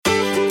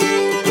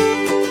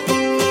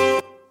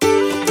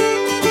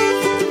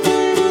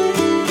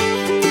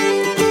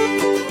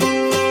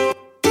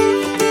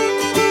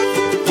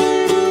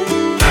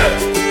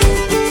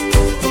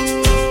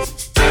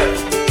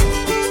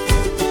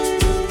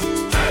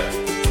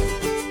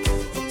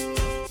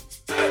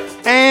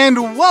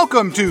And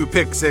welcome to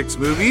Pick 6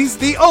 Movies,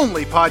 the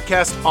only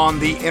podcast on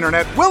the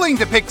internet willing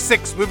to pick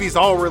 6 movies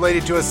all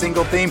related to a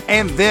single theme,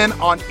 and then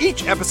on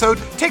each episode,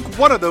 take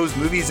one of those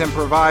movies and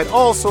provide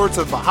all sorts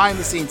of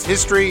behind-the-scenes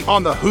history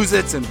on the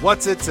who's-its and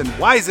what's-its and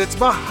why's-its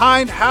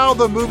behind how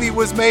the movie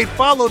was made,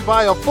 followed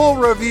by a full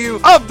review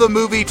of the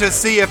movie to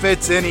see if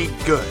it's any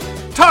good.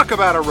 Talk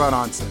about a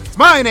run-on sentence.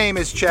 My name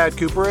is Chad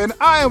Cooper, and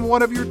I am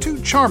one of your two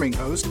charming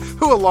hosts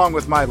who, along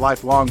with my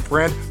lifelong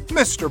friend,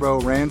 Mr. Bo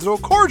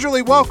Ransdell,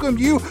 cordially welcome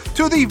you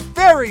to the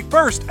very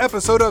first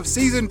episode of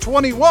Season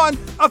 21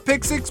 of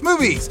Pick 6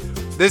 Movies.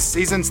 This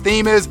season's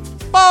theme is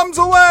Bombs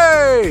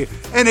Away!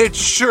 And it's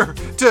sure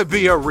to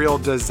be a real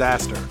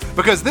disaster,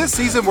 because this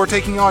season we're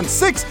taking on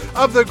 6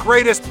 of the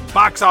greatest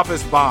box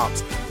office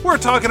bombs. We're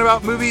talking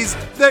about movies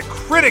that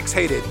critics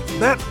hated,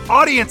 that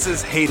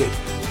audiences hated.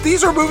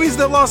 These are movies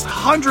that lost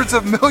hundreds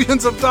of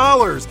millions of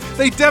dollars.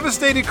 They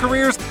devastated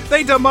careers,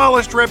 they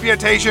demolished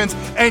reputations,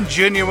 and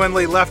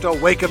genuinely left a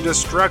wake of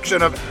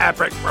destruction of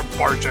epic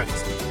proportions.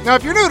 Now,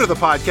 if you're new to the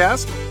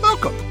podcast,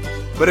 welcome.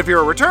 But if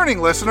you're a returning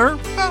listener,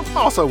 well,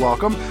 also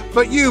welcome.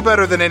 But you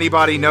better than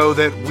anybody know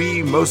that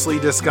we mostly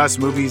discuss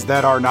movies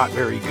that are not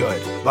very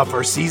good. But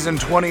for season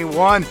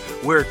 21,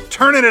 we're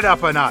turning it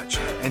up a notch.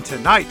 And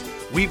tonight,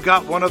 we've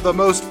got one of the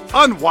most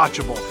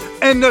unwatchable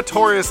and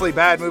notoriously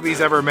bad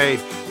movies ever made,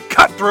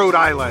 Cutthroat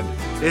Island.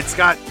 It's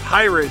got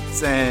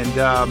pirates and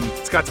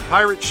it's got some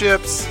pirate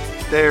ships.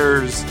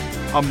 There's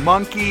a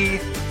monkey.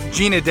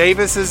 Geena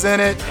Davis is in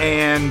it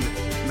and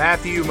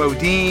Matthew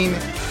Modine.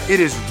 It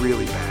is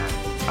really bad.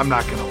 I'm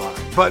not gonna lie.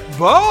 But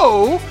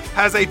Bo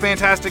has a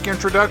fantastic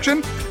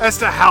introduction as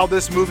to how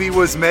this movie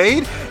was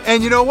made.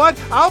 And you know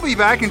what? I'll be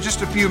back in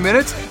just a few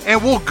minutes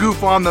and we'll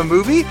goof on the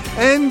movie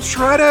and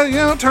try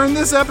to, turn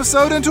this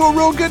episode into a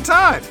real good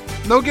time.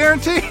 No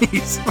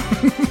guarantees.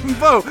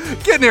 Bo,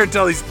 get in here and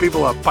tell these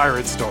people a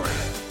pirate story.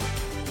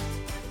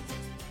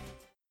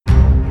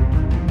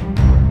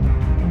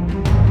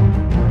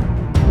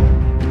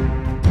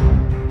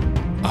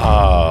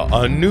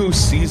 A new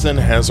season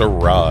has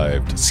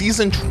arrived.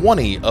 Season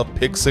 20 of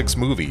Pick 6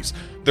 Movies.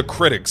 The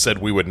critics said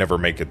we would never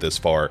make it this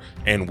far,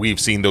 and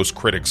we've seen those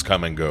critics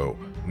come and go.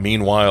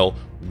 Meanwhile,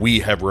 we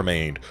have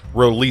remained,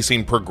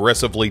 releasing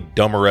progressively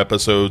dumber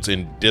episodes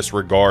in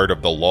disregard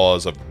of the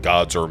laws of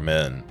gods or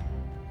men.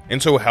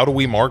 And so how do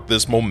we mark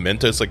this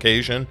momentous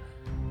occasion?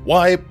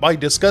 Why, by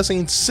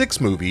discussing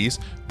 6 movies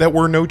that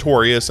were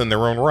notorious in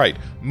their own right.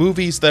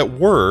 Movies that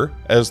were,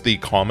 as the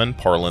common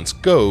parlance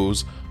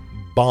goes,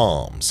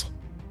 bombs.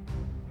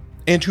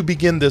 And to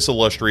begin this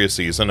illustrious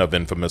season of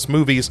infamous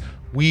movies,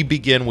 we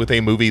begin with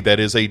a movie that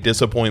is a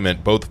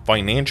disappointment both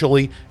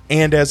financially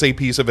and as a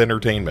piece of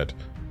entertainment.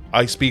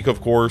 I speak,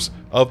 of course,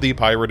 of the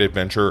pirate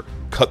adventure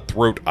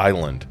Cutthroat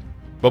Island.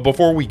 But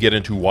before we get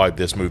into why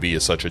this movie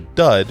is such a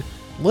dud,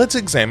 let's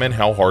examine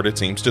how hard it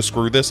seems to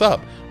screw this up.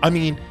 I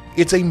mean,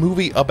 it's a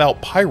movie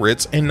about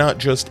pirates, and not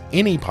just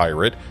any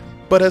pirate,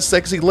 but a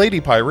sexy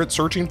lady pirate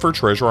searching for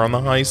treasure on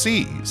the high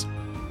seas.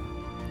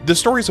 The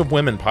stories of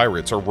women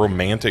pirates are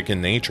romantic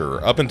in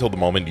nature, up until the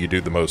moment you do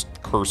the most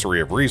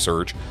cursory of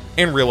research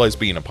and realize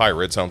being a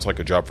pirate sounds like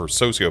a job for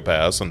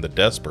sociopaths and the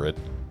desperate.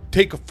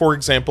 Take, for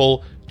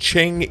example,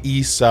 Cheng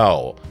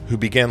Yi-sao, who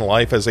began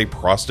life as a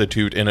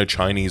prostitute in a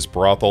Chinese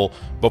brothel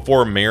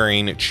before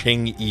marrying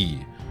Cheng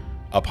Yi,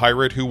 a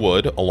pirate who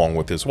would, along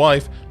with his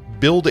wife,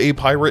 build a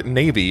pirate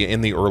navy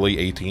in the early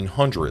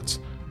 1800s.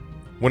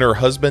 When her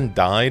husband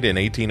died in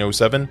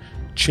 1807,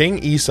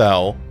 Cheng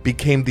Yi-sao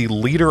became the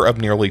leader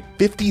of nearly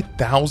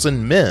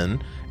 50,000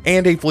 men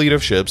and a fleet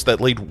of ships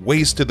that laid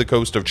waste to the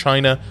coast of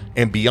China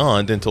and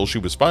beyond until she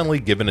was finally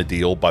given a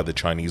deal by the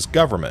Chinese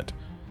government.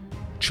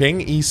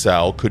 Cheng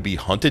Yi-sao could be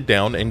hunted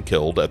down and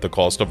killed at the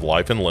cost of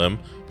life and limb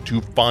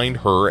to find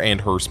her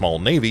and her small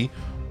navy,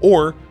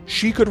 or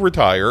she could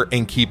retire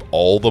and keep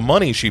all the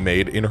money she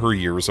made in her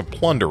years of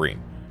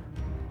plundering.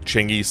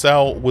 Cheng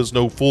Yi-sao was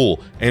no fool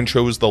and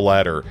chose the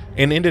latter,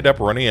 and ended up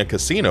running a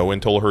casino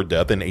until her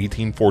death in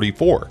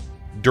 1844.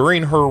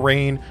 During her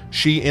reign,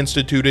 she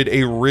instituted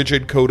a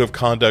rigid code of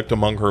conduct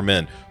among her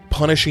men,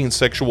 punishing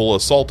sexual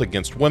assault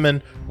against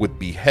women with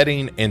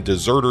beheading, and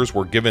deserters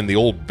were given the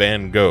old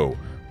Van Gogh,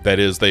 that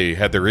is, they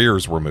had their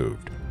ears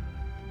removed.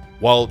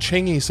 While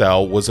Cheng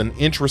Yi-sao was an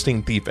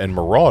interesting thief and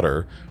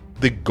marauder,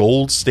 the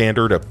gold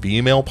standard of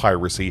female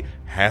piracy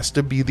has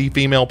to be the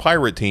female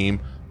pirate team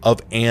of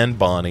Anne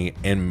Bonny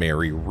and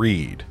Mary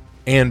Read.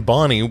 Anne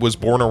Bonny was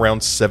born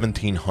around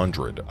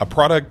 1700, a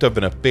product of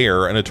an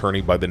affair an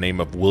attorney by the name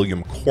of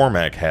William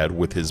Cormack had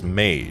with his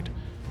maid.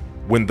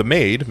 When the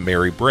maid,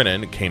 Mary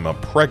Brennan, came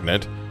up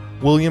pregnant,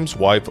 William's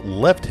wife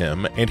left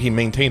him and he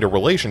maintained a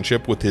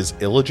relationship with his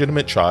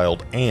illegitimate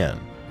child,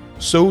 Anne.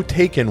 So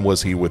taken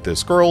was he with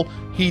this girl,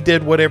 he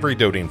did what every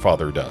doting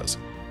father does.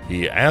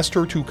 He asked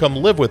her to come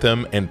live with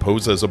him and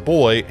pose as a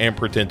boy and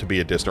pretend to be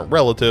a distant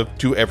relative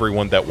to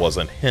everyone that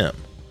wasn't him.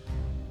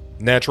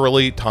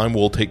 Naturally, time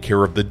will take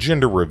care of the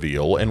gender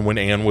reveal, and when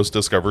Anne was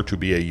discovered to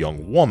be a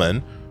young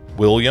woman,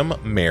 William,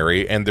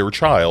 Mary, and their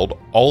child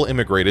all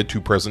immigrated to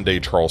present-day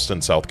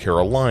Charleston, South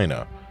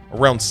Carolina.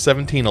 Around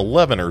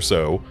 1711 or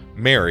so,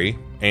 Mary,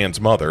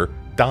 Anne's mother,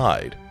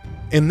 died.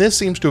 And this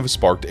seems to have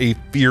sparked a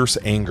fierce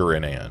anger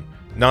in Anne,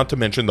 not to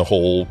mention the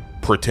whole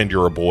pretend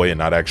you're a boy and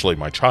not actually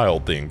my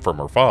child thing from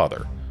her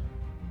father.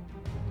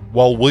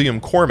 While William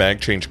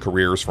Cormac changed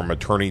careers from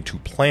attorney to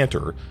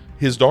planter,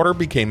 his daughter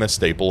became a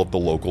staple of the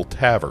local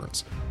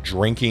taverns,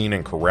 drinking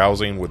and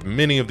carousing with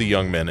many of the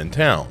young men in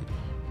town.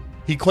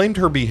 He claimed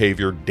her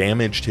behavior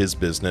damaged his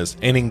business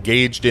and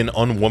engaged in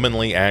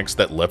unwomanly acts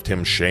that left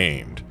him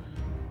shamed.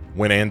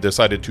 When Anne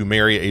decided to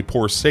marry a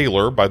poor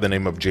sailor by the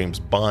name of James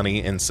Bonney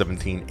in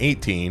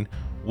 1718,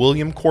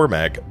 William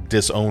Cormac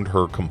disowned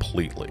her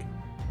completely.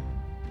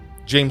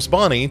 James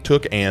Bonney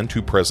took Anne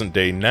to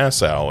present-day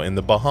Nassau in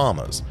the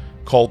Bahamas,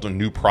 called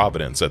New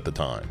Providence at the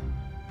time.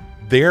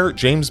 There,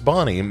 James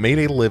Bonney made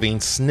a living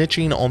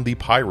snitching on the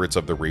pirates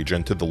of the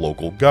region to the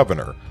local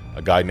governor,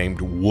 a guy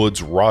named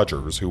Woodes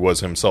Rogers, who was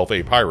himself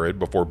a pirate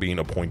before being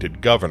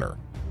appointed governor.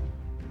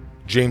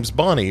 James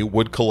Bonney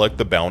would collect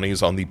the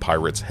bounties on the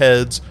pirates'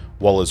 heads,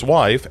 while his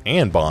wife,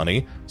 Anne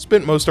Bonney,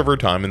 spent most of her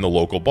time in the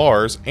local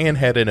bars and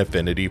had an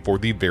affinity for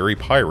the very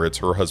pirates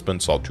her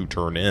husband sought to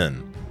turn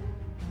in.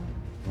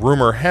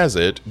 Rumor has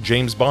it,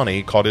 James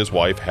Bonney caught his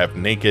wife half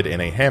naked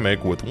in a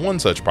hammock with one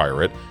such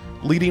pirate,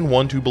 leading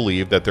one to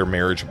believe that their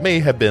marriage may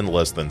have been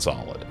less than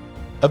solid.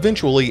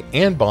 Eventually,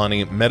 Anne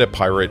Bonney met a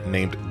pirate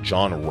named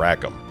John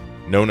Rackham,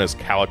 known as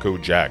Calico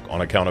Jack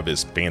on account of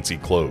his fancy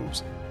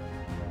clothes.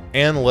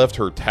 Anne left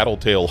her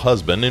tattletale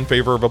husband in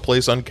favor of a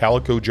place on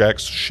Calico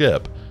Jack's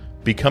ship,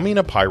 becoming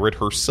a pirate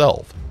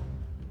herself.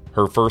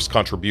 Her first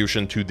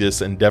contribution to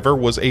this endeavor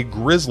was a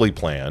grisly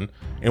plan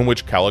in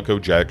which Calico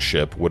Jack's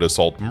ship would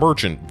assault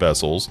merchant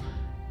vessels,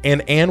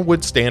 and Anne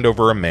would stand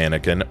over a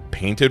mannequin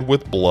painted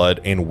with blood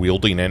and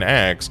wielding an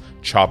axe,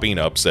 chopping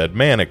up said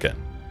mannequin.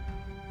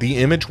 The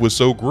image was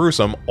so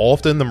gruesome,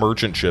 often the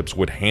merchant ships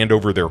would hand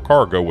over their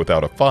cargo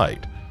without a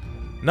fight.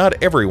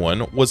 Not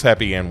everyone was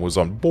happy Anne was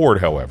on board,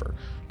 however.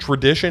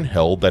 Tradition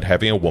held that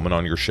having a woman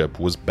on your ship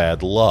was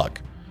bad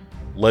luck.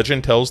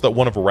 Legend tells that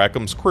one of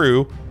Rackham's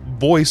crew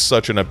voiced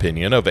such an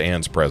opinion of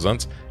Anne's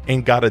presence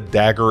and got a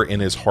dagger in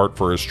his heart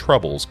for his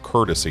troubles,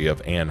 courtesy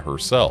of Anne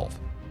herself.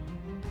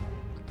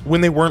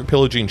 When they weren't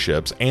pillaging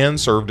ships, Anne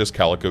served as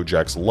Calico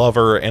Jack's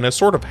lover and a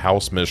sort of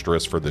house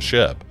mistress for the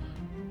ship.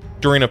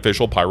 During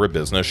official pirate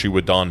business, she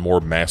would don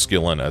more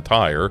masculine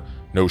attire,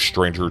 no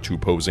stranger to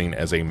posing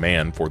as a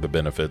man for the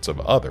benefits of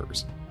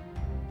others.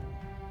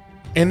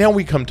 And now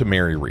we come to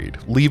Mary Read,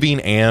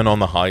 leaving Anne on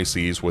the high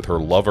seas with her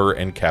lover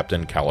and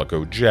Captain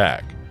Calico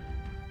Jack.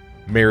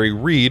 Mary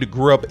Read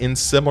grew up in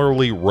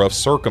similarly rough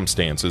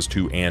circumstances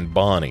to Anne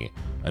Bonney,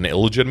 an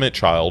illegitimate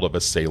child of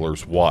a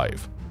sailor's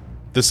wife.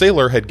 The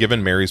sailor had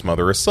given Mary's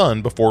mother a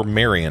son before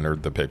Mary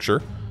entered the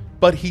picture,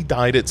 but he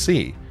died at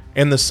sea,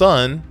 and the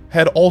son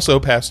had also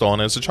passed on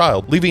as a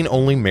child, leaving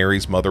only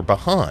Mary's mother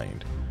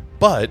behind.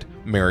 But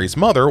Mary's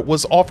mother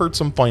was offered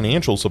some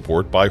financial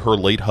support by her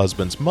late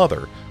husband's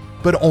mother,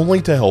 but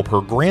only to help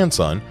her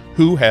grandson,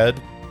 who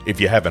had,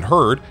 if you haven't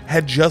heard,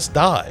 had just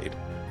died.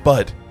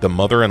 But the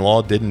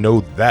mother-in-law didn't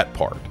know that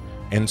part,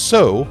 and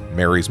so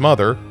Mary's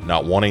mother,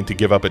 not wanting to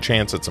give up a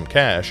chance at some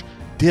cash,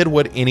 did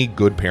what any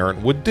good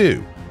parent would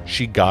do.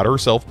 She got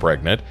herself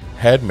pregnant,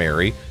 had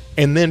Mary,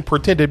 and then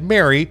pretended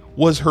Mary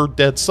was her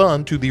dead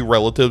son to the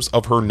relatives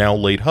of her now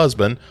late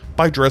husband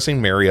by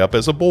dressing Mary up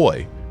as a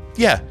boy.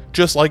 Yeah,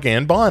 just like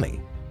Anne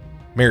Bonney.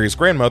 Mary's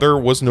grandmother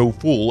was no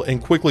fool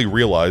and quickly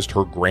realized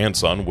her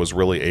grandson was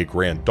really a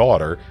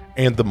granddaughter,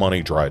 and the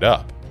money dried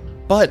up.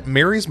 But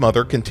Mary's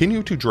mother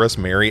continued to dress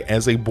Mary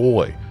as a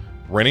boy,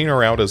 renting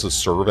her out as a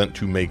servant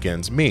to make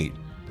ends meet.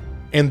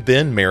 And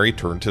then Mary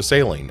turned to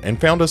sailing and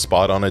found a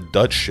spot on a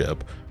Dutch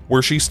ship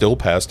where she still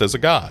passed as a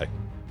guy.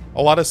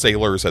 A lot of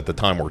sailors at the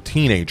time were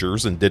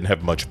teenagers and didn't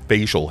have much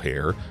facial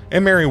hair,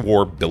 and Mary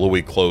wore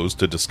billowy clothes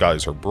to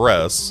disguise her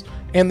breasts,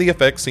 and the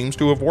effect seems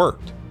to have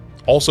worked.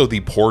 Also, the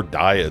poor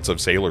diets of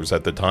sailors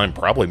at the time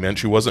probably meant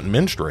she wasn't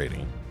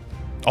menstruating,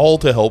 all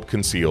to help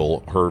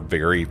conceal her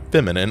very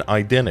feminine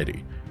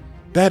identity.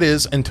 That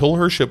is, until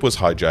her ship was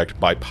hijacked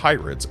by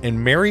pirates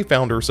and Mary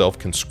found herself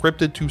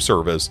conscripted to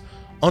service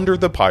under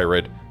the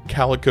pirate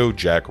Calico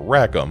Jack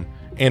Rackham,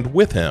 and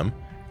with him,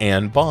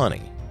 Anne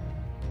Bonney.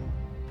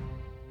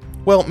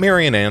 Well,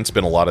 Mary and Anne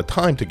spent a lot of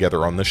time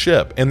together on the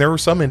ship, and there were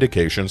some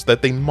indications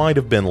that they might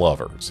have been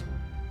lovers.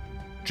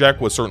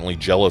 Jack was certainly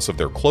jealous of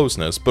their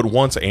closeness, but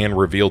once Anne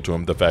revealed to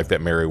him the fact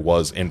that Mary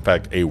was, in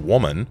fact, a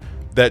woman,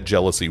 that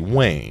jealousy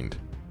waned.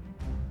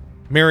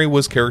 Mary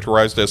was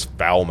characterized as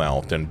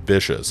foul-mouthed and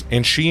vicious,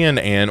 and she and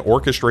Anne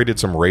orchestrated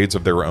some raids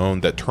of their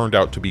own that turned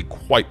out to be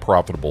quite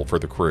profitable for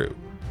the crew.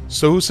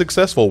 So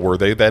successful were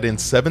they that in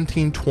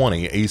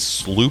 1720 a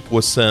sloop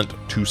was sent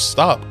to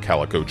stop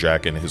Calico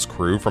Jack and his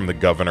crew from the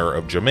governor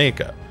of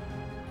Jamaica.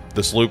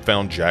 The sloop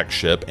found Jack's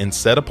ship and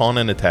set upon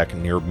an attack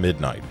near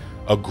midnight,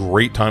 a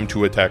great time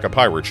to attack a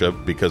pirate ship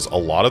because a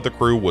lot of the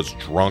crew was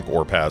drunk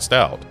or passed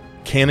out.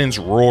 Cannons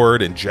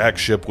roared and Jack's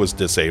ship was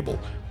disabled.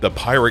 The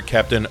pirate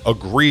captain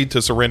agreed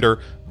to surrender,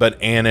 but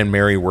Anne and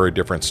Mary were a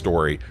different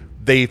story.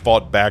 They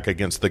fought back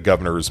against the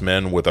governor's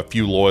men with a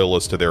few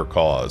loyalists to their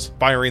cause,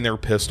 firing their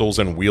pistols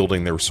and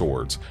wielding their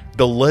swords.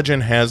 The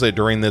legend has it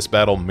during this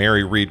battle,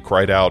 Mary Read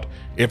cried out,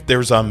 "If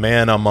there's a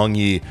man among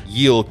ye,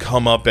 ye'll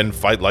come up and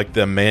fight like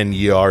the men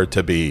ye are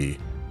to be."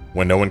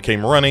 When no one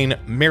came running,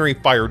 Mary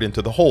fired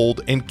into the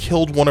hold and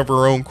killed one of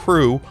her own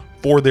crew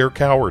for their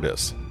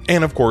cowardice.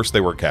 And of course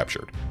they were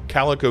captured.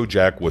 Calico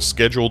Jack was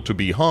scheduled to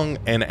be hung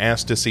and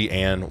asked to see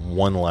Anne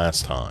one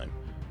last time.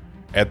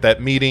 At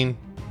that meeting,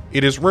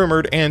 it is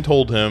rumored Anne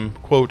told him,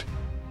 quote,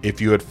 "If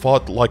you had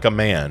fought like a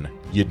man,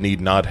 you need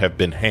not have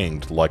been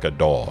hanged like a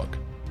dog."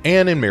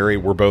 Anne and Mary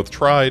were both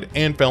tried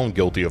and found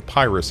guilty of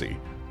piracy,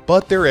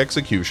 but their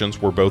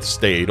executions were both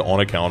stayed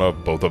on account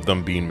of both of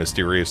them being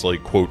mysteriously,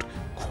 quote,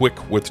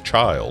 "quick with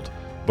child"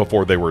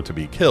 before they were to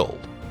be killed.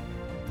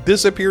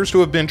 This appears to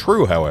have been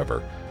true,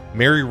 however.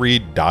 Mary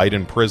Read died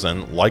in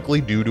prison, likely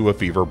due to a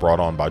fever brought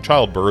on by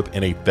childbirth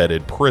in a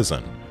fetid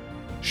prison.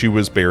 She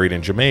was buried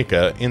in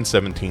Jamaica in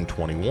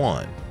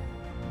 1721.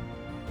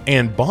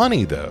 Anne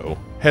Bonny, though,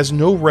 has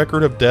no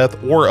record of death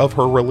or of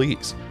her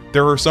release.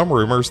 There are some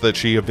rumors that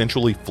she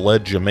eventually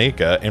fled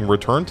Jamaica and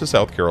returned to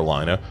South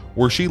Carolina,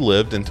 where she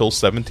lived until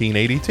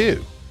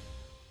 1782.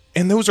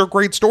 And those are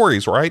great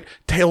stories, right?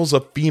 Tales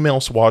of female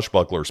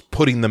swashbucklers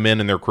putting the men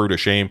and their crew to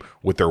shame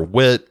with their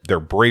wit, their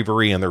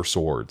bravery, and their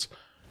swords.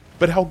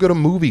 But how good a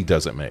movie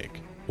does it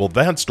make? Well,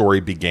 that story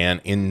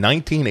began in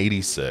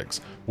 1986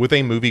 with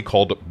a movie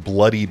called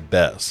Bloody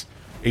Bess,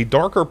 a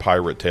darker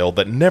pirate tale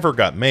that never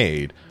got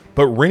made,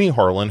 but Renny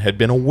Harlin had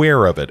been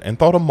aware of it and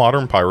thought a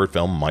modern pirate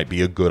film might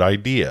be a good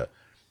idea.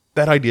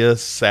 That idea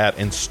sat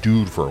and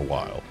stewed for a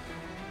while.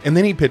 And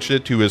then he pitched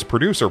it to his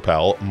producer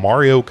pal,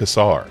 Mario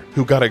Kassar,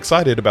 who got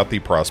excited about the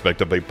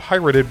prospect of a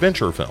pirate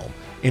adventure film.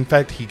 In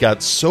fact, he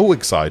got so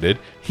excited,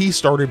 he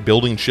started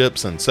building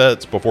ships and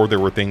sets before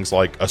there were things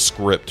like a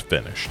script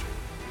finished.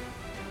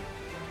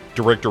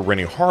 Director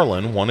Renny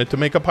Harlin wanted to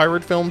make a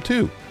pirate film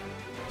too.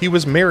 He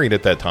was married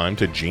at that time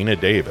to Geena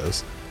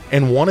Davis,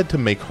 and wanted to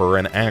make her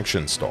an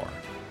action star.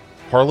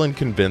 Harlin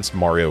convinced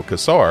Mario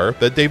Kassar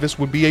that Davis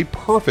would be a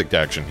perfect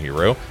action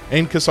hero,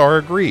 and Kassar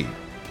agreed.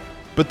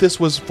 But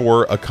this was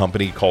for a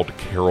company called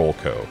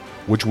Carolco,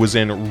 which was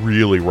in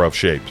really rough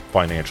shape,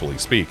 financially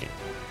speaking.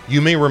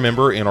 You may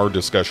remember in our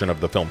discussion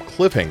of the film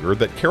Cliffhanger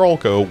that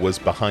Carolco was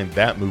behind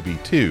that movie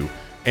too,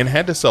 and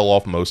had to sell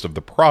off most of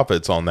the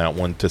profits on that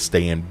one to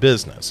stay in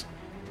business.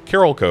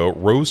 Carolco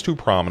rose to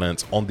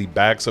prominence on the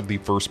backs of the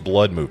First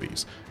Blood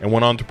movies, and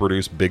went on to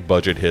produce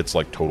big-budget hits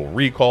like Total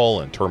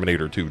Recall and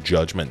Terminator 2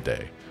 Judgment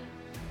Day.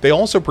 They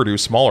also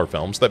produced smaller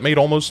films that made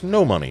almost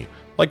no money,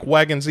 like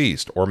Wagons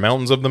East, or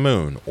Mountains of the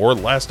Moon, or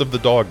Last of the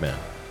Dogmen.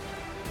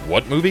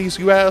 What movies,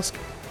 you ask?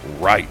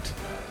 Right.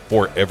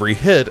 For every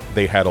hit,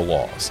 they had a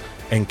loss,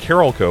 and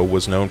Carolco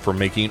was known for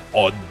making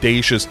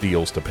audacious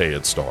deals to pay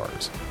its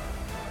stars.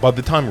 By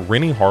the time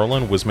Renny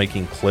Harlin was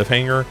making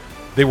Cliffhanger,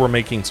 they were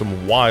making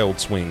some wild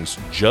swings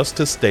just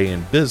to stay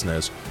in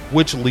business,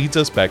 which leads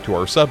us back to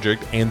our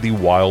subject and the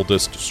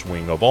wildest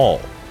swing of all.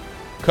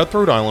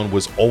 Cutthroat Island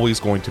was always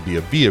going to be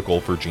a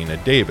vehicle for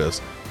Geena Davis,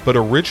 but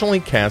originally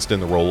cast in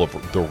the role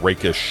of the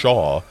rakish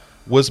Shaw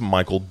was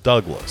Michael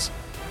Douglas.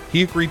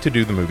 He agreed to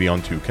do the movie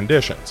on two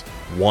conditions.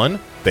 One,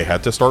 they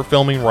had to start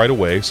filming right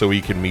away so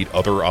he could meet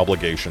other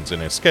obligations in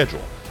his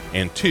schedule.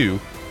 And two,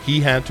 he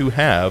had to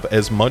have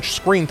as much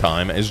screen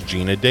time as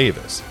Geena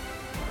Davis.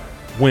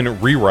 When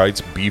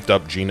rewrites beefed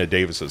up Geena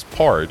Davis's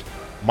part,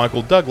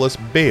 Michael Douglas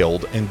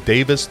bailed and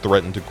Davis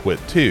threatened to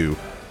quit too,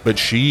 but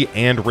she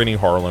and Renny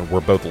Harlin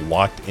were both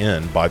locked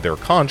in by their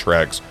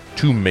contracts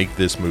to make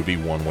this movie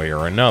one way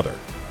or another.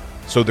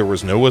 So there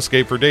was no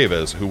escape for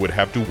Davis, who would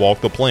have to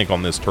walk the plank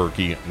on this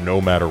turkey no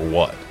matter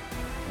what.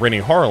 Renny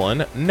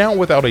Harlin, now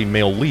without a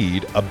male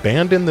lead,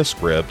 abandoned the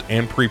script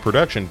and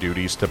pre-production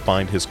duties to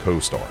find his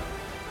co-star.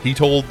 He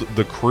told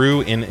the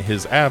crew in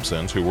his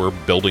absence, who were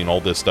building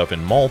all this stuff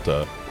in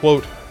Malta,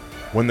 quote,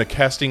 "When the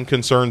casting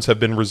concerns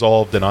have been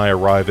resolved and I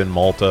arrive in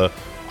Malta,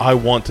 I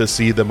want to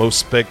see the most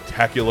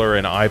spectacular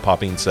and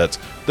eye-popping sets,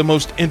 the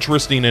most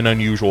interesting and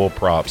unusual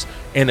props,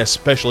 and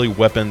especially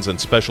weapons and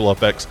special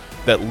effects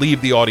that leave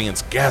the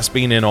audience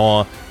gasping in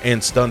awe,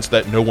 and stunts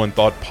that no one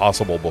thought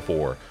possible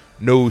before.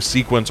 No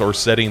sequence or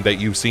setting that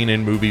you've seen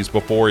in movies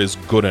before is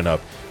good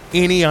enough.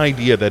 Any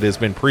idea that has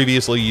been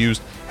previously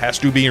used has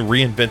to be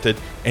reinvented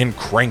and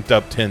cranked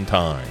up 10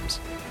 times.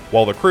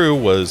 While the crew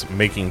was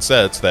making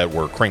sets that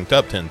were cranked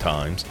up 10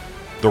 times,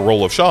 the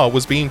role of Shaw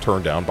was being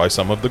turned down by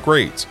some of the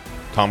greats.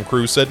 Tom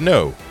Cruise said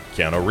no.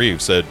 Keanu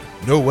Reeves said,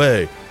 "No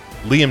way."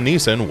 Liam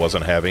Neeson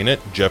wasn't having it.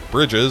 Jeff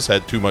Bridges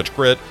had too much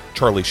grit.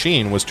 Charlie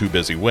Sheen was too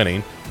busy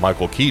winning.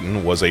 Michael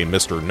Keaton was a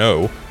Mr.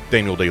 No.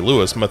 Daniel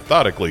Day-Lewis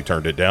methodically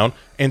turned it down,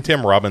 and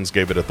Tim Robbins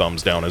gave it a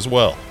thumbs down as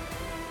well.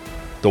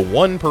 The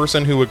one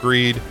person who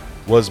agreed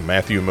was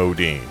Matthew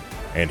Modine,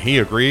 and he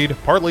agreed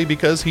partly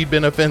because he'd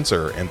been a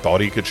fencer and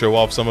thought he could show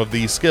off some of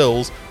these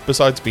skills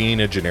besides being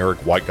a generic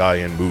white guy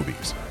in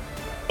movies.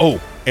 Oh,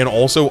 and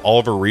also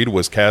Oliver Reed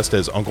was cast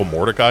as Uncle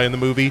Mordecai in the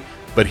movie,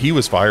 but he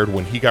was fired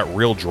when he got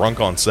real drunk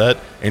on set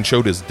and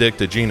showed his dick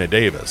to Geena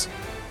Davis.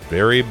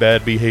 Very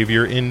bad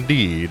behavior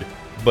indeed,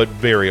 but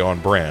very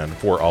on brand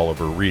for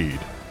Oliver Reed.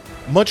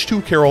 Much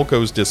to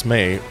Carolco's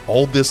dismay,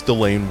 all this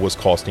delay was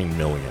costing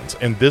millions,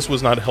 and this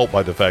was not helped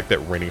by the fact that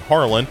Renny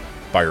Harlin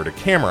fired a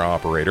camera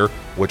operator,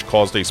 which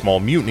caused a small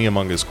mutiny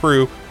among his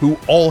crew, who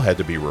all had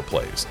to be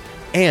replaced.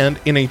 And,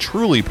 in a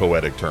truly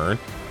poetic turn,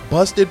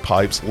 busted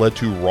pipes led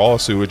to raw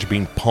sewage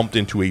being pumped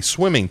into a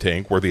swimming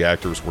tank where the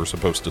actors were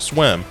supposed to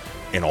swim,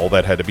 and all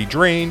that had to be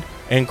drained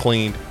and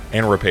cleaned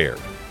and repaired.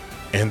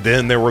 And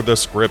then there were the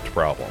script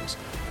problems.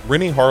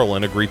 Renny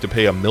Harlin agreed to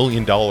pay $1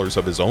 million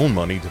of his own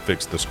money to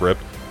fix the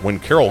script when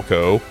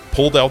Carolco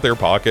pulled out their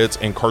pockets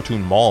and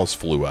cartoon moths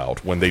flew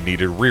out when they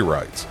needed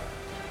rewrites.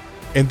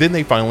 And then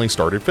they finally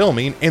started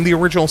filming, and the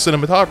original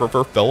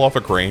cinematographer fell off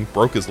a crane,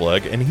 broke his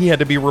leg, and he had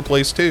to be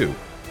replaced too.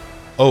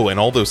 Oh, and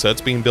all those sets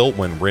being built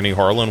when Renny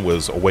Harlin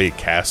was away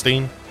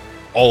casting,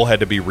 all had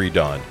to be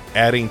redone,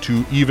 adding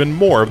to even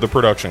more of the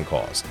production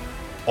cost.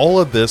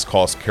 All of this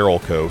cost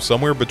Carolco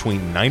somewhere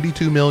between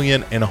 $92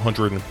 million and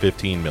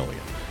 $115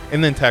 million,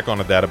 and then tack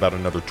onto that about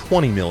another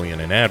 $20 million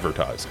in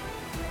advertising.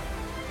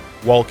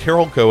 While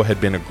Carolco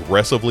had been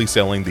aggressively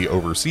selling the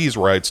overseas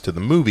rights to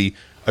the movie,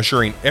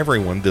 assuring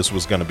everyone this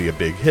was going to be a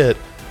big hit,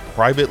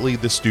 privately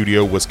the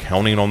studio was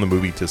counting on the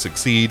movie to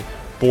succeed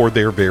for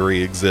their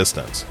very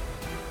existence.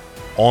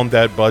 On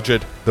that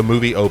budget, the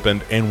movie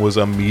opened and was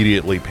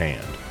immediately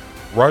panned.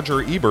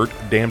 Roger Ebert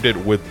damned it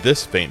with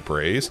this faint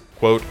praise,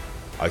 quote,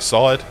 "I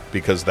saw it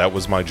because that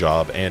was my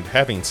job, and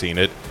having seen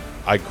it,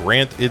 I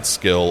grant its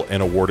skill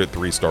and award it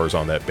 3 stars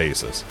on that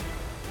basis."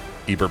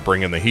 Ebert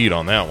bringing the heat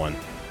on that one.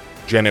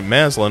 Janet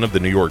Maslin of the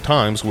New York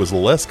Times was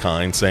less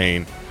kind,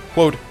 saying,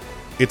 quote,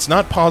 "It's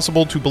not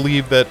possible to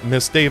believe that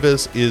Miss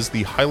Davis is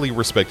the highly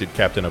respected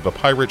captain of a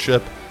pirate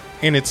ship,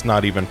 and it's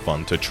not even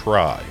fun to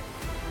try."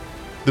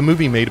 The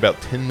movie made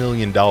about $10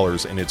 million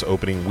in its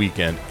opening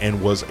weekend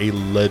and was a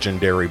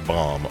legendary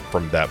bomb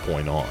from that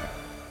point on.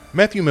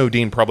 Matthew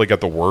Modine probably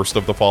got the worst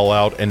of the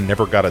fallout and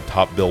never got a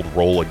top-billed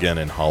role again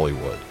in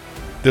Hollywood.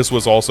 This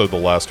was also the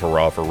last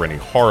hurrah for Renny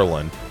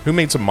Harlin, who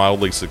made some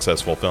mildly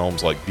successful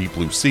films like Deep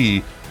Blue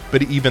Sea,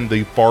 but even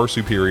the far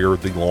superior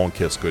The Long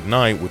Kiss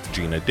Goodnight with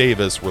Geena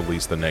Davis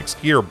released the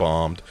next year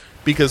bombed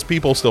because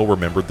people still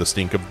remembered the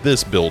stink of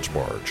this bilge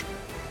barge.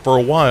 For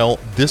a while,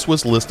 this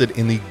was listed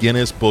in the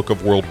Guinness Book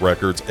of World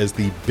Records as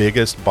the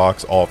biggest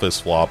box office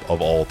flop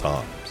of all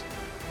times.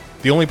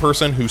 The only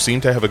person who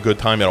seemed to have a good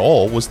time at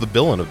all was the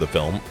villain of the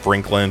film,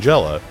 Frank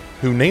Langella,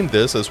 who named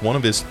this as one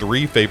of his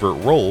 3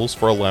 favorite roles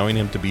for allowing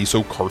him to be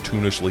so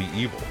cartoonishly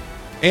evil.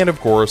 And of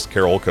course,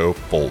 Carolco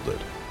folded.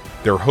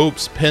 Their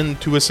hopes pinned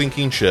to a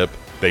sinking ship,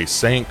 they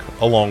sank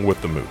along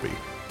with the movie.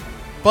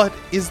 But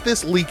is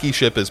this leaky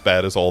ship as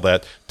bad as all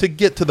that? To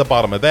get to the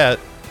bottom of that,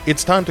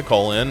 it's time to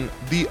call in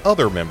the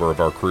other member of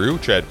our crew,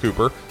 Chad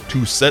Cooper,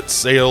 to set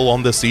sail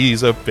on the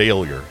seas of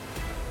failure.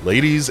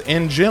 Ladies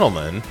and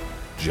gentlemen,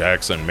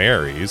 Jackson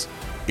Marys,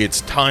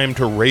 it's time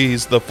to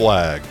raise the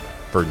flag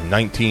for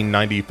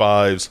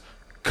 1995's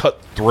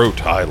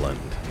Cutthroat Island.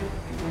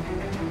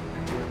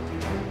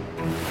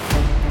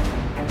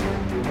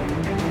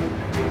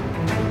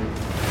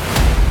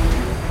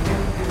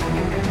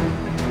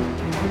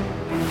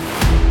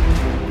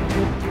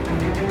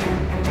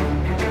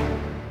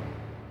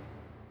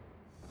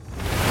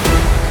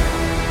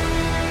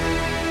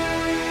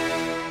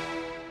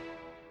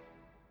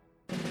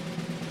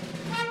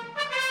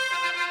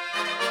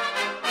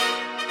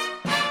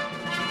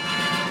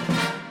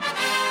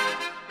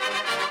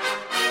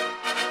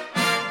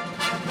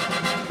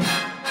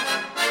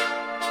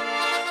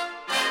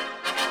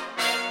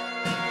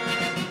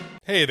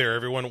 Hey there,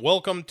 everyone.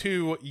 Welcome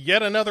to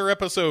yet another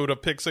episode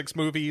of Pick 6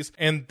 Movies,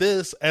 and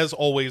this, as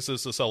always,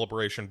 is a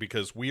celebration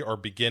because we are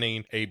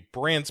beginning a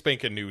brand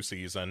spanking new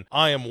season.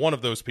 I am one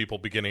of those people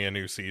beginning a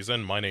new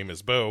season. My name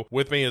is Bo.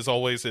 With me, as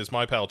always, is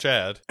my pal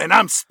Chad. And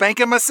I'm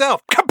spanking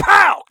myself.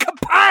 Kapow!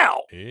 Kapow!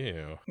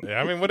 Ew.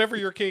 I mean, whatever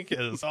your kink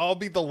is, I'll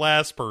be the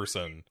last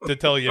person to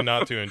tell you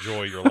not to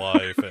enjoy your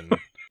life and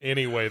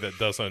any way that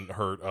doesn't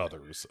hurt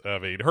others. I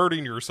mean,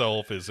 hurting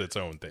yourself is its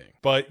own thing.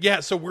 But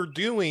yeah, so we're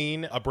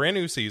doing a brand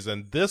new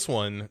season. This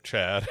one,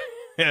 Chad,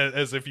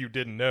 as if you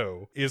didn't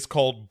know, is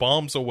called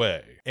Bombs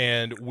Away.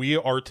 And we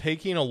are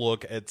taking a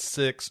look at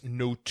 6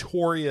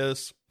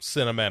 notorious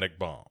cinematic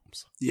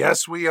bombs.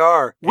 Yes, we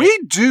are.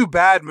 We do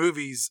bad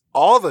movies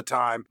all the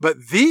time,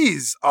 but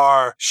these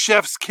are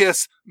chef's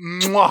kiss,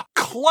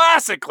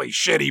 classically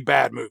shitty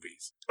bad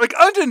movies. Like,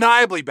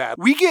 undeniably bad.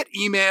 We get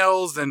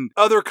emails and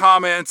other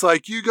comments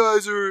like, you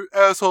guys are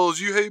assholes,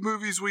 you hate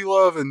movies we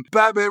love, and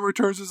Batman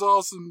Returns is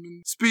awesome,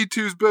 and Speed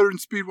 2 is better than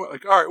Speed 1.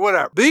 Like, alright,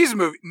 whatever. These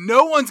movies,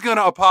 no one's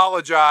gonna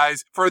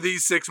apologize for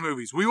these 6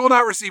 movies. We will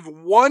not receive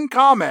one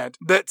comment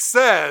that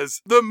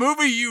says, the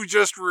movie you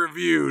just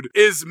reviewed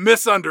is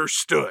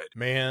misunderstood.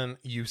 Man, man,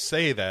 you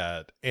say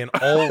that, and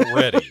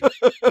already,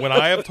 when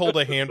I have told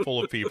a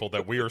handful of people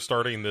that we are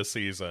starting this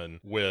season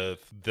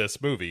with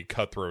this movie,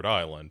 Cutthroat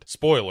Island,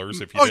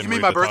 spoilers if you didn't you mean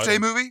read my the birthday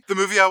title. movie? The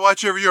movie I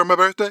watch every year on my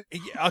birthday?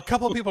 Yeah, a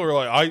couple of people are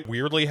like, I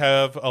weirdly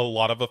have a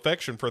lot of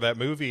affection for that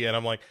movie, and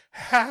I'm like,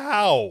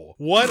 how?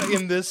 What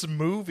in this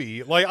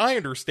movie? Like, I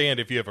understand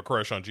if you have a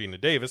crush on Gina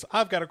Davis.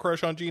 I've got a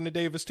crush on Gina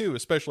Davis too,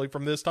 especially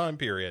from this time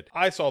period.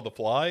 I saw The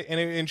Fly,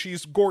 and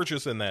she's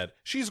gorgeous in that.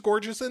 She's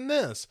gorgeous in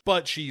this,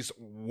 but she's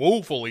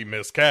woefully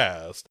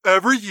miscast.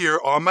 Every year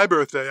on my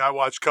birthday, I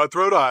watch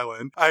Cutthroat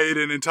Island. I eat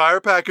an entire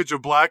package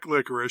of black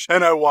licorice,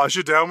 and I wash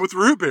it down with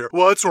root beer.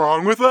 What's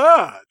wrong with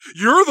that?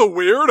 You're the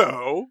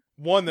weirdo.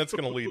 One, that's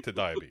going to lead to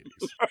diabetes.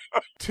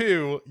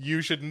 Two,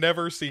 you should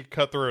never see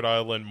Cutthroat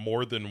Island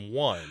more than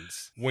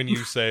once when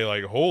you say,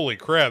 like, holy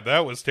crap,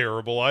 that was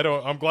terrible.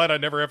 I'm glad I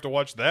never have to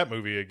watch that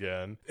movie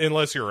again.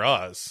 Unless you're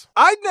us.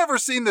 I'd never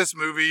seen this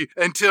movie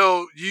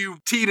until you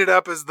teed it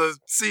up as the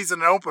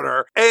season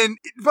opener, and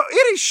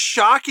it is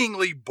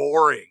shockingly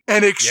boring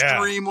and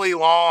extremely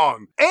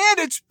long. And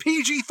it's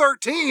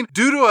PG-13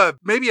 due to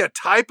maybe a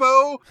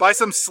typo by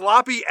some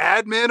sloppy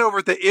admin over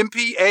at the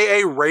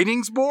MPAA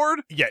ratings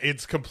board. Yeah,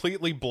 it's completely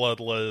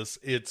bloodless.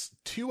 It's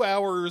 2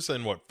 hours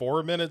and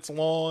 4 minutes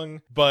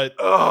long, but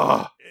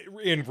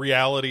in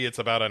reality it's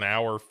about an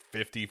hour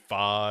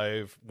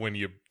 55 when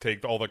you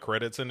take all the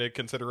credits into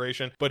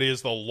consideration, but it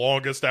is the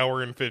longest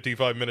hour and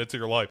 55 minutes of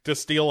your life. To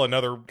steal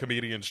another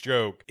comedian's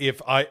joke,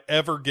 if I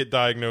ever get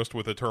diagnosed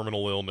with a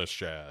terminal illness,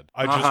 Chad,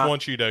 I just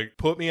want you to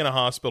put me in a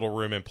hospital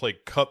room and play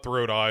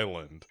Cutthroat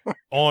Island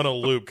on a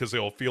loop, because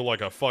it'll feel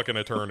like a fucking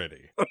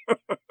eternity.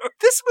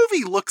 This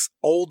movie looks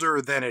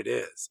older than it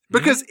is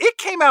because it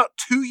came out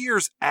 2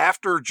 years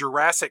after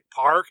Jurassic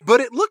Park, but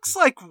it looks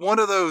like one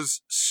of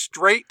those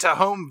straight to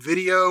home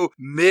video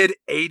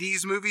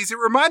mid-80s movies. It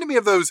reminded me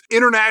of those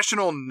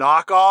international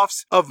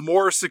knockoffs of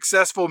more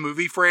successful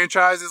movie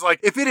franchises. Like,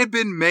 if it had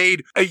been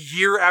made a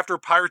year after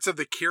Pirates of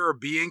the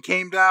Caribbean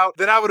came out,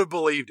 then I would have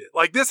believed it.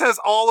 Like, this has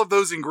all of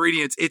those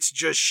ingredients. It's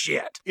just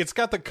shit. It's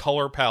got the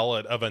color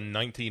palette of a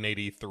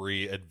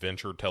 1983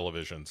 adventure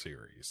television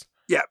series.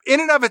 Yeah, in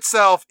and of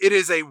itself, it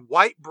is a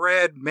white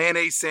bread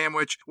mayonnaise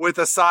sandwich with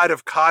a side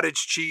of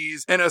cottage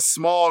cheese and a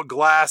small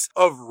glass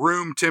of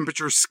room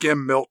temperature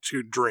skim milk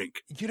to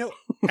drink. You know,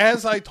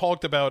 as I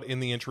talked about in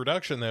the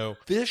introduction, though,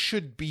 this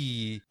should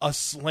be a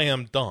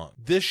slam dunk.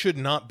 This should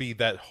not be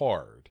that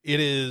hard. It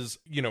is,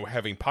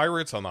 having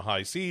pirates on the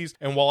high seas.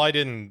 And while I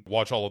didn't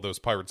watch all of those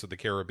Pirates of the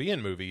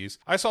Caribbean movies,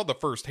 I saw the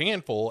first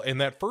handful,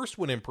 and that first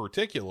one in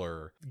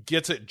particular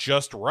gets it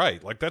just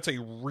right. Like, that's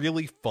a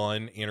really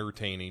fun,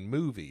 entertaining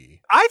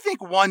movie. I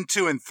think 1,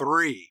 2, and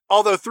 3,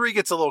 although 3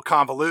 gets a little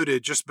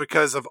convoluted just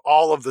because of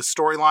all of the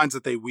storylines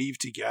that they weave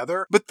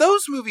together. But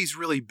those movies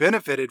really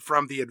benefited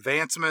from the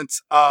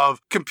advancements of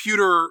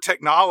computer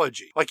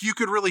technology. Like, you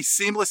could really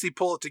seamlessly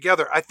pull it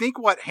together. I think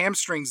what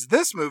hamstrings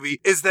this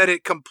movie is that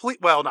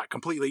not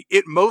completely,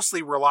 it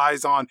mostly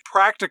relies on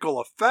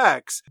practical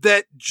effects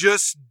that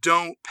just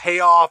don't pay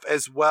off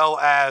as well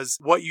as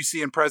what you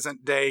see in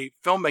present day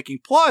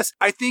filmmaking. Plus,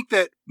 I think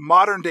that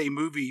modern day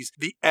movies,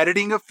 the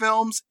editing of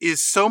films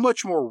is so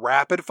much more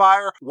rapid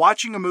fire.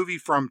 Watching a movie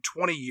from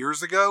 20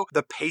 years ago,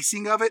 the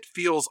pacing of it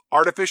feels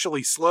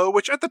artificially slow,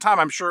 which at the time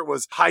I'm sure it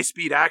was high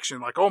speed action.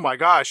 Like, oh my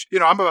gosh,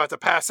 I'm about to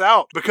pass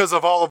out because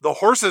of all of the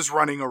horses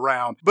running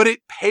around. But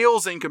it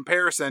pales in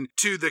comparison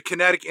to the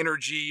kinetic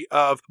energy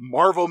of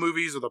Marvel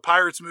movies or the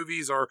Pirates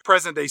movies or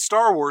present day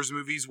Star Wars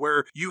movies,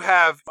 where you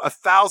have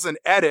 1,000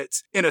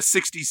 edits in a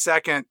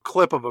 60-second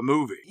clip of a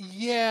movie.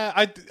 Yeah,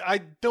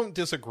 I don't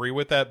disagree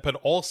with that, but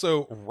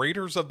also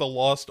Raiders of the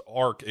Lost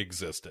Ark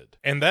existed,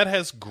 and that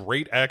has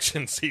great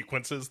action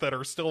sequences that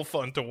are still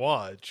fun to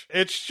watch.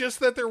 It's just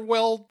that they're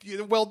well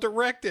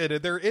directed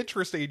and they're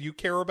interesting. You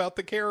care about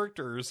the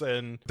characters,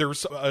 and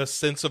there's a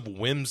sense of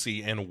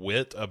whimsy and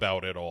wit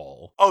about it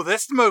all. Oh,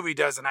 this movie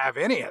doesn't have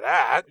any of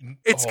that.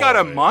 It's got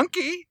a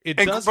monkey.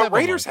 But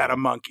Raiders had a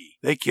monkey.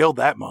 They killed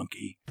that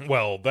monkey.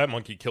 Well, that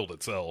monkey killed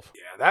itself.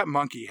 Yeah, that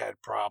monkey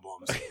had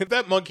problems.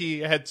 That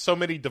monkey had so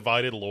many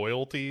divided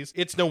loyalties.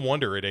 It's no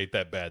wonder it ate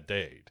that bad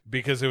date,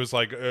 because it was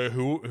like,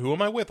 who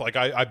am I with? Like,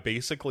 I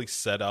basically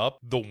set up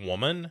the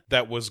woman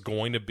that was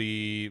going to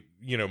be,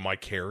 my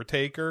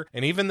caretaker.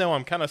 And even though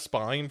I'm kind of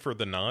spying for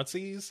the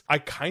Nazis, I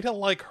kind of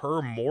like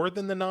her more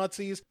than the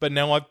Nazis. But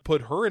now I've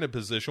put her in a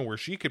position where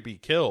she could be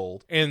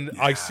killed. And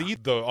I see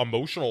the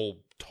emotional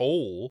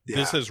toll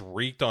this has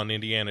wreaked on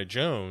Indiana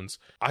Jones.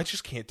 I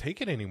just can't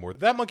take it anymore.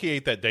 That monkey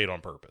ate that date on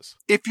purpose.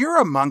 If you're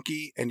a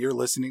monkey and you're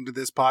listening to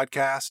this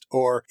podcast,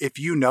 or if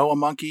you know a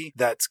monkey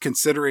that's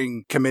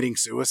considering committing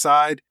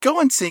suicide, go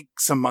and seek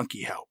some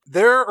monkey help.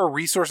 There are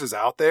resources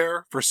out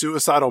there for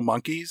suicidal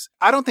monkeys.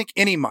 I don't think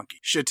any monkey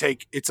should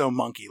take its own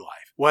monkey life.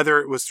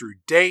 whether it was through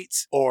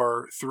dates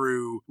or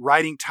through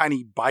riding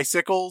tiny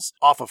bicycles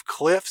off of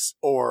cliffs,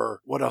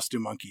 or what else do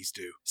monkeys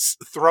do?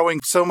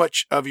 Throwing so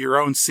much of your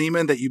own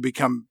semen that you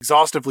become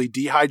exhaustively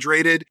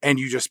dehydrated and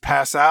you just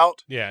pass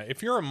out. Yeah,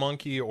 if you're a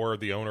monkey or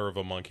the owner of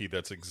a monkey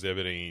that's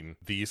exhibiting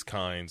these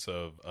kinds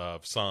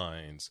of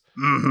signs,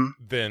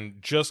 then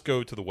just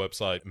go to the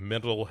website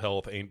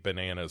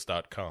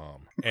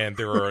mentalhealthaintbananas.com, and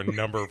there are a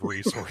number of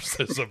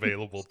resources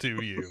available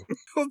to you.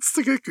 Let's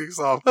kick this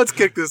off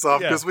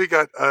because we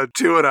got a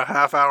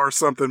 2.5 hour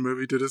something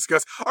movie to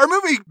discuss. Our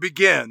movie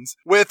begins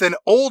with an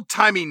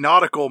old-timey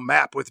nautical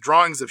map with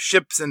drawings of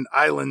ships and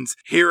islands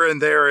here and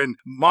there and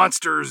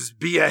monsters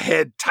be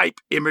ahead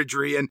type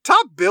imagery, and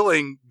top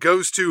billing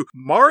goes to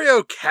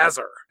Mario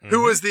Kazuer,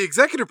 who was the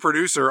executive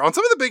producer on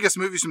some of the biggest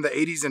movies from the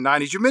 80s and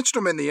 90s. You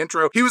mentioned him in the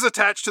intro. He was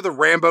attached to the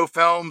Rambo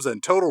films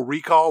and Total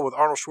Recall with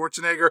Arnold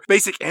Schwarzenegger,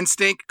 Basic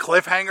Instinct,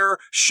 Cliffhanger,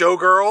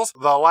 Showgirls,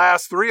 the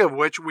last 3 of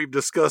which we've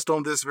discussed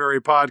on this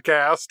very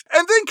podcast.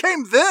 And then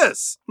came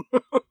this.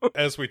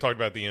 As we talked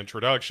about the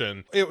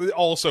introduction, it was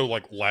also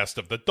like Last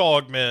of the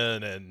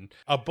Dogmen and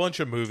a bunch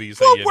of movies.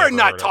 Well, we're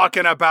not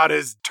talking about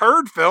his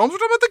turd films. We're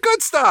talking about the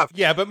good stuff.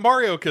 Yeah, but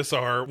Mario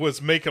Kazuer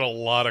was making a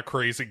lot of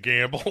crazy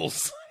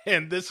gambles.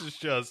 And this is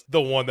just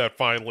the one that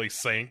finally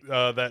sank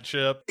that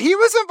ship. He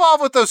was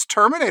involved with those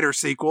Terminator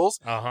sequels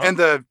and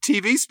the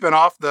TV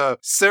spinoff, the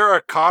Sarah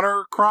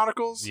Connor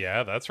Chronicles.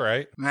 Yeah, that's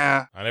right.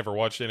 Nah. I never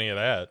watched any of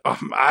that.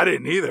 I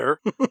didn't either.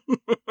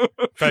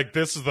 In fact,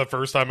 this is the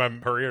first time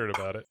I'm hearing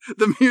about it.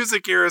 The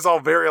music here is all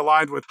very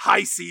aligned with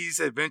High Seas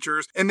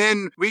Adventures. And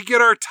then we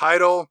get our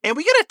title, and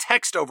we get a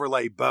text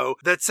overlay, Bo,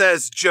 that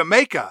says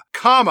Jamaica,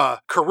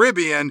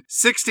 Caribbean,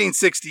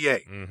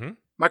 1668.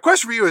 My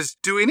question for you is,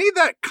 do we need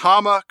that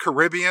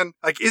Caribbean?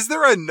 Like, is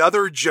there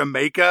another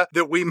Jamaica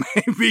that we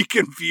may be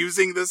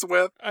confusing this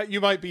with? You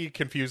might be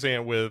confusing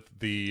it with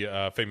the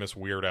famous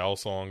Weird Al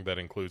song that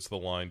includes the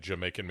line,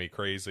 "Jamaican Me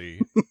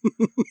Crazy."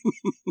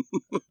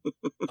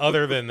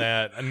 Other than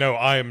that, no,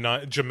 I am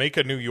not.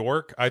 Jamaica, New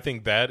York, I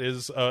think that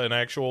is an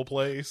actual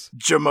place.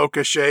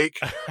 Jamocha Shake.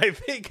 I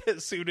think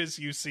as soon as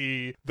you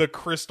see the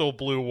crystal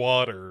blue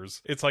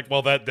waters, it's like,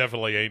 well, that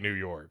definitely ain't New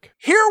York.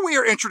 Here we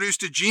are introduced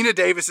to Geena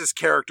Davis's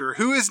character,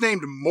 who is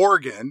named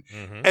Morgan,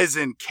 as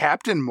in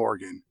Captain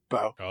Morgan,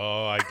 Bo.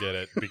 Oh, I get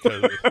it.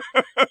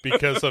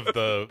 Because of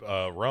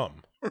the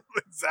rum.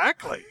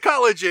 Exactly.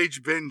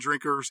 College-age bin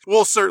drinkers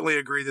will certainly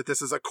agree that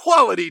this is a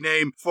quality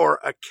name for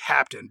a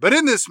captain. But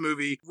in this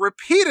movie,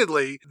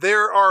 repeatedly,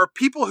 there are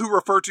people who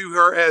refer to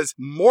her as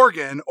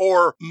Morgan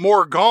or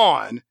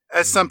Morgan,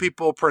 as some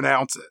people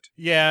pronounce it.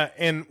 Yeah,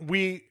 and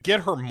we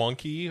get her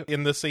monkey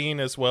in the scene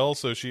as well,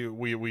 so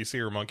we see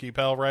her monkey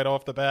pal right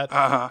off the bat.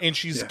 And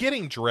she's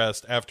getting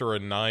dressed after a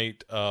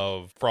night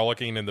of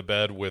frolicking in the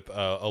bed with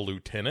a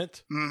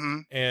lieutenant.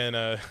 And,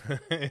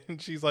 and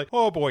she's like,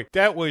 oh boy,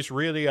 that was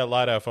really a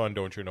lot of fun,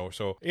 don't you know?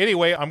 So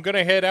anyway, I'm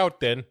gonna head out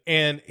then.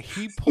 And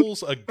he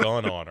pulls a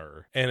gun on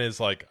her and is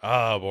like,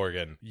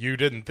 Morgan, you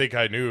didn't think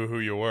I knew who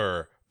you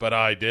were. But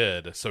I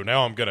did. So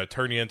now I'm going to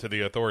turn you into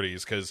the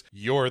authorities because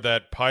you're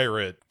that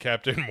pirate,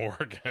 Captain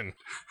Morgan.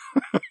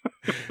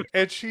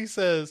 And she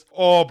says,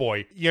 oh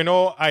boy, you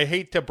know, I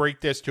hate to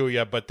break this to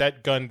you, but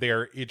that gun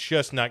there, it's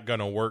just not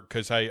going to work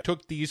because I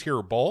took these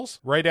here balls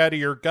right out of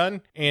your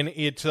gun. And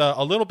it's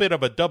a little bit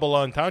of a double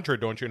entendre,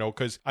 don't you know,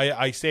 because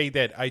I say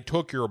that I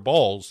took your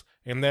balls.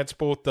 And that's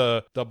both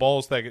the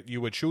balls that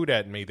you would shoot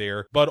at me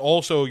there, but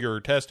also your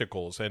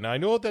testicles. And I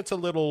know that's a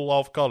little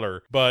off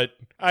color, but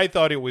I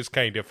thought it was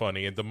kind of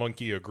funny, and the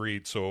monkey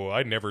agreed, so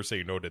I'd never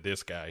say no to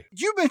this guy.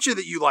 You mentioned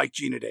that you like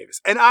Geena Davis,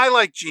 and I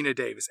like Geena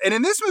Davis. And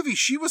in this movie,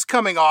 she was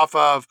coming off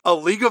of A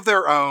League of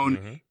Their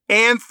Own,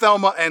 and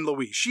Thelma and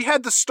Louise. She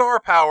had the star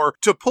power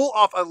to pull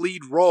off a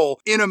lead role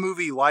in a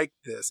movie like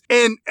this.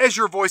 And as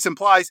your voice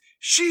implies,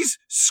 she's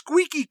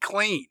squeaky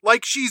clean.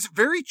 Like, she's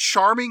very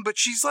charming, but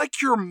she's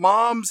like your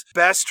mom's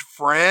best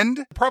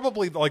friend.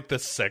 Probably like the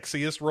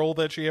sexiest role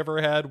that she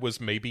ever had was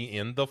maybe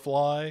in The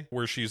Fly,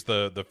 where she's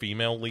the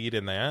female lead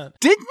in that.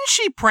 Didn't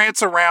she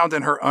prance around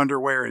in her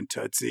underwear in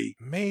Tootsie?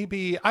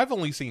 Maybe. I've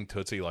only seen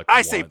Tootsie like I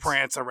once. say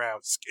prance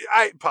around.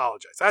 I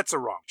apologize. That's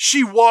wrong.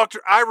 She walked.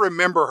 I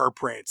remember her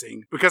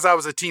prancing because I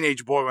was a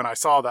teenage boy when I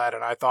saw that,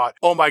 and I thought,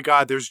 oh my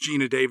God, there's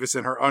Geena Davis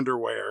in her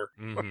underwear.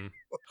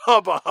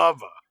 Hubba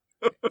hubba.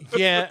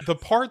 Yeah, the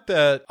part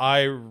that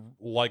I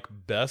like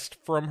best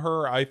from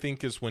her, I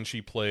think, is when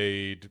she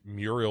played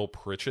Muriel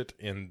Pritchett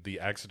in The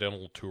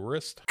Accidental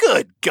Tourist.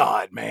 Good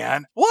God,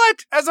 man.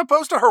 What? As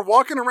opposed to her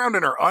walking around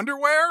in her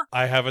underwear?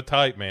 I have a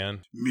type,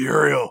 man.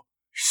 Muriel,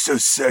 you're so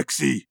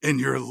sexy in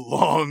your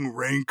long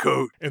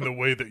raincoat. And the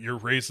way that you're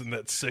raising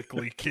that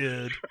sickly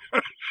kid.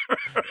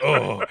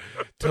 Oh,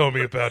 tell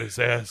me about his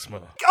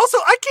asthma. Also,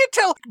 I can't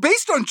tell,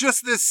 based on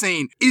just this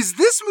scene, is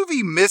this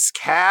movie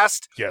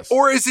miscast? Yes.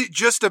 Or is it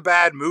just a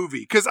bad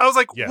movie? Because I was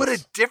like, Yes. would a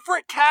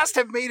different cast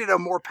have made it a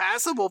more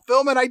passable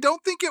film? And I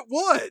don't think it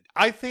would.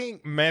 I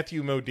think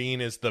Matthew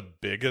Modine is the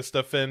biggest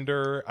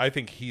offender. I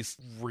think he's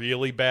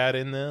really bad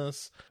in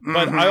this.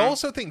 But I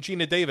also think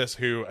Gina Davis,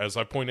 who, as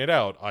I pointed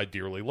out, I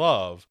dearly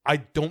love, I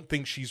don't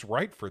think she's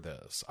right for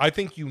this. I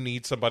think you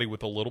need somebody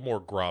with a little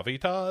more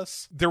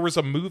gravitas. There was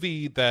a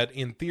movie that,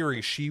 in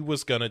theory, she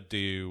was going to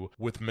do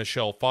with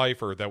Michelle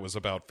Pfeiffer that was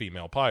about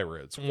female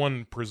pirates.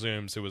 One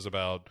presumes it was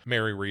about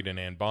Mary Read and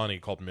Anne Bonny,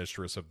 called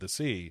Mistress of the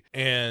Sea.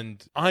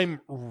 And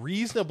I'm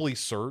reasonably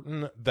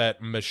certain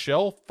that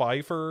Michelle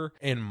Pfeiffer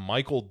and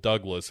Michael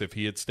Douglas, if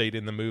he had stayed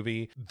in the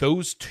movie,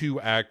 those two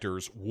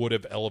actors would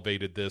have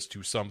elevated this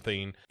to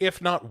something,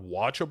 if not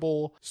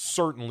watchable,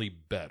 certainly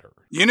better.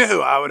 You know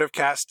who I would have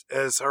cast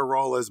as her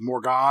role as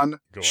Morgane?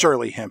 Go on.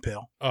 Shirley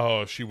Hemphill.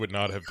 Oh, she would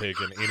not have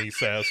taken any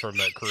sass from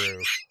that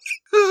crew.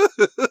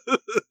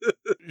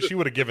 She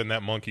would have given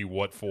that monkey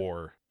what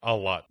for a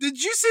lot.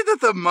 Did you see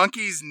that the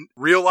monkey's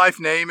real life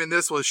name in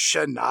this was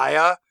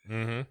Shania?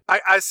 Mm-hmm.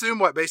 I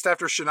assume, based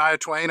after Shania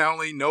Twain? I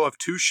only know of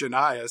two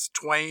Shanias,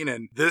 Twain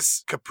and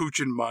this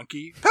capuchin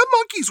monkey. Pet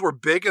monkeys were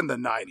big in the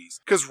 90s,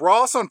 because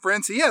Ross on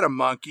Friends, he had a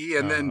monkey,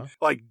 and then,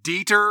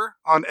 Dieter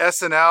on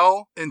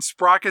SNL in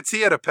Sprockets,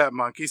 he had a pet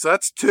monkey, so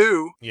that's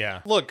two. Yeah.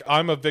 Look,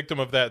 I'm a victim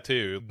of that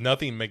too.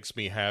 Nothing makes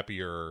me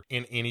happier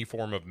in any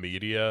form of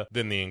media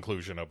than the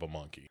inclusion of a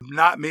monkey.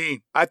 Not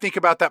me. I think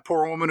about that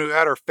poor woman who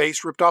had her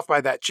face ripped off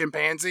by that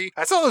chimpanzee.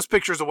 I saw those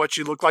pictures of what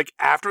she looked like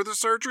after the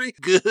surgery.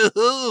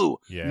 Goo.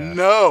 Yeah.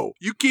 No.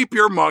 You keep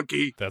your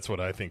monkey. That's what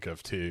I think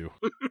of too.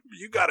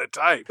 You got it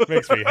tight.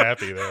 Makes me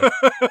happy though.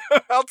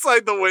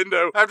 Outside the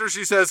window, after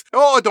she says,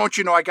 "Oh, don't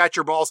you know I got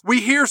your balls?" we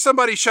hear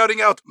somebody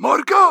shouting out,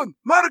 "Morgane!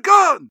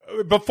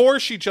 Morgane!" Before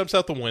she jumps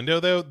out the window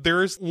though,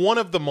 there's one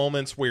of the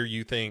moments where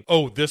you think,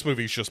 oh, this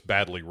movie's just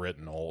badly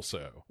written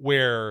also.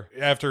 Where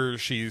after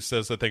she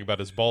says the thing about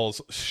his balls,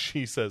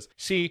 she says,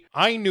 "See,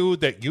 I knew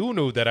that you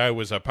knew that I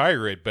was a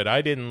pirate, but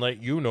I didn't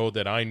let you know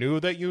that I knew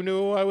that you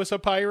knew I was a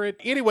pirate.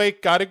 Anyway,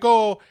 gotta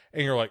go."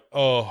 And you're like,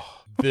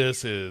 oh,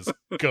 this is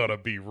gonna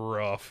be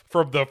rough.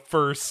 From the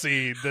first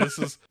scene,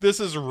 this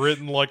is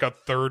written like a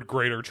third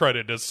grader trying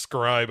to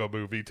describe a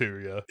movie to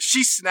you.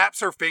 She snaps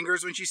her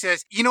fingers when she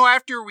says, "You know,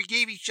 after we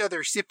gave each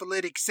other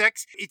syphilitic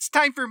sex, it's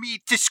time for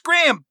me to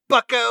scram,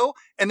 bucko."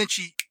 And then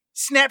she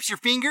snaps your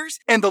fingers,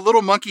 and the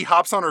little monkey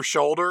hops on her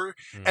shoulder,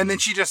 and then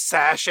she just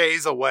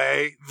sashays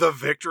away, the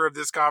victor of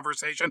this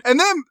conversation. And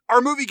then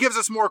our movie gives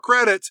us more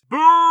credits.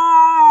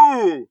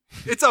 Boo!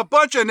 It's a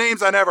bunch of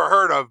names I never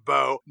heard of,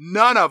 Bo.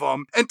 None of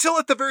them. Until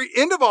at the very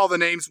end of all the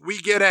names, we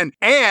get an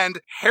and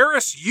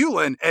Harris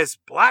Yulin as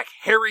Black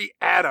Harry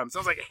Adams. I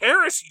was like,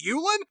 Harris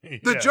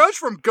Yulin? The judge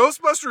from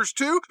Ghostbusters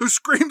 2 who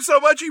screams so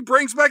much he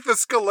brings back the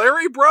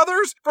Scoleri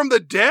brothers from the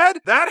dead?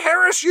 That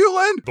Harris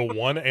Yulin? The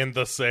one and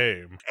the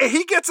same. And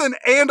he gets an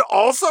and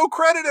also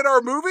credit in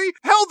our movie?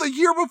 Hell, the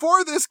year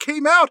before this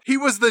came out, he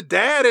was the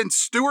dad in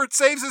Stuart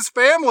Saves His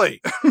Family.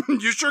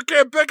 You sure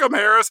can't pick him,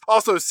 Harris.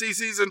 Also, see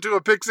season 2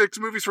 of Pick 6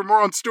 Movies for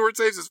more on Stuart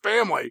Saves His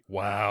Family.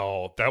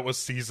 Wow, that was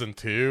season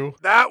 2?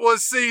 That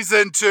was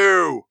season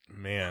 2.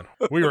 Man,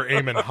 we were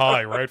aiming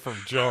high right from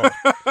jump.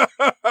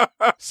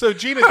 So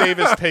Gina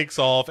Davis takes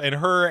off, and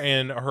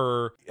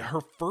her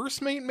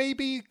first mate,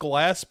 maybe,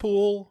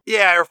 Glasspool?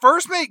 Yeah, her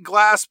first mate,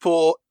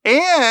 Glasspool,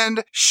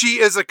 and she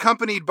is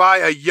accompanied by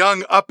a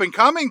young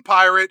up-and-coming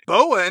pirate,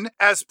 Bowen,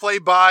 as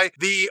played by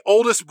the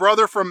oldest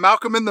brother from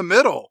Malcolm in the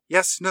Middle.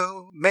 Yes,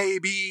 no,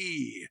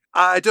 maybe.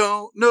 I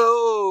don't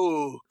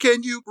know.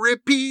 Can you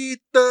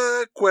repeat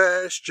the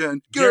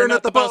question? You're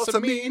not the boss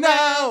of me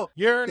now.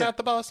 You're not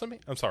the boss of me.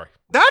 I'm sorry.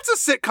 That's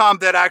a sitcom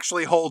that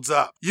actually holds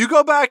up. You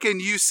go back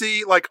and you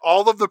see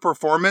all of the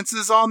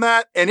performances on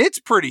that, and it's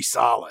pretty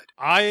solid.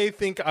 I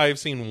think I've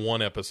seen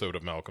one episode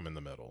of Malcolm in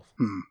the Middle.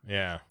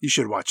 Yeah. You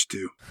should watch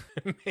 2.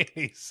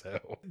 Maybe so.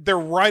 They're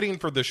riding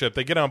for the ship.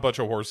 They get on a bunch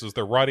of horses.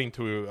 They're riding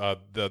to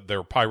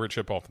their pirate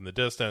ship off in the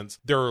distance.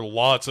 There are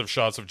lots of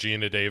shots of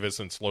Gina Davis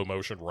in slow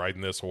motion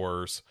riding this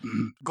horse.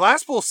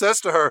 Glasspool says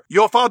to her,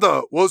 "Your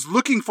father was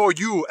looking for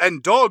you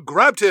and Dog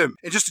grabbed him."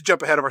 And just to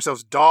jump ahead of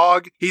ourselves,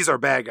 Dog, he's our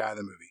bad guy in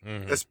the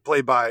movie. That's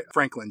played by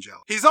Franklin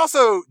Gell. He's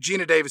also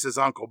Gina Davis's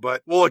uncle,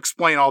 but we'll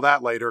explain all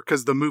that later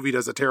because the movie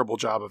does a terrible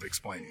job of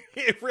explaining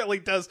it. It really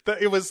does.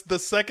 It was the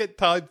second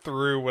time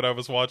through when I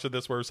was watching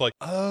this where it's like,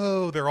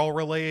 oh, they're all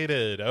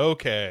related.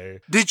 Okay.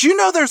 Did you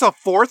know there's a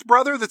fourth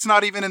brother that's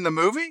not even in the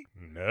movie?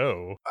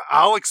 No.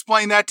 I'll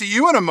explain that to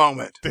you in a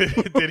moment.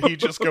 Did he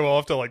just go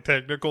off to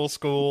technical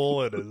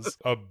school and is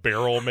a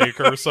barrel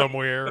maker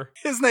somewhere?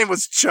 His name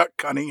was Chuck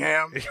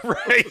Cunningham.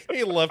 Right.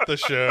 He left the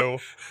show.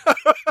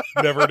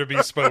 Never to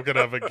be spoken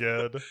of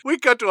again. We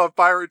cut to a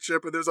pirate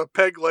ship and there's a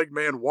peg-leg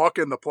man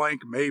walking the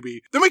plank,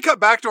 maybe. Then we cut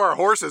back to our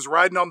horses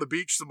riding on the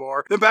beach some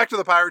more. Then back to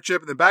the pirate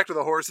ship and then back to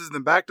the horses and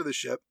then back to the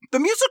ship. The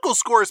musical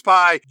score is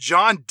by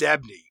John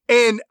Debney.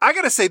 And I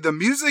gotta say, the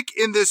music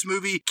in this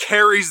movie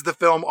carries the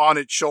film on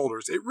its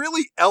shoulders. It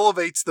really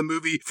elevates the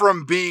movie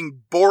from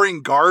being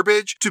boring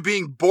garbage to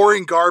being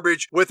boring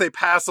garbage with a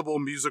passable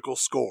musical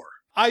score.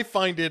 I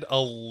find it a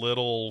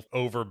little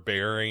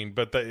overbearing,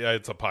 but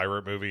it's a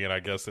pirate movie, and I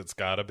guess it's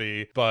gotta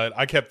be. But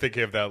I kept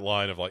thinking of that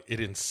line of like, it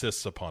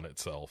insists upon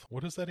itself.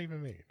 What does that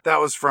even mean?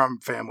 That was from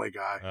Family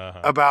Guy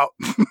about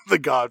The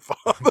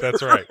Godfather.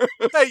 That's right.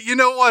 Hey, you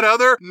know what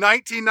other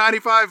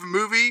 1995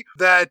 movie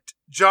that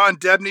John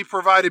Debney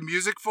provided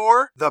music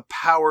for? The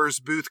Powers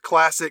Booth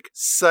classic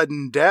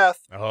Sudden Death.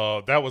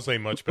 Oh, that was a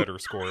much better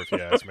score, if you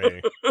ask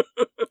me.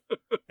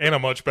 And a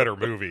much better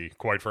movie,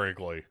 quite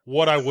frankly.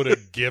 What I would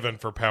have given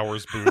for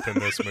Powers Booth in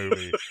this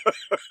movie.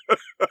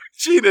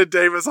 Gina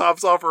Davis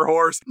hops off her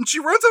horse, and she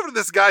runs over to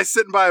this guy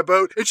sitting by a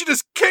boat, and she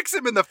just kicks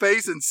him in the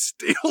face and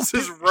steals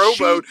his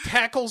rowboat. She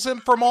tackles him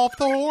from off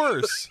the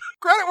horse.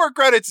 Credit where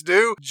credit's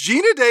due.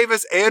 Gina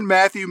Davis and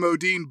Matthew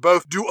Modine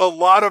both do a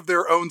lot of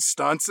their own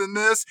stunts in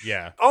this.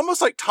 Yeah.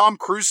 Almost like Tom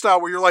Cruise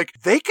style, where you're like,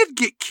 they could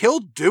get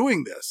killed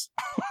doing this.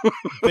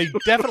 They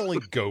definitely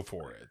go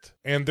for it.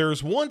 And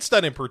there's one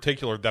stunt in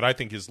particular that I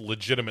think is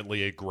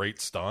legitimately a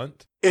great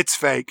stunt. It's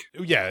fake.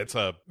 Yeah, it's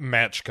a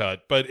match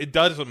cut, but it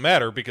doesn't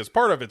matter because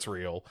part of it's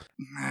real.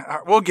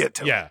 We'll get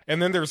to it. Yeah,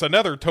 and then there's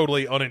another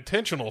totally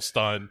unintentional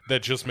stunt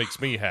that just makes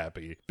me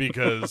happy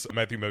because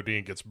Matthew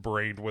Modine gets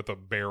brained with a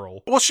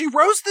barrel. Well, she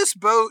rows this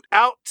boat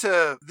out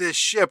to this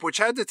ship, which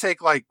had to take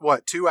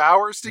 2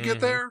 hours to get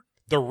there?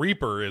 The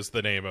Reaper is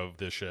the name of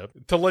this ship,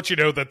 to let you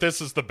know that this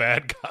is the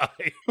bad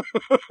guy.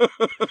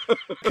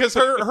 Because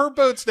her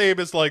boat's name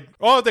is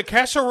the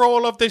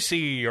Casserole of the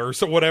Sea, or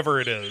so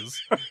whatever it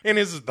is. And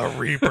is the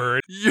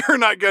Reaper. You're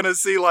not going to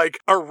see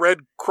a Red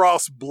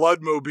Cross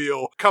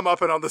bloodmobile come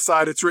up and on the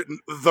side it's written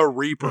The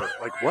Reaper.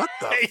 What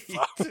the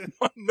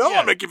fuck? No,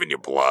 I'm not giving you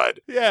blood.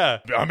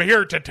 Yeah, I'm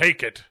here to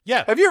take it.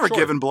 Yeah. Have you ever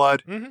given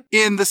blood? Mm-hmm.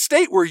 In the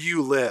state where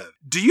you live,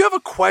 do you have a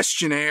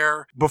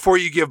questionnaire before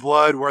you give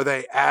blood where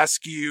they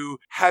ask you,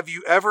 have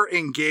you ever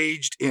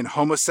engaged in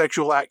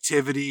homosexual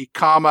activity,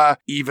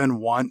 even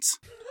once?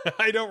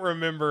 I don't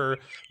remember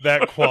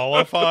that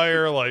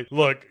qualifier.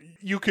 Look,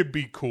 you could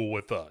be cool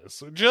with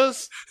us.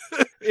 Just,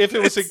 if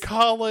it was in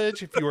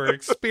college, if you were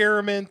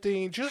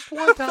experimenting, just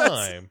one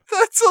time.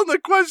 That's on the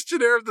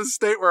questionnaire of the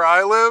state where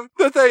I live,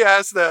 that they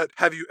ask that,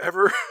 have you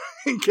ever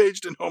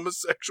engaged in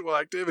homosexual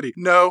activity?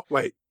 No.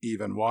 Wait,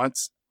 even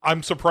once?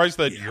 I'm surprised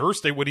that your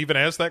state would even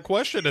ask that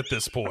question at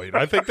this point.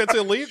 I think that's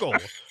illegal.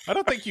 I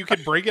don't think you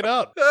can bring it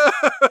up.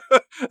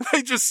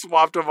 They just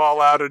swapped them all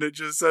out, and it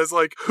just says,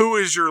 who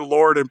is your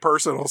Lord and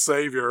personal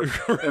Savior?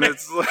 Right. And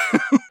it's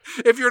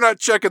if you're not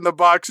checking the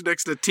box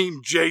next to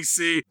Team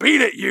JC,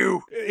 beat it,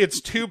 you!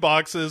 It's 2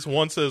 boxes.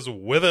 One says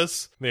with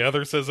us, the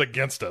other says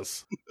against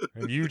us.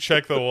 And you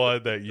check the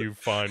one that you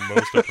find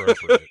most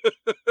appropriate.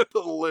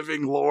 The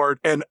living Lord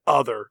and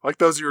other.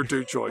 Those are your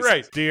 2 choices.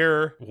 Right.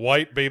 Dear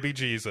white baby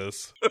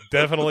Jesus.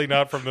 Definitely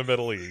not from the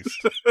Middle East.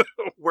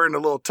 Wearing a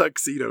little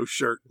tuxedo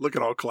shirt.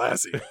 Looking all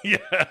classy.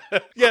 Yeah.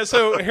 Yeah,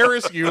 so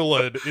Harris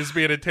Yulin is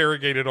being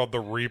interrogated on the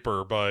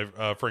Reaper by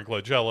Frank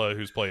Langella,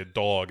 who's playing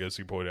Dog, as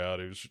you point out.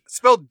 Who's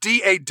spelled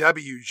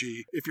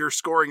D-A-W-G if you're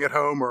scoring at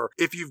home, or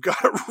if you've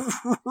got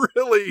a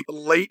really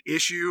late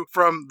issue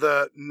from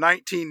the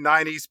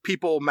 1990s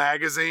People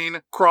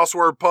magazine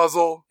crossword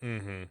puzzle.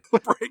 Mm-hmm.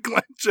 Frank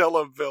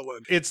Langella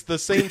villain. It's the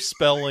same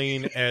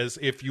spelling as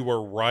if you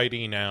were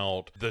writing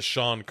out the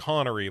Sean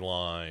Connery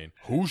line,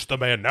 "Who's the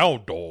man now,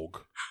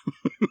 dog?"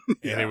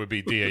 Yeah. And it would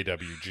be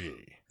D-A-W-G.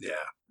 Yeah.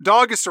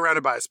 Dog is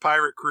surrounded by his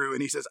pirate crew,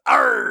 and he says,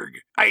 "Arg!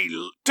 I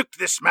took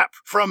this map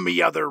from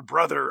me other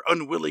brother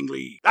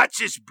unwillingly.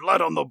 That's his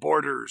blood on the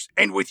borders.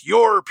 And with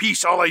your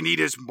piece, all I need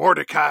is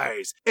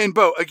Mordecai's." And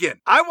Bo, again,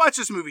 I watched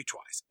this movie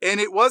twice, and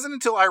it wasn't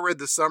until I read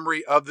the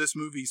summary of this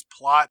movie's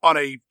plot on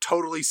a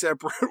totally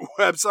separate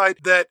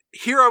website that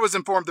here I was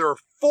informed there are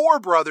 4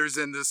 brothers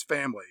in this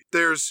family.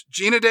 There's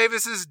Gina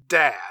Davis's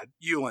dad,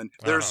 Yulin.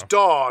 There's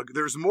Dog.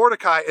 There's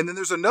Mordecai. And then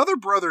there's another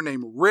brother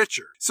named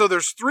Richard. So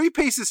there's 3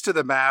 pieces to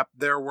the map.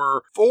 There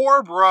were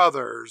 4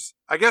 brothers.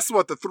 I guess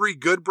the 3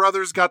 good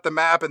brothers got the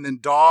map, and then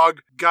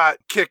Dog got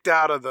kicked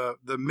out of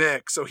the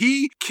mix. So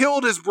he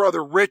killed his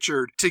brother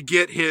Richard to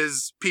get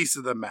his piece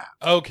of the map.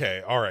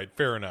 Okay. All right.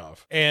 Fair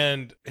enough.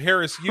 And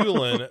Harris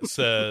Yulin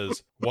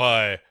says,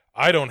 "Why,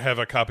 I don't have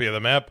a copy of the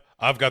map.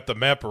 I've got the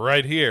map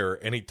right here."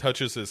 And he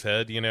touches his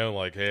head,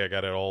 hey, I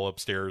got it all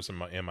upstairs in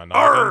my noggin.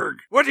 Arg!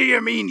 What do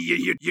you mean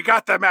you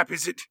got the map?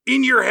 Is it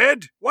in your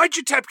head? Why'd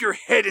you tap your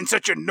head in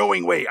such a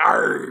knowing way?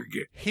 Arg!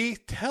 He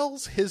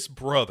tells his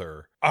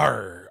brother,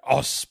 "Arg,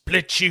 I'll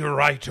split you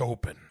right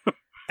open."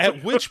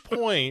 At which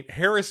point,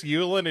 Harris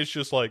Yulin is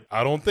just like,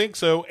 "I don't think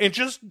so," and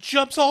just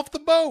jumps off the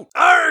boat.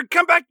 Arg!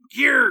 Come back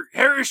here,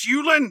 Harris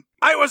Yulin.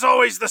 I was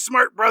always the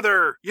smart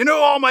brother.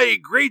 All my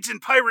grades in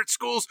pirate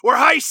schools were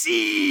high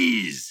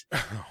C's.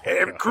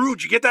 Crew,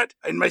 did you get that?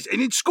 And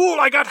in school,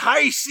 I got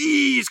high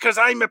C's because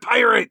I'm a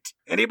pirate.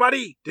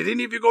 Anybody? Did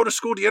any of you go to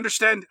school? Do you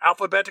understand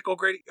alphabetical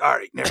grading? All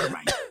right, never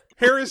mind.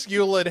 Harris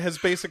Yulin has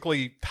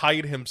basically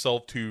tied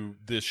himself to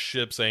this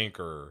ship's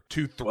anchor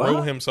to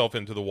throw himself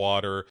into the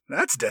water.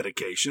 That's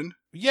dedication.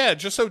 Yeah,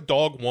 just so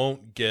Dog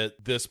won't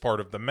get this part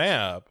of the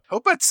map.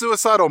 Hope that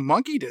suicidal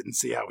monkey didn't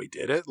see how he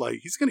did it. Like,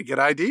 he's going to get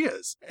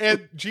ideas.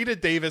 And Gina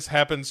Davis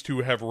happens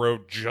to have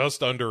rowed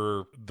just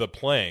under the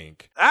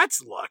plank.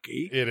 That's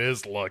lucky. It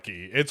is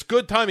lucky. It's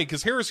good timing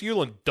because Harris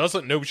Yulin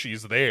doesn't know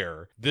she's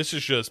there. This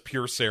is just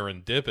pure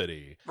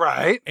serendipity.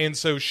 Right. And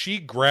so she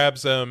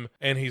grabs him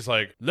and he's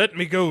like, let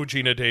me go,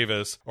 Gina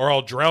Davis, or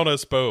I'll drown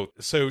us both.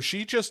 So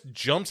she just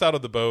jumps out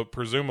of the boat.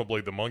 Presumably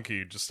the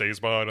monkey just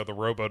stays behind and the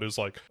rowboat is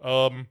like,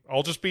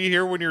 I'll just be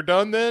here when you're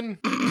done then?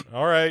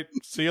 All right,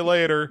 see you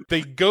later.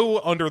 They go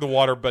under the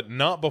water, but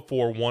not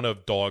before one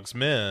of Dog's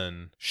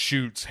men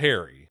shoots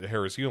Harry, the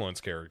Harris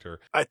Yulin's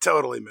character. I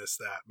totally missed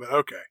that, but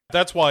okay.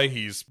 That's why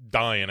he's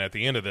dying at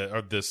the end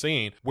of this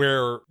scene,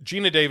 where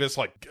Gina Davis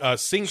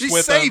sinks with him.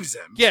 She saves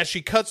him. Yeah,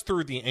 she cuts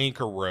through the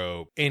anchor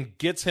rope and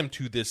gets him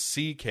to this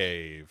sea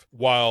cave,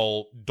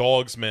 while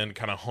Dog's men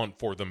kind of hunt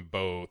for them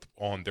both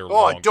on their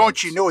long don't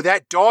boats. you know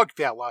that dog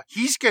fella?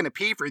 He's gonna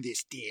pay for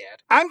this, Dad.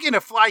 I'm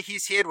gonna fly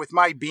his head with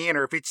my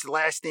banner if it's the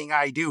last thing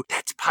I do.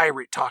 That's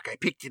pirate talk. I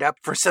picked it up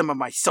for some of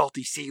my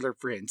salty sailor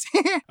friends.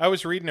 I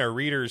was reading a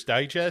Reader's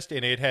Digest,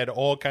 and it had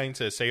all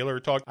kinds of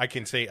sailor talk. I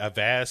can say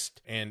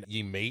avast and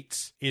ye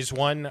mates is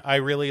one I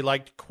really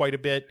liked quite a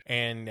bit,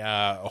 and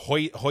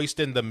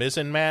hoisting the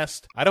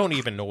mizzenmast. I don't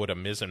even know what a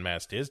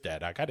mizzenmast is,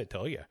 Dad. I gotta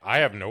tell you, I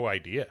have no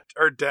idea.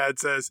 Her dad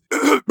says,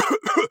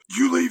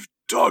 you leave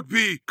Dog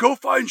B, go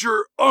find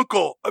your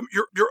uncle,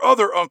 your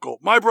other uncle,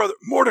 my brother,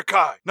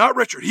 Mordecai. Not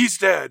Richard, he's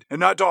dead,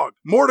 and not Dog.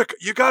 Mordecai,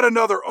 you got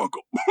another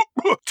uncle.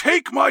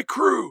 Take my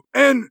crew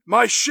and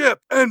my ship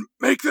and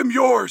make them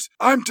yours.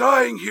 I'm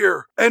dying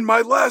here, and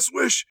my last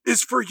wish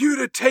is for you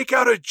to take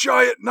out a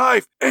giant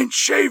knife and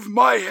shave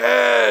my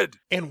head.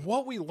 And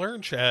what we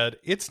learn, Chad,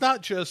 it's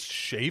not just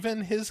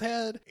shaving his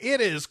head, it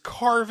is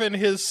carving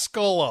his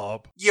skull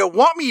up. You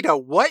want me to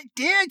what,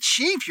 Dad?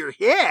 Shave your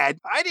head?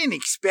 I didn't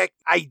expect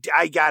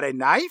I got a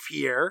knife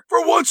here.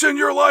 For once in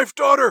your life,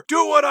 daughter,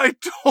 do what I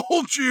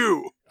told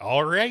you.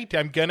 All right,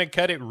 I'm gonna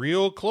cut it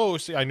real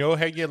close. I know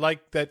how you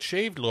like that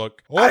shaved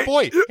look. Oh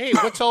boy, hey,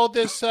 what's all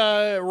this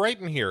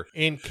writing here?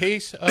 In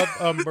case of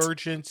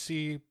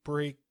emergency,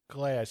 break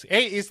glass.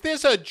 Hey, is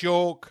this a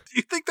joke? Do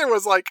you think there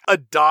was like a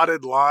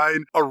dotted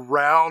line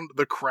around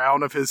the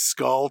crown of his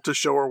skull to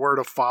show her where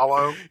to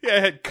follow? Yeah,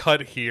 it had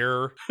cut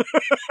here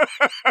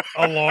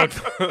along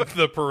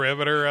the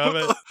perimeter of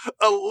it.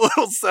 A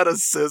little set of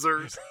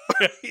scissors.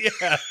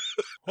 Yeah.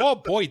 Oh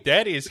boy,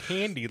 that is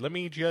handy. Let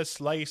me just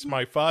slice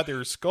my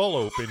father's skull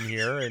open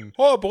here, and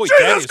oh boy,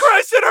 Jesus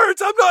Christ, it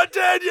hurts! I'm not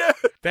dead yet.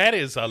 That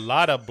is a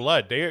lot of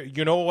blood. There,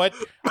 you know what?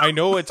 I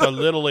know it's a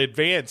little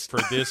advanced for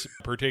this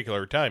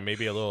particular time,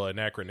 maybe a little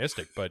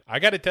anachronistic, but I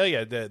got to tell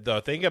you,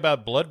 the thing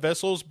about blood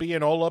vessels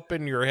being all up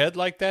in your head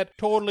like that,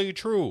 totally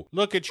true.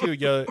 Look at you.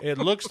 It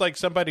looks like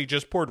somebody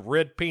just poured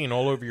red paint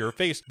all over your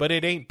face, but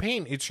it ain't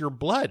paint. It's your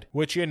blood,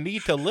 which you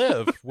need to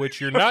live,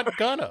 which you're not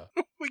gonna.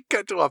 We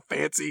get to a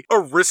fancy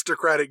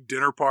aristocratic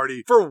dinner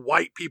party for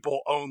white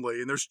people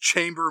only, and there's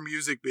chamber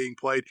music being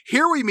played.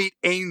 Here we meet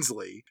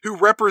Ainsley, who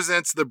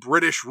represents the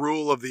British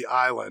rule of the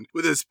island,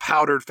 with his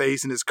powdered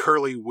face and his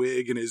curly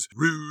wig and his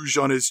rouge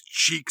on his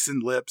cheeks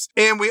and lips.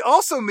 And we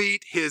also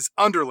meet his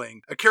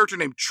underling, a character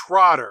named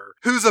Trotter,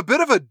 who's a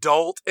bit of a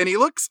dolt, and he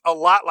looks a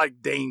lot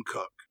like Dane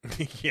Cook.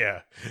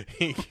 Yeah,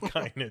 he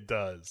kind of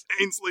does.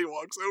 Ainsley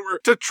walks over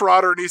to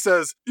Trotter and he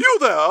says, "You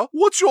there?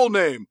 What's your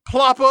name?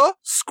 Plopper?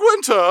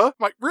 Squinter?" I'm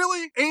like,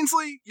 really?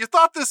 Ainsley? You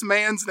thought this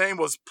man's name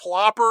was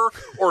Plopper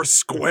or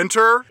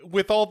Squinter?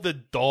 With all the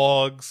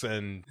dogs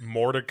and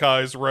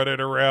Mordecai's running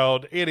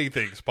around,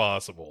 anything's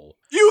possible.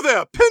 You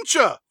there,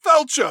 Pincher,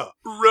 Felcher,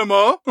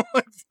 Rimmer,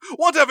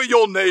 whatever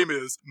your name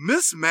is.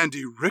 Miss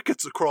Mandy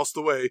Ricketts across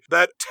the way,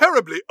 that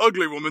terribly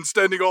ugly woman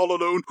standing all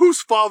alone,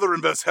 whose father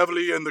invests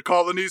heavily in the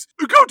colonies.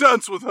 Go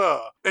dance with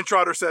her. And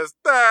Trotter says,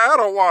 I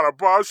don't want her,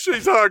 boss.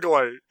 She's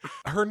ugly.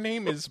 Her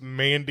name is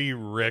Mandy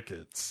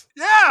Ricketts.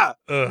 Yeah.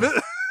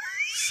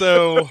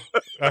 So,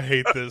 I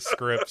hate this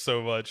script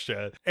so much,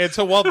 Chad. And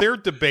so while they're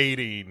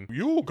debating,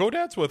 you go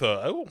dance with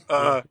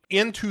her.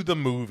 Into the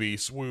movie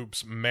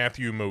swoops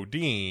Matthew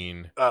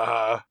Modine.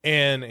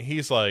 And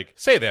he's like,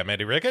 say that,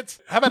 Mandy Ricketts.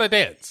 How about a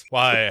dance?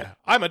 Why,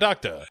 I'm a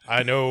doctor.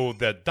 I know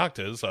that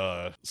doctors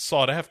are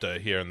sought after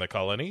here in the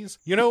colonies.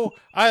 You know,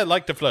 I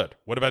like to flirt.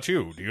 What about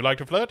you? Do you like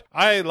to flirt?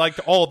 I like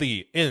all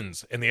the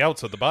ins and the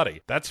outs of the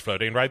body. That's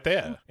flirting right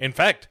there. In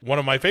fact, one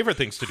of my favorite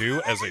things to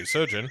do as a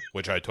surgeon,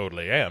 which I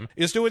totally am,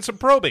 is doing some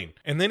probing.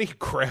 And then he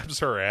grabs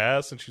her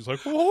ass and she's like,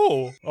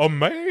 oh, a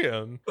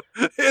man.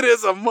 It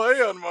is a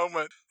man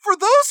moment. For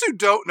those who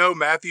don't know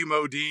Matthew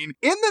Modine,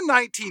 in the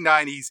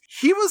 1990s,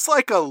 he was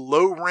like a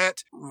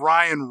low-rent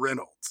Ryan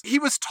Reynolds. He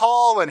was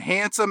tall and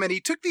handsome, and he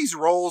took these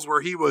roles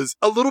where he was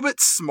a little bit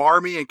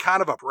smarmy and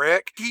kind of a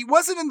prick. He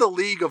wasn't in the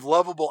league of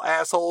lovable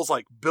assholes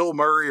like Bill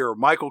Murray or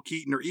Michael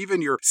Keaton or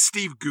even your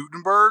Steve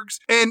Guttenbergs.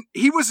 And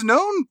he was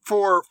known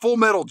for Full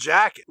Metal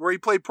Jacket, where he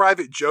played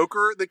Private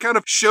Joker, that kind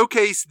of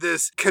showcased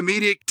this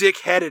comedic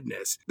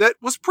dickheadedness that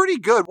was pretty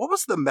good. What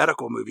was the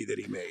medical movie that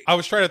he made? I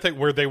was trying to think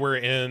where they were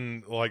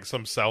in like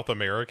some South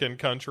American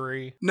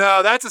country.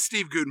 No, that's a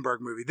Steve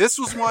Guttenberg movie. This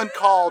was one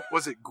called,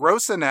 was it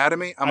Gross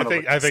Anatomy? I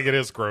think it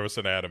is Gross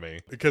Anatomy,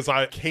 because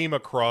I came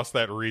across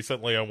that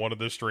recently on one of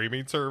the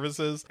streaming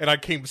services, and I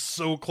came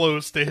so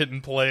close to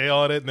hitting play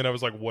on it, and then I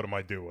was like, what am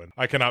I doing?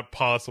 I cannot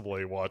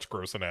possibly watch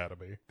Gross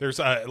Anatomy. There's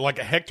like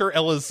a Hector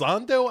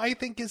Elizondo, I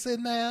think, is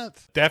in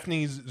that.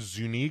 Daphne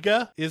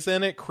Zuniga is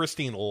in it.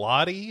 Christine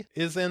Lottie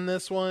is in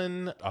this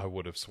one. I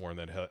would have sworn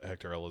that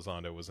Hector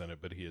Elizondo was in it,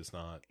 but he is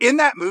not. In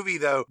that movie,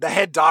 though, the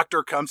head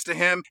doctor comes to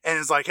him and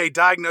is like, hey,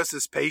 diagnose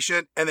this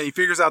patient. And then he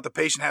figures out the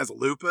patient has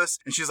lupus.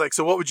 And she's like,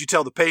 so what would you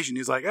tell the patient?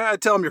 He's like,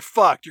 tell him you're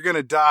fucked. You're going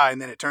to die.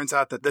 And then it turns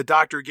out that the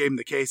doctor who gave him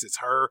the case, it's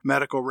her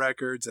medical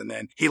records. And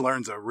then he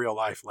learns a real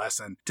life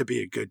lesson to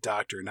be a good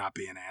doctor, not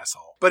be an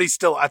asshole. But he's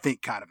still, I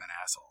think, kind of an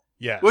asshole.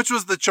 Yeah. Which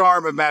was the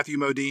charm of Matthew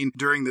Modine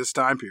during this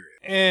time period.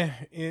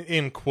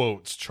 In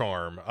quotes,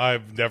 charm.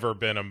 I've never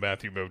been a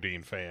Matthew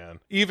Modine fan.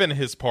 Even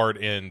his part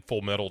in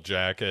Full Metal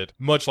Jacket,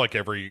 much like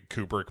every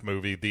Kubrick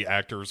movie, the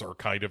actors are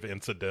kind of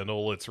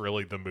incidental. It's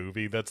really the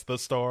movie that's the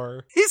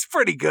star. He's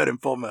pretty good in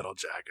Full Metal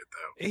Jacket,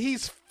 though.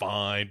 He's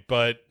fine,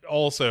 but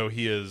also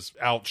he is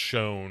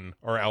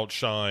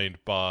outshined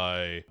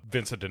by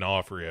Vincent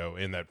D'Onofrio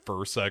in that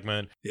first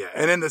segment. Yeah,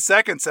 and in the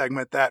second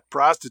segment, that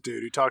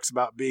prostitute who talks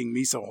about being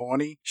me so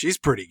horny, she's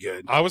pretty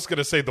good. I was going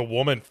to say the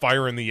woman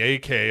firing the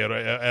AK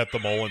at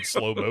them all in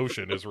slow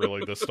motion is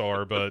really the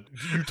star, but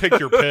you take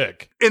your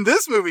pick. In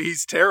this movie,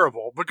 he's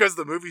terrible because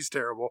the movie's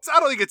terrible. So I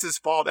don't think it's his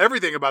fault.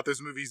 Everything about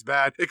this movie's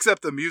bad,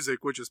 except the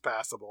music, which is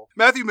passable.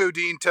 Matthew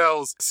Modine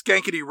tells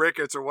Skankety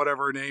Ricketts, or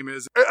whatever her name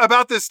is,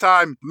 about this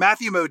time,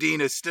 Matthew Modine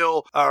is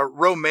still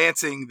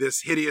romancing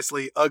this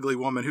hideously ugly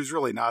woman who's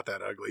really not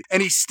that ugly.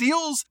 And he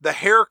steals the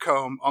hair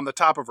comb on the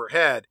top of her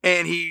head,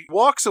 and he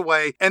walks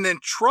away, and then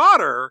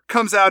Trotter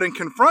comes out and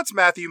confronts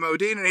Matthew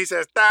Modine, and he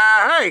says,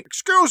 hey,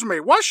 excuse me,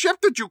 what ship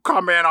did you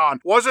come in on?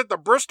 Was it the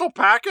Bristol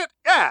Packet?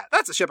 Yeah,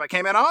 that's the ship I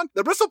came in on,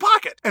 the Bristol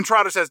Pocket. And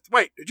Trotter says,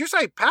 wait, did you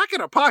say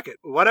packet or pocket?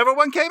 Whatever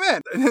one came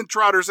in. And then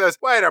Trotter says,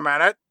 wait a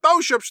minute,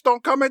 those ships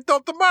don't come in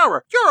till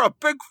tomorrow. You're a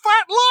big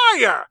fat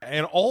liar.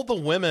 And all the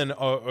women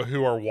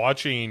who are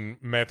watching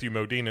Matthew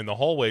Modine in the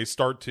hallway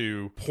start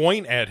to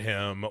point at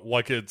him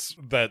like it's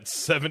that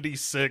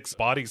 76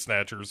 Body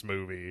Snatchers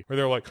movie, where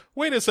they're like,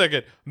 wait a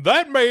second,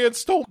 that man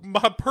stole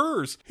my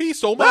purse. He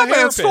stole my hairpin. That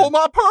man stole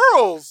my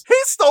pearls. He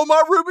stole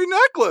my ruby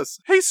necklace.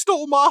 He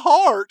stole my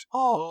heart.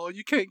 Oh,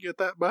 you can't get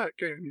that back,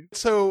 can you?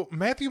 So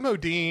Matthew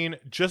Modine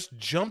just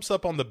jumps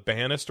up on the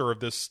banister of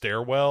this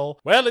stairwell.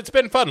 Well, it's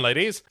been fun,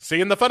 ladies.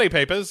 Seeing the funny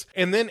papers.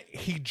 And then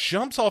he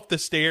jumps off the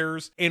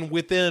stairs, and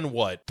within,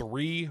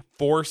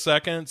 3-4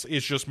 seconds,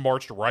 is just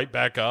marched right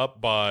back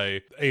up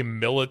by a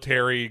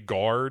military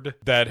guard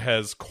that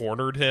has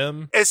cornered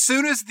him. As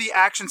soon as the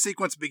action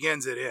sequence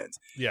begins, it ends.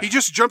 Yeah. He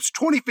just jumps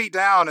 20 feet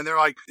down, and they're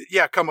like,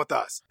 yeah, come with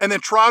us. And then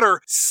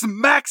Trotter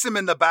smacks him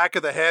in the back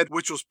of the head,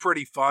 which was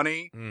pretty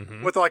funny,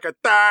 with like a,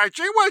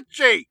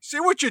 see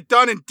what you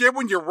done and did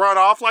when you run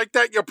off like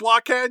that, you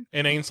blockhead?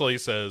 And Ainsley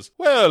says,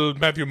 well,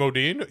 Matthew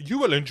Modine, you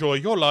will enjoy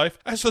your life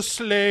as a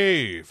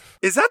slave.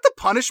 Is that the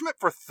punishment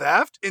for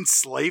theft?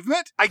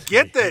 Enslavement? I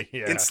get that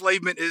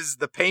enslavement is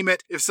the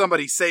payment if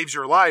somebody saves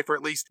your life, or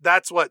at least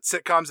that's what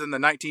sitcoms in the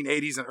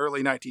 1980s and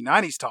early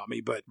 1990s taught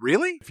me, but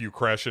really? If you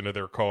crash into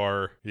their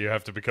car, you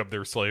have to become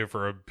their slave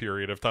for a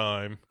period of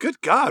time.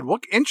 Good God,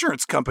 what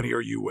insurance company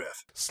are you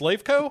with?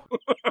 Slaveco?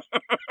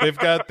 They've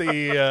got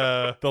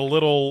the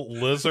little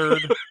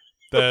lizard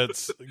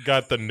that's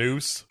got the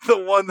noose. The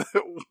one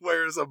that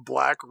wears a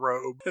black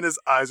robe and his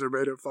eyes are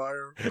made of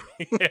fire.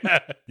 Yeah.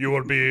 You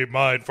will be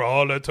mine for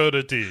all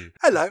eternity.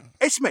 Hello,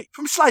 it's me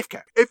from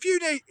Slaveco. If you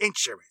need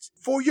insurance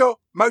for your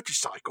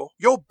motorcycle,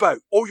 your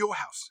boat, or your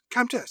house,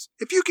 come to us.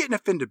 If you get an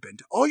offender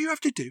bender, all you have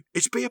to do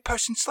is be a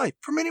person's slave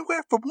from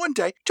anywhere from 1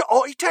 day to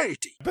all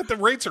eternity. But the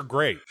rates are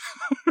great.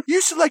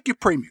 You select your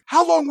premium.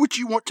 How long would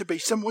you want to be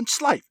someone's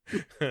slave?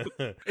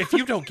 If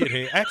you don't get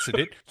in an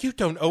accident, you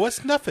don't owe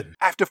us nothing.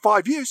 After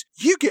 5 years,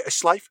 you get a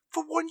slave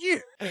for 1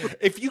 year.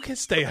 If you can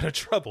stay out of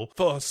trouble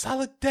for a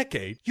solid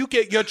decade, you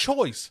get your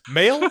choice,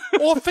 male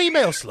or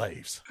female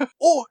slaves.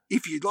 Or,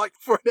 if you'd like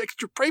for an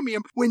extra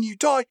premium, when you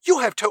die, you'll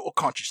have total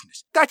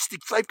consciousness. That's the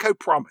Slaveco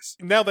promise.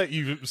 Now that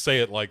you say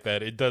it like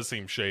that, it does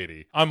seem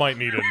shady. I might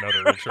need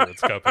another insurance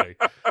company.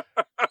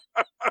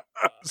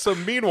 So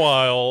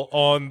meanwhile,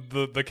 on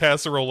the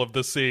casserole of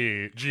the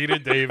sea, Gina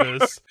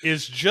Davis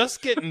is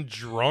just getting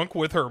drunk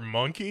with her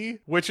monkey,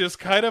 which is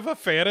kind of a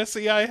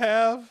fantasy I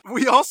have.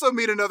 We also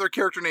meet another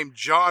character named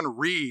John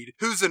Reed,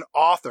 who's an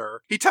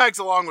author. He tags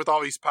along with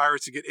all these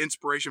pirates to get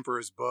inspiration for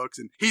his books,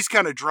 and he's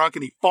kind of drunk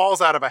and he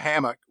falls out of a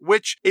hammock,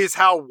 which is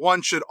how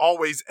one should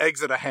always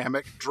exit a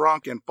hammock,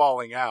 drunk and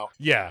falling out.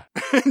 Yeah.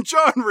 And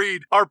John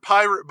Reed, our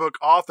pirate book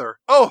author.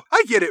 Oh,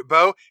 I get it,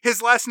 Bo.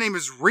 His last name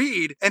is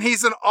Reed, and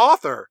he's an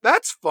author.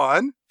 That's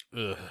fun.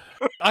 Ugh.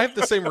 I have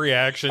the same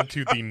reaction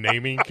to the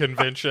naming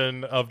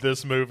convention of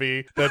this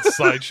movie that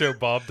Sideshow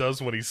Bob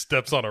does when he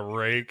steps on a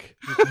rake.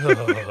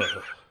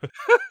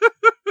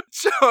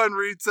 John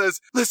Reed says,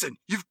 listen,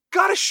 you've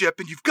got a ship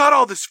and you've got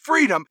all this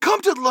freedom.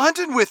 Come to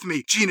London with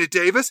me, Gina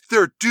Davis.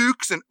 There are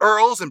dukes and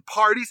earls and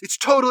parties. It's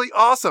totally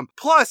awesome.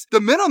 Plus,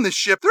 the men on this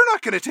ship, they're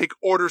not going to take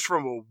orders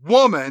from a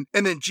woman.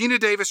 And then Gina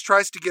Davis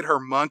tries to get her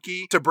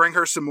monkey to bring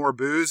her some more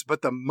booze,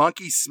 but the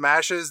monkey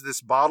smashes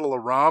this bottle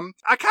of rum.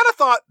 I kind of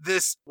thought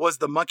this was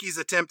the monkey's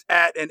attempt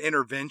at an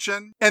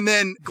intervention. And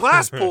then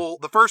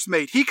Glasspool, the first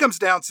mate, he comes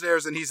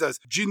downstairs and he says,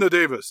 Gina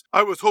Davis,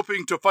 I was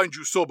hoping to find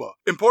you sober.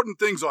 Important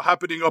things are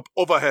happening up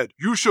overhead.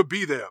 You should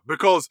be there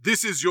because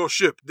this is your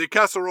ship, the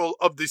casserole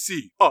of the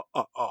sea.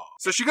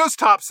 So she goes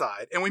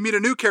topside and we meet a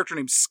new character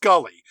named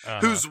Scully,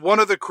 who's one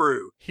of the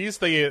crew. He's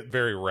the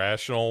very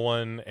rational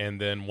one,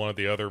 and then one of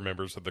the other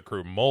members of the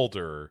crew,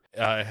 Mulder,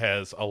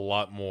 has a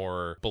lot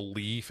more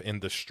belief in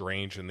the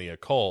strange and the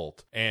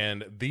occult,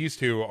 and these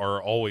two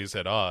are always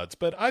at odds,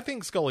 but I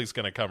think Scully's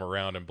going to come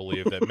around and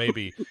believe that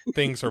maybe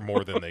things are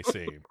more than they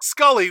seem.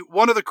 Scully,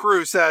 one of the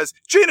crew, says,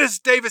 Gina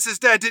Davis's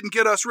dad didn't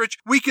get us rich.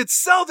 We could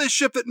sell this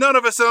ship that none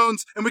of us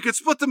owns, and we could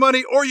split the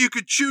money, or you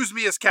could choose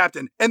me as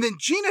captain. And then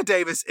Gina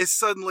Davis is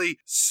suddenly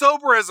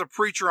sober as a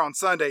preacher on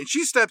Sunday, and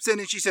she steps in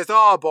and she says,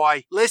 oh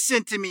boy,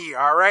 listen to me,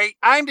 all right?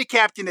 I'm the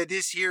captain of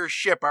this here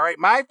ship, all right?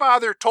 My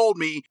father told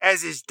me,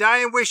 as his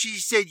dying wish, he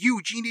said,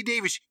 you, Gina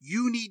Davis,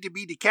 you need to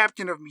be the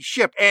captain of me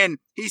ship. And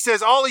he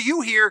says, all of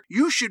you here,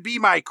 you should be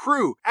my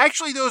crew.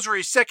 Actually, those were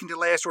his second to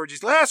last words.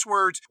 His last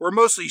words were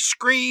mostly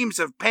screams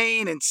of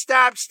pain and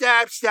stop,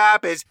 stop,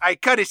 stop, as I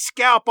cut his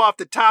scalp off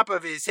the top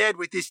of his head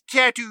with this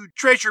tattooed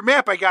treasure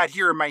map I got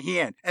here in my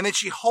hand. And then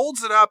she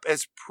holds it up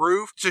as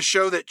proof to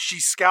show that she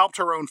scalped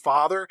her own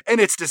father,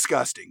 and it's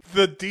disgusting.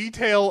 The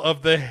detail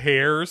of the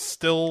hair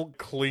still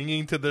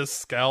clinging to this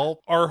scalp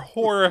are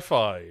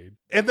horrifying.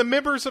 And the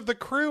members of the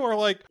crew are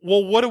like,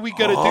 well, what are we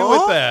going to do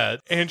with that?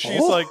 And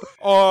she's like,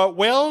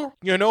 well,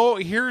 you know,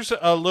 here's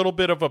a little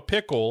bit of a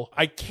pickle.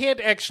 I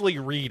can't actually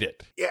read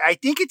it. Yeah, I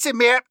think it's a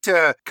map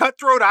to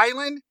Cutthroat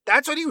Island.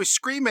 That's what he was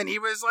screaming. He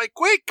was like,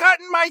 quit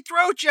cutting my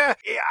throat,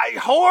 you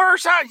whore or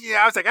something.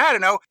 Yeah, I was like, I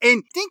don't know.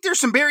 And think there's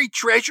some buried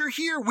treasure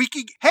here.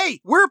 Hey,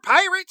 we're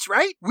pirates,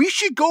 right? We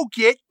should go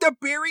get the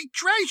buried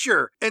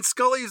treasure. And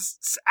Scully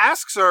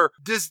asks her,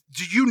 do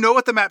you know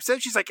what the map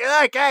says? She's like,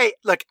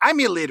 look, I'm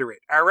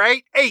illiterate, all right?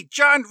 Hey,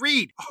 John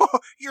Reed. Oh,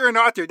 you're an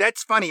author.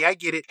 That's funny. I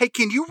get it. Hey,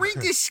 can you read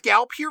this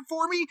scalp here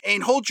for me?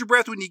 And hold your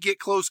breath when you get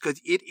close because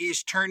it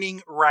is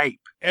turning ripe.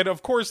 And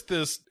of course,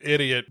 this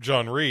idiot,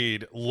 John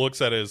Reed,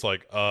 looks at it as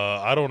like,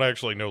 I don't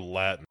actually know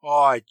Latin.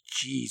 Oh,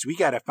 geez. We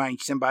got to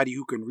find somebody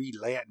who can read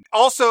Latin.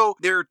 Also,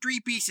 there are 3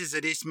 pieces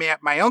of this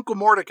map. My uncle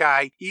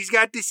Mordecai, he's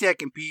got the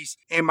second piece.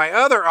 And my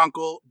other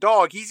uncle,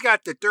 Dog, he's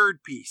got the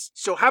third piece.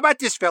 So how about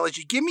this, fellas?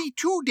 You give me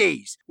 2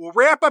 days. We'll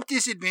wrap up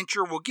this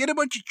adventure. We'll get a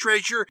bunch of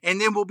treasure.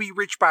 And then we'll be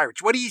rich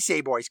pirates. What do you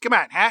say, boys? Come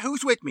on, huh?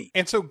 Who's with me?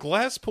 And so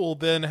Glasspool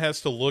then has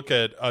to look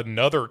at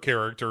another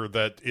character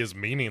that is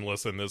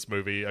meaningless in this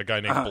movie, a guy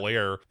named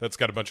Blair that's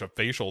got a bunch of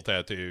facial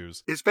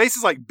tattoos. His face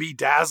is like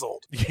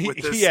bedazzled with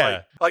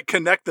this like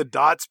connect the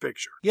dots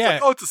picture. Yeah.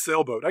 It's like, it's a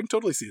sailboat. I can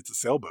totally see it's a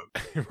sailboat.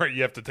 Right,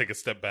 you have to take a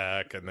step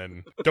back and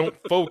then don't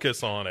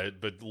focus on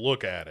it, but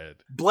look at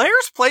it.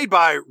 Blair's played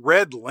by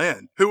Red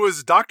Lynn, who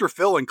was Dr.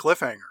 Phil in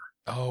Cliffhanger.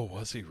 Oh,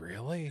 was he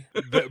really?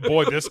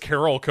 Boy, this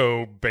Carol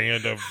Co.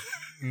 band of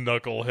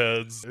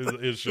knuckleheads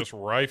is just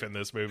rife in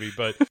this movie.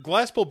 But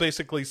Glasspool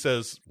basically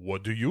says,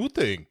 what do you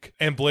think?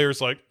 And Blair's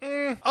like,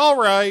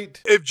 all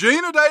right. If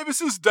Gina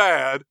Davis's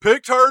dad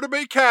picked her to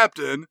be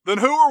captain, then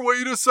who are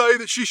we to say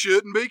that she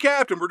shouldn't be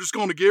captain? We're just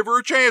going to give her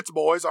a chance,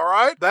 boys, all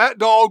right? That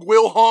dog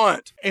will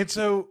hunt. And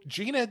so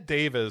Gina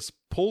Davis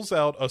pulls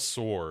out a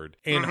sword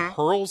and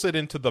hurls it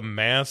into the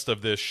mast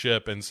of this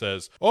ship and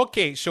says,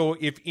 okay, so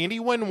if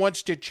anyone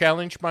wants to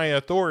challenge my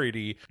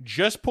authority,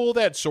 just pull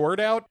that sword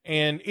out.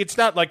 And it's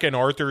not like an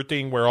Arthur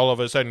thing where all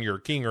of a sudden you're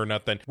king or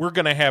nothing. We're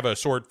going to have a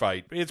sword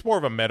fight. It's more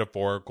of a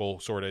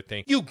metaphorical sort of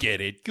thing. You get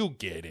it. You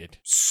get it.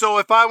 So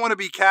if I want to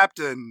be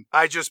captain,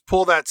 I just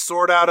pull that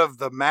sword out of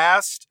the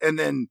mast and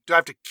then do I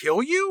have to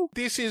kill you?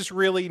 This is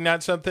really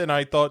not something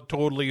I thought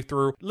totally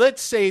through.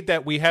 Let's say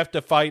that we have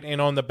to fight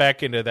and on the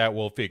back end of that,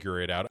 we'll figure it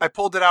figure it out. I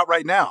pulled it out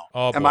right now.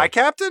 Oh, Am boy. I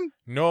captain?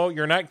 No,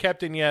 you're not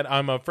captain yet.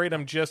 I'm afraid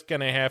I'm just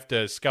going to have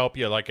to scalp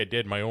you like I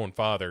did my own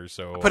father.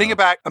 So I'm putting it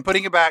back. I'm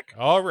putting it back.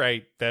 All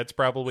right. That's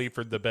probably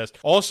for the best.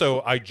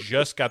 Also, I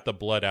just got the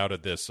blood out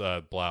of this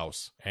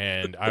blouse,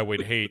 and I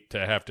would hate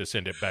to have to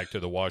send it back to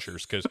the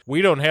washers because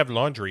we don't have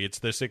laundry. It's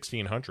the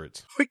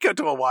 1600s. We cut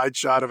to a wide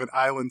shot of an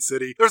island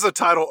city. There's a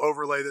title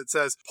overlay that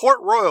says Port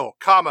Royal,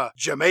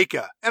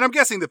 Jamaica. And I'm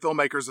guessing the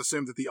filmmakers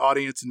assume that the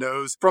audience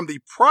knows from the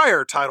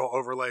prior title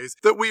overlays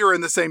that we are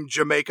in the same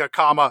Jamaica,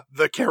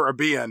 the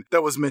Caribbean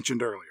that was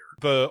mentioned earlier.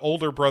 The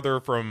older brother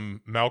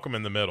from Malcolm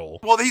in the Middle.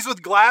 Well, he's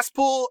with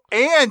Glasspool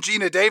and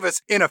Gina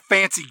Davis in a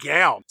fancy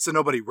gown, so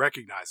nobody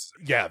recognizes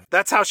her. Yeah.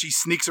 That's how she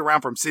sneaks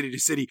around from city to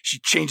city. She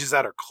changes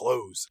out her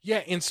clothes.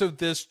 Yeah, and so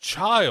this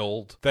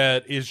child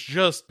that is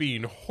just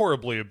being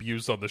horribly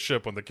abused on the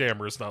ship when the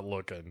camera's not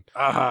looking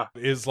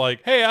is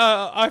like, hey,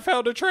 I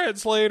found a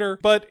translator,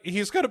 but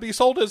he's going to be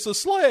sold as a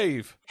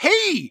slave.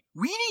 Hey,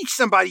 we need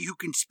somebody who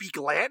can speak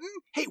Latin.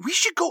 Hey, we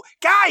should go.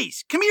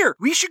 Guys, come here.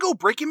 We should go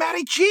break him out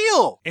of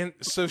jail. And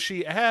so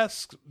she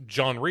asks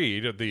John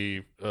Reed,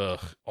 the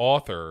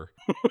author,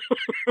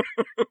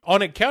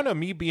 on account of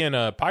me being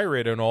a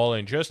pirate and all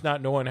and just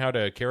not knowing how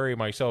to carry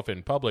myself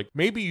in public,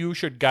 maybe you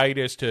should guide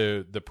us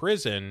to the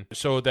prison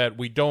so that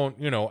we don't,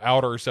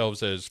 out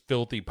ourselves as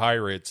filthy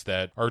pirates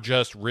that are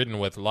just ridden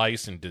with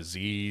lice and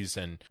disease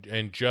and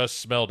just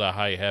smell to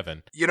high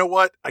heaven. You know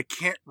what? I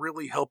can't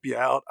really help you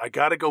out. I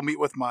gotta go meet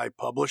with my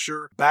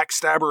publisher,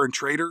 Backstabber and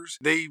Traders.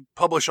 They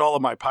publish all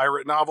of my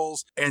pirate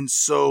novels, and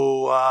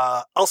so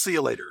I'll see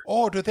you later.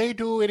 Oh, do they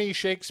do any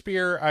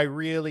Shakespeare? I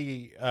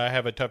really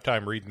have a tough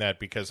time reading that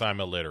because I'm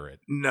illiterate.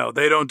 No,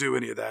 they don't do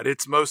any of that.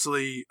 It's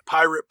mostly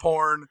pirate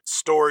porn,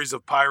 stories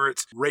of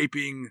pirates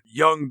raping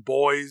young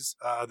boys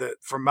that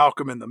from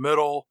Malcolm in the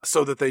Middle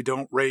so that they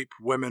don't rape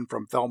women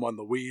from Thelma and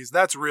Louise.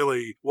 That's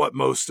really what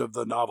most of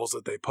the novels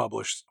that they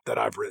publish that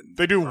I've written.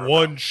 They do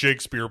one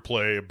Shakespeare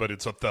play, but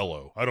it's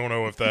Othello. I don't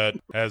know if that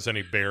has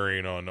any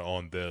bearing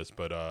on this,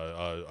 but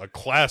a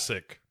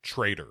classic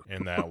traitor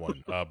in that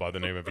one by the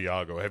name of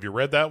Iago. Have you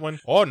read that one?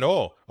 Oh,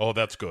 no. Oh,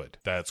 that's good.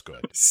 That's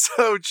good.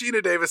 So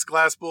Gina Davis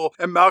Glasspool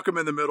and Malcolm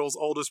in the Middle's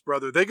oldest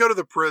brother, they go to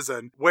the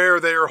prison where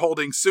they are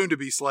holding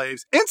soon-to-be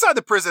slaves. Inside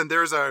the prison,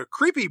 there's a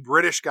creepy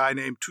British guy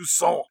named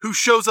Toussaint who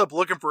shows up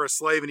looking for a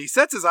slave, and he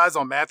sets his eyes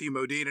on Matthew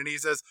Modine, and he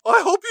says,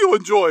 I hope you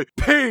enjoy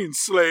pain,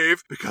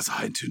 slave, because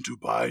I intend to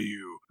buy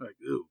you. Like,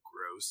 ew.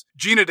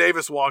 Gina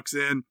Davis walks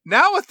in,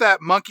 now with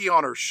that monkey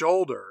on her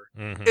shoulder.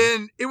 Mm-hmm.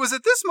 And it was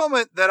at this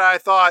moment that I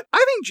thought,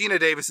 I think Gina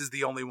Davis is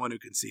the only one who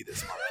can see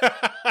this monkey.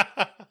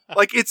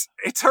 Like, it's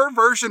her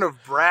version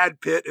of Brad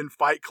Pitt in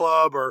Fight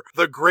Club, or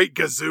the Great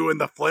Gazoo in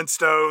the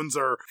Flintstones,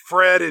 or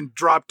Fred in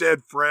Drop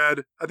Dead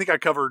Fred. I think I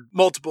covered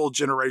multiple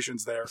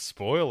generations there.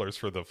 Spoilers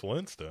for the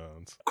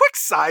Flintstones. Quick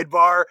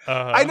sidebar.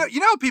 I know,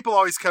 how people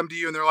always come to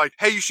you and they're like,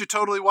 hey, you should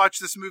totally watch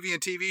this movie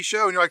and TV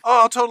show. And you're like,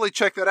 oh, I'll totally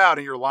check that out.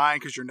 And you're lying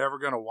because you're never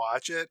going to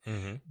watch it.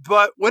 Mm-hmm.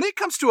 But when it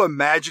comes to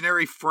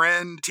imaginary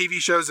friend TV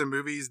shows and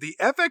movies, the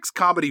FX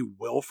comedy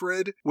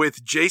Wilfred,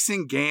 with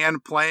Jason Gann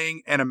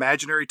playing an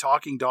imaginary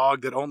talking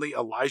dog that only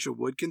Elijah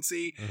Wood can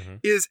see,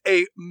 is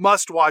a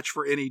must-watch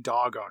for any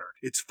dog owner.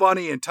 It's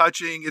funny and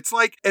touching. It's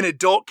like an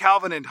adult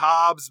Calvin and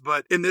Hobbes,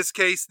 but in this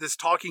case, this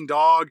talking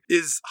dog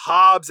is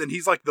Hobbes, and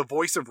he's like the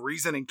voice of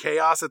reason and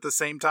chaos at the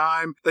same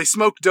time. They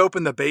smoke dope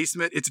in the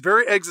basement. It's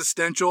very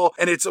existential,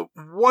 and it's a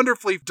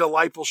wonderfully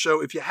delightful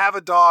show. If you have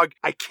a dog,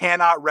 I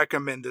cannot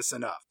recommend this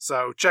enough.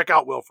 So check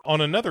out Wilfred.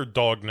 On another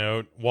dog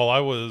note, while I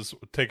was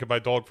taking my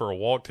dog for a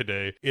walk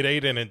today, it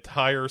ate an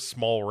entire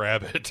small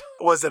rabbit.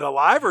 Was it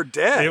alive or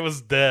dead? It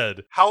was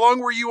dead. How long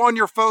were you on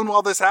your phone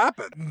while this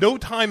happened? No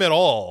time at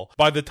all.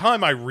 By the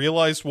time I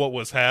realized what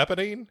was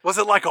happening... Was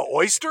it like an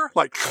oyster?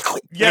 Like,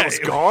 yeah, it was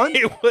gone?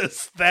 It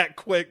was that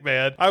quick,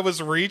 man. I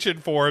was reaching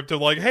for him to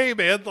like, hey,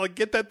 man, like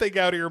get that thing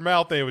out of your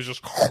mouth, and it was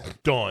just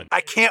done.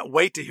 I can't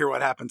wait to hear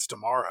what happens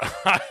tomorrow.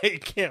 I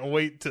can't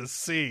wait to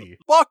see.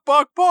 Buck,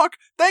 buck, buck.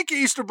 Thank you,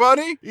 Easter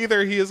Bunny.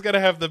 Either he is going to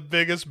have the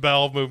biggest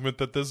bowel movement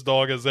that this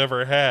dog has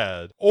ever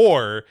had,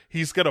 or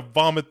he's going to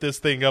vomit this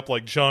thing up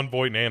like John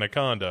Boyd and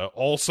Anaconda,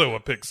 also a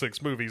Pick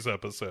Six Movies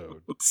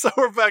episode. So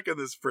we're back in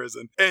this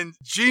prison, and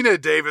Gina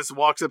Davis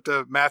walks up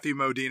to Matthew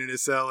Modine in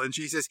his cell, and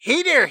she says,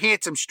 hey there,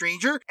 handsome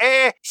stranger.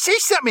 Say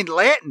something in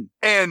Latin.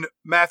 And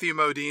Matthew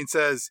Modine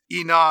says,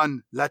 Inan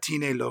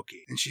Latine Loque.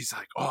 And she's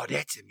like, oh,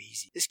 that's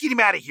amazing. Let's get him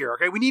out of here,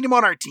 okay? We need him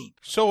on our team.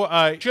 So,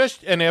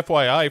 just an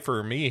FYI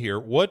for me here,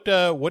 what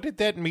did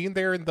that mean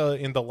there in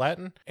the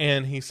Latin?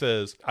 And he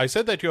says, I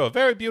said that you're a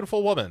very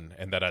beautiful woman,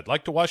 and that I'd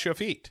like to wash your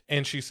feet.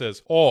 And she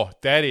says, oh,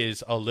 that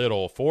is a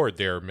little forward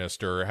there,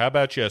 mister. How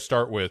about you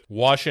start with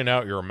washing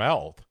out your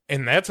mouth?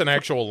 And that's an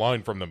actual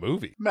line from the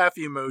movie.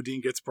 Matthew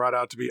Modine gets brought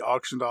out to be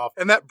auctioned off,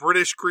 and that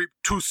British creep,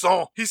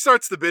 Toussaint, he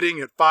starts the bidding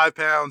at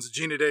 £5.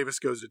 Gina Davis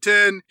goes to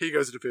 10, he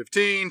goes to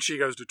 15, she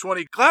goes to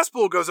 20.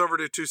 Glasspool goes over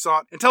to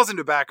Toussaint and tells him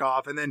to back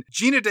off, and then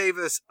Gina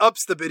Davis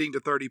ups the bidding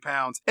to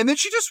 £30, and then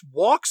she just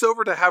walks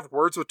over to have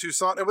words with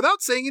Toussaint, and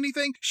without saying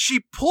anything, she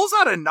pulls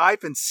out a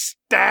knife and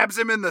stabs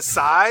him in the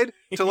side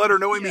to let her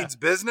know he means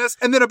business.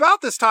 And then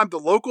about this time, the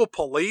local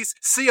police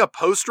see a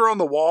poster on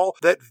the wall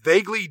that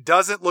vaguely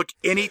doesn't look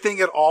anything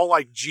at all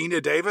like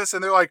Gina Davis.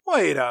 And they're like,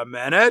 wait a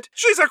minute,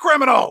 she's a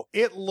criminal.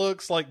 It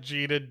looks like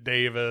Gina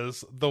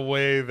Davis the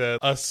way that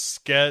a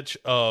sketch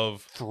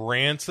of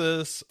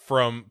Francis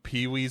from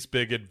Pee-wee's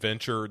Big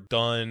Adventure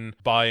done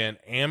by an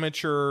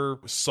amateur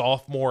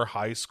sophomore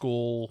high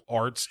school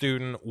art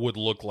student would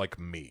look like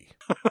me.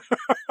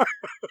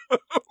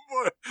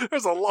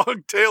 There's a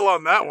long tail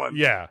on that one.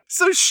 Yeah.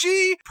 So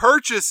she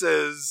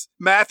purchases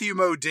Matthew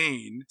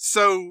Modine.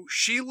 So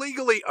she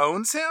legally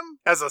owns him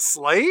as a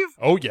slave?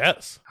 Oh,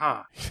 yes.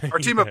 Huh. Our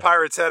team of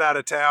pirates head out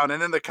of town,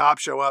 and then the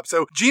cops show up.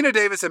 So Gina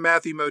Davis and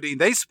Matthew Modine,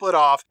 they split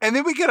off, and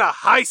then we get a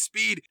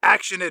high-speed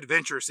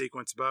action-adventure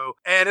sequence, Bo.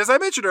 And as I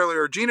mentioned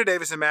earlier, Gina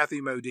Davis and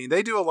Matthew Modine,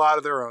 they do a lot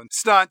of their own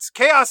stunts.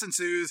 Chaos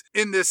ensues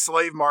in this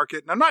slave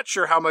market, and I'm not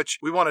sure how much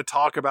we want to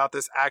talk about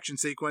this action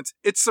sequence.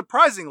 It's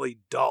surprisingly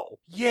dull.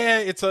 Yeah,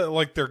 it's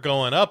like they're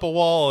going up a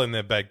wall and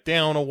then back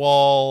down a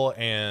wall,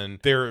 and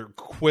they're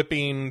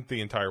quipping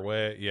the entire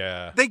way.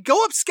 Yeah. They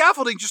go up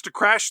scaffolding just to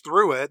crash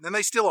through it, and then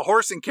they steal a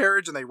horse and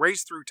carriage and they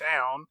race through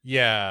town.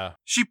 Yeah.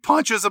 She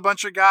punches a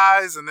bunch of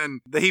guys, and then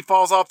he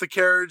falls off the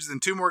carriage, then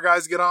two more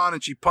guys get on,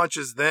 and she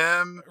punches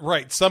them.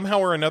 Right. Somehow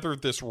or another,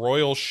 this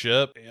royal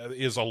ship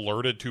is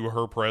alerted to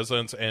her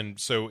presence, and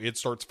so it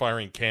starts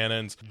firing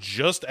cannons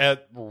just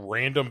at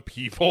random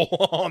people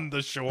on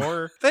the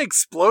shore. They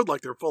explode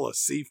like they're full of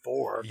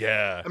C4.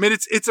 Yeah. I mean,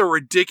 it's a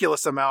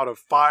ridiculous amount of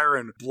fire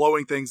and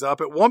blowing things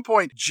up. At one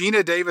point,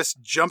 Gina Davis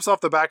jumps off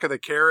the back of the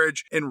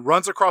carriage and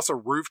runs across a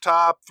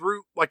rooftop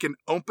through like an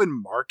open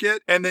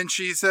market. And then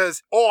she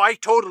says, oh, I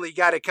totally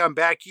got to come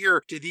back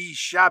here to these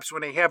shops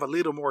when I have a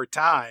little more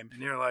time.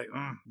 And you're like,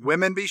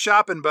 women be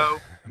shopping, Bo.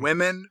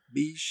 Women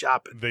be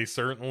shopping. They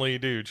certainly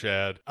do,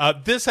 Chad.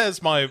 This has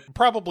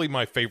probably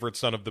my favorite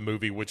stunt of the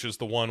movie, which is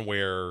the one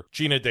where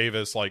Gina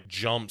Davis like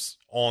jumps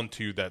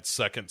onto that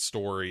second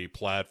story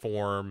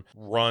platform,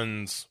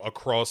 runs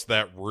across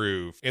that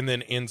roof, and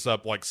then ends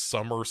up like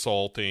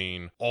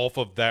somersaulting off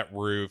of that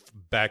roof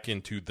back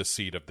into the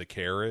seat of the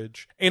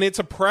carriage. And it's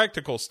a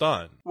practical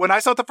stunt. When I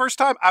saw it the first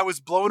time, I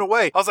was blown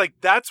away. I was like,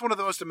 that's one of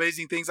the most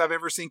amazing things I've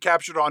ever seen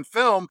captured on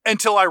film,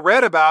 until I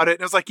read about it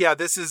and I was like, yeah,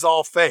 this is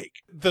all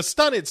fake. The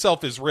stunt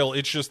itself is real.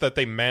 It's just that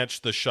they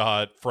matched the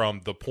shot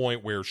from the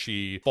point where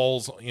she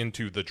falls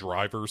into the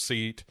driver's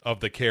seat of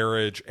the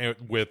carriage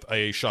with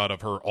a shot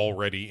of her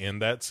already in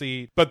that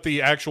seat. But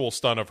the actual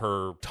stunt of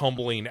her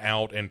tumbling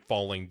out and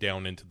falling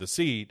down into the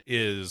seat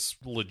is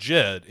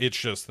legit. It's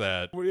just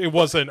that it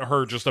wasn't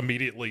her just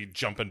immediately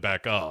jumping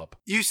back up.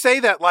 You say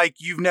that like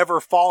you've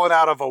never fallen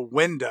out of a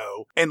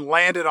window and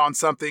landed on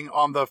something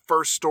on the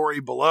first story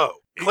below.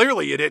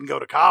 Clearly, you didn't go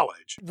to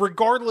college.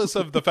 Regardless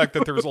of the fact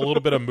that there's a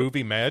little bit of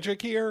movie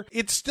magic here,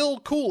 it's still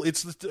cool.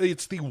 It's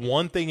the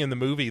one thing in the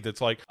movie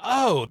that's like,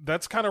 oh,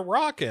 that's kind of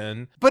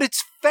rocking. But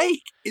it's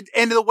fake.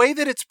 And the way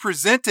that it's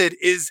presented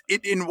is,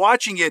 in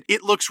watching it,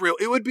 it looks real.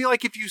 It would be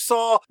like if you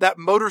saw that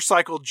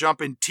motorcycle jump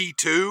in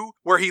T2,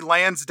 where he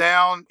lands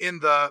down in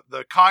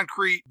the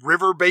concrete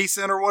river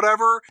basin or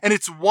whatever, and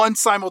it's one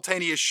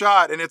simultaneous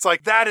shot, and it's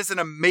like, that is an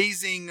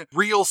amazing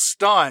real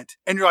stunt.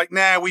 And you're like,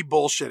 nah, we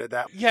bullshitted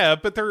that. Yeah,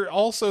 but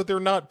they're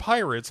not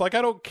pirates. Like,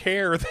 I don't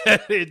care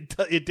that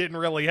it didn't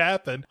really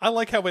happen. I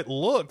like how it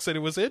looks, and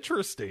it was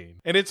interesting.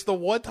 And it's the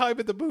one time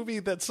in the movie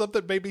that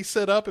something made me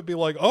sit up and be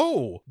like,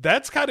 oh,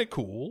 that's kind of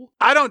cool.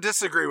 I don't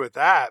disagree with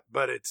that,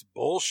 but it's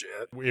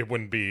bullshit. It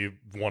wouldn't be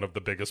one of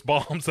the biggest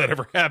bombs that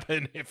ever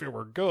happened if it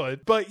were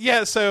good. But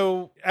yeah,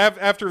 so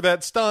after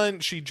that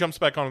stunt, she jumps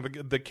back on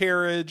the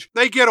carriage.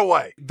 They get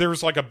away.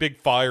 There's like a big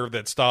fire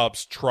that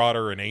stops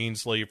Trotter and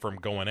Ainsley from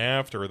going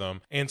after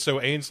them. And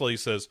so Ainsley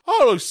says,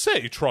 oh,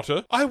 say,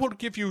 Trotter, I will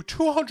give you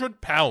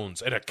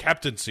 £200 and a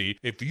captaincy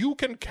if you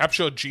can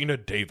capture Gina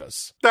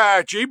Davis.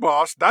 Gee,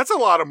 boss, that's a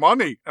lot of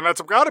money, and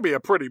that's got to be a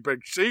pretty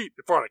big seat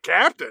for a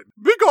captain.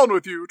 Be gone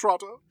with you,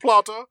 Trotter,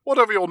 Plotter,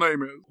 whatever your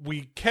name is.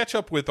 We catch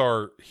up with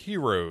our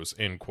heroes,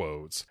 in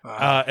quotes,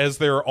 as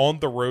they're on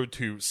the road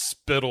to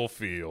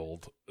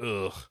Spitalfield.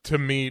 To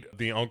meet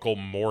the Uncle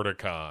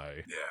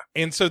Mordecai.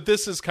 Yeah. And so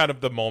this is kind of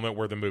the moment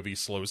where the movie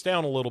slows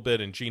down a little bit,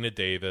 and Gina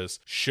Davis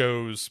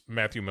shows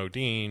Matthew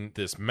Modine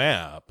this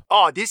map.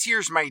 Oh, this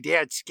here's my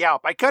dad's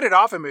scalp. I cut it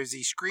off him as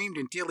he screamed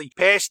until he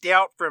passed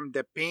out from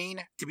the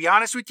pain. To be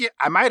honest with you,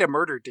 I might have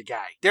murdered the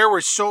guy. There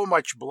was so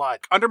much blood.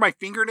 Under my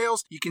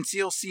fingernails, you can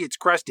still see it's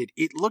crusted.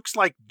 It looks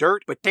like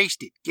dirt, but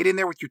taste it. Get in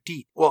there with your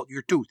teeth. Well,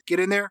 your tooth.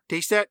 Get in there.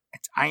 Taste that.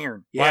 It's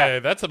iron. Yeah. Why,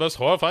 that's the most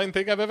horrifying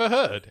thing I've ever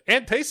heard.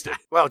 And tasted.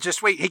 Well,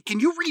 just wait hey, can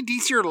you read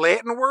these here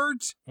Latin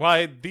words?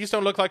 Why, these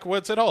don't look like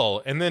words at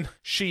all. And then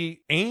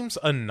she aims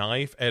a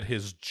knife at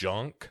his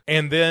junk,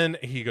 and then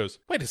he goes,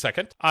 wait a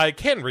second, I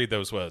can read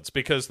those words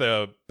because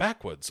they're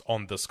backwards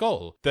on the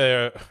skull.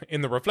 They're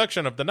in the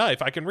reflection of the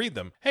knife. I can read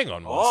them. Hang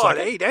on one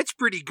second. Hey, that's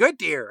pretty good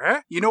there,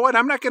 huh? You know what?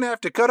 I'm not going to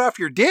have to cut off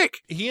your dick.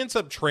 He ends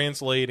up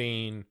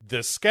translating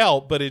the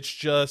scalp, but it's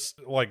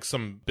just like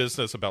some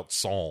business about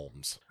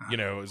Psalms. You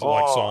know, it's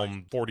like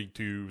Psalm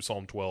 42,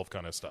 Psalm 12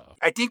 kind of stuff.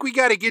 I think we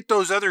got to get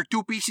those other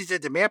 2 pieces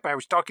of the map I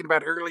was talking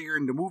about earlier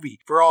in the movie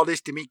for all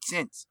this to make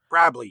sense.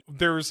 Probably.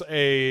 There's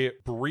a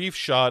brief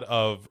shot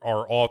of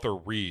our author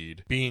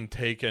Reed being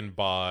taken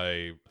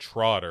by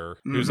Trotter,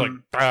 who's like,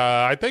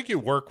 I think you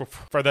work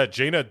for that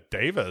Gina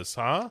Davis,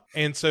 huh?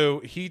 And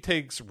so he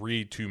takes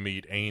Reed to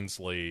meet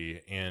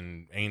Ainsley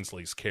in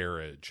Ainsley's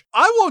carriage.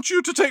 I want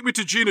you to take me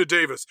to Gina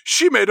Davis.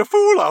 She made a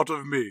fool out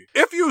of me.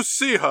 If you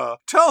see her,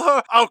 tell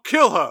her I'll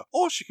kill her.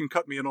 Or she can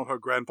cut me in on her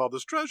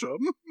grandfather's treasure.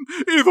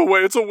 Either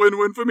way, it's a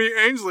win-win for me,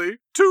 Ainsley.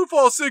 2,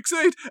 4, 6,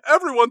 8.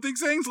 Everyone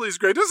thinks Ainsley's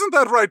great. Isn't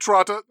that right,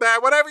 Trotter?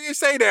 Whatever you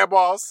say there,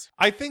 boss.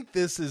 I think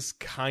this is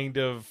kind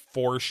of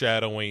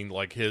foreshadowing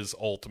like his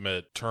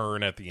ultimate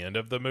turn at the end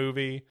of the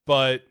movie.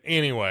 But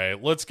anyway,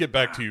 let's get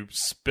back to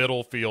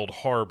Spitalfield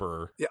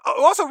Harbor. Yeah.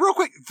 Also, real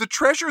quick, the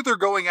treasure they're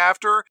going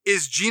after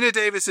is Gina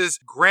Davis's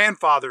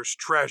grandfather's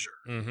treasure.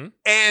 Mm-hmm.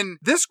 And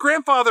this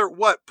grandfather,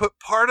 put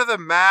part of the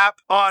map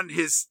on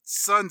his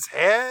son's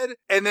head,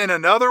 and then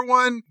another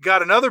one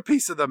got another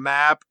piece of the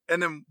map,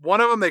 and then one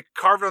of them they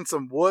carved on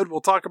some wood.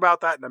 We'll talk about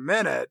that in a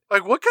minute.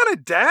 Like, what kind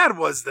of dad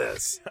was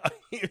this?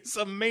 He's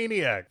a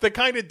maniac. The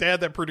kind of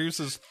dad that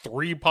produces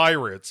 3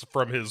 pirates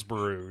from his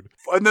brood.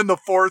 And then the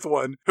 4th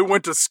one, who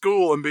went to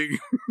school and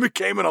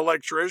became an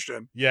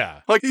electrician.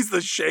 Yeah. Like, he's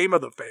the shame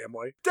of the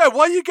family. Dad,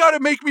 why you gotta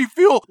make me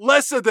feel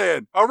lesser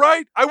than, all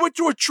right? I went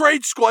to a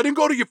trade school. I didn't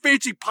go to your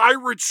fancy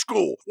pirate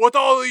school with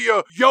all of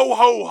your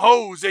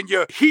yo-ho-hos and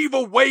your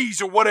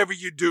heave-aways or whatever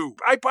you do.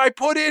 I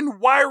put in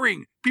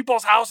wiring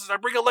people's houses. I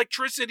bring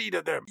electricity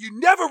to them. You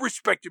never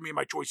respected me and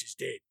my choices,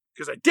 Dad.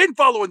 Because I didn't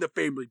follow in the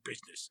family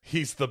business.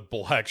 He's the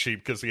black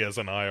sheep because he has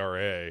an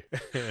IRA.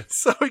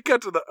 So we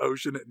got to the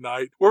ocean at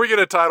night, where we get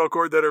a title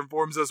card that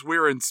informs us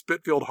we're in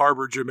Spitalfield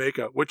Harbor,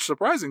 Jamaica, which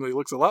surprisingly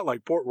looks a lot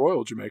like Port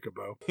Royal, Jamaica,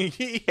 Bo.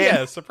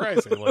 Yeah,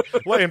 surprisingly.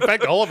 Well, in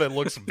fact, all of it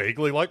looks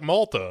vaguely like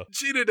Malta.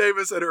 Gina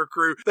Davis and her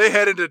crew, they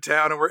head into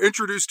town, and we're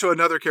introduced to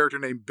another character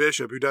named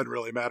Bishop, who doesn't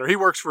really matter. He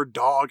works for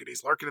Dog, and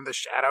he's lurking in the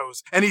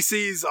shadows, and he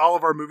sees all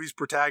of our movie's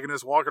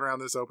protagonists walking around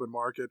this open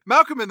market.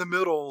 Malcolm in the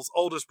Middle's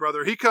oldest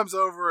brother, he comes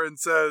over and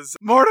says,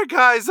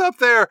 Mordecai's up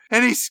there,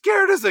 and he's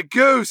scared as a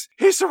goose.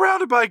 He's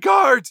surrounded by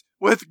guards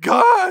with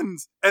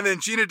guns. And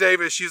then Gina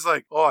Davis, she's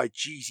like, oh,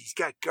 geez, he's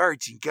got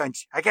guards and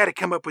guns. I got to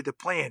come up with a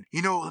plan.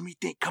 Let me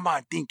think. Come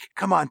on, think,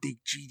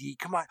 GD.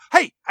 Come on.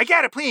 Hey, I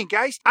got a plan,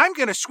 guys. I'm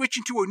going to switch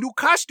into a new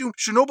costume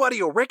so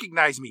nobody will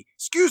recognize me.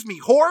 Excuse me,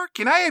 whore,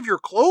 can I have your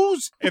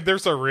clothes? And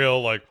there's a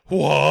real, like,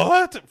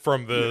 what?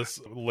 From this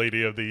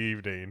lady of the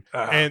evening.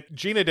 And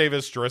Gina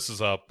Davis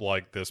dresses up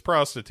like this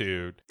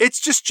prostitute.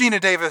 It's just Gina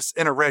Davis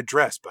in a red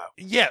dress, Bo.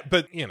 Yeah,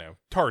 but,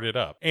 tarted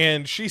up.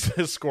 And she's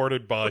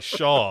escorted by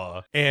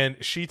Shaw. And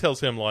she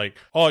tells him, like,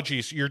 oh,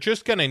 geez, you're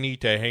just going to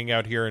need to hang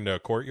out here in the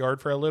courtyard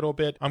for a little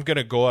bit. I'm going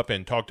to go up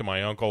and talk to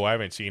my uncle. I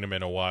haven't seen him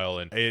in a while.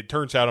 And it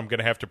turns out I'm going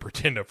to have to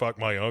pretend to fuck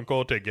my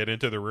uncle to get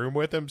into the room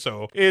with him.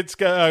 So it's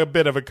got a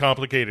bit of a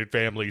complicated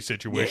family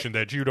situation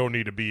that you don't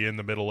need to be in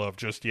the middle of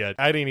just yet.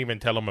 I didn't even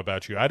tell him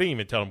about you. I didn't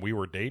even tell him we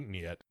were dating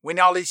yet. When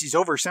all this is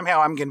over,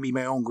 somehow I'm going to be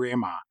my own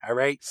grandma. All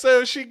right?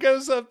 So she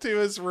goes up to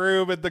his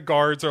room and the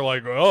guards are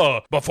like,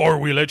 oh, before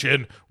we let you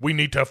in, we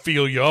need to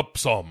feel you up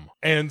some.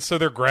 And so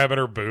they're grabbing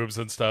her boobs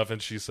and stuff,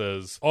 and she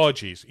says, oh,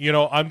 geez,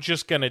 I'm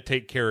just going to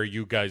take care of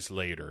you guys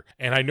later.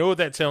 And I know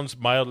that sounds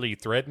mildly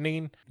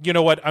threatening. You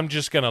know what? I'm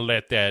just going to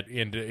let that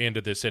into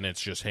the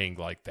sentence just hang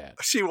like that.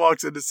 She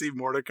walks in to see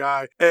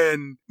Mordecai,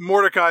 and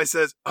Mordecai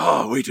says,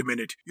 oh, wait a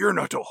minute, you're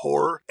not a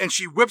whore. And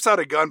she whips out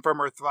a gun from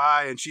her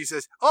thigh, and she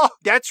says, oh,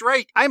 that's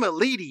right, I'm a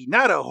lady,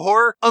 not a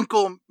whore.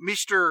 Uncle,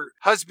 Mr.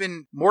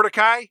 Husband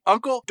Mordecai.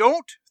 Uncle,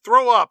 don't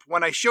throw up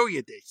when I show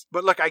you this.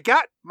 But look, I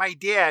got my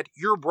dad,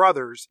 your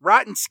brother's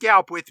rotten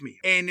scalp with me,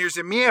 and there's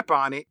a map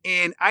on it,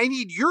 and I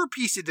need your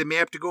piece of the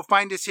map to go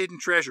find this hidden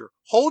treasure.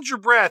 Hold your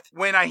breath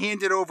when I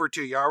hand it over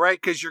to you, all right?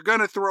 Because you're going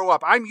to throw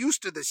up. I'm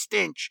used to the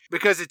stench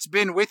because it's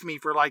been with me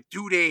for like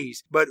 2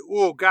 days. But,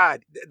 oh,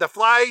 God, the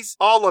flies,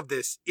 all of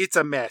this, it's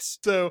a mess.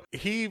 So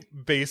he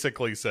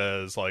basically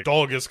says, like,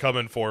 Dog is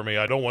coming for me.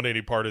 I don't want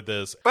any part of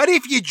this. But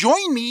if you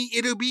join me,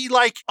 it'll be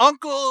like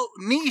uncle,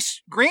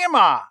 niece,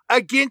 grandma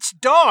against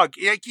Dog.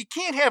 Like, you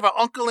can't have an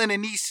uncle and a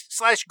niece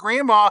 /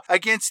 grandma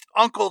against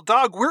Uncle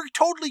Dog. We're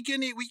totally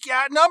we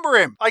outnumber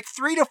him like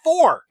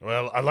 3-4.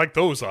 Well, I like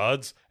those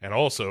odds. And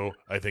also,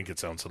 I think it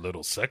sounds a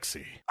little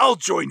sexy. I'll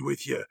join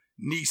with you.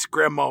 niece,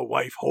 grandma,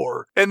 wife,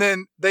 whore. And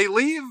then they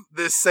leave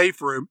this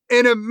safe room,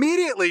 and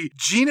immediately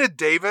Geena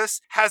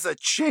Davis has a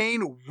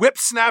chain whip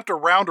snapped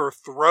around her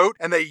throat,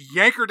 and they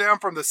yank her down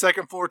from the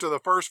second floor to the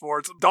first floor.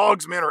 It's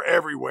Dog's men are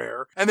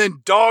everywhere. And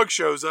then Dog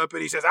shows up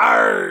and he says,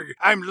 "Arg,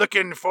 I'm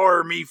looking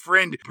for me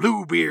friend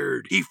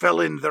Bluebeard. He fell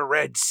in the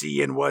Red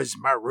Sea and was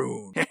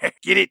marooned."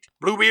 Get it?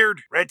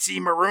 Bluebeard? Red Sea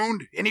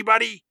marooned?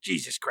 Anybody?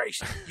 Jesus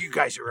Christ. You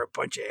guys are a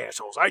bunch of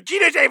assholes. All right,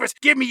 Geena Davis,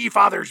 give me your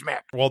father's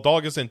map. While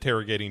Dog is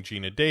interrogating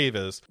Geena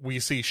Davis, we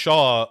see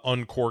Shaw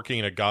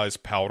uncorking a guy's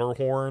powder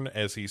horn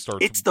as he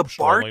starts. It's the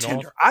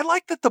bartender. Off. I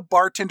like that the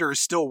bartender is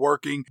still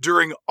working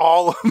during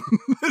all of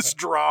this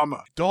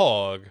drama.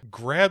 Dog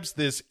grabs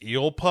this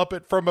eel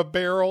puppet from a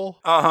barrel.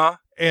 Uh-huh.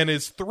 And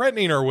is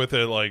threatening her with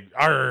it like,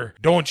 "Arr,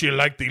 don't you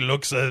like the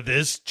looks of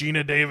this,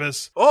 Geena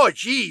Davis?" Oh,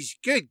 geez,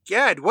 good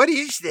God, what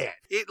is that?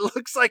 It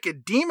looks like a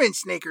demon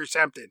snake or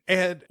something.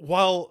 And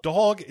while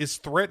Dog is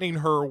threatening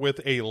her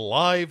with a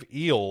live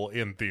eel,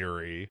 in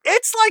theory...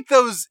 It's like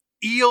those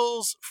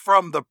eels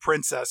from The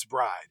Princess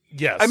Bride.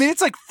 Yes. I mean,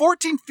 it's like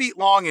 14 feet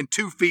long and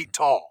 2 feet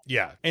tall.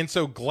 Yeah. And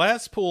so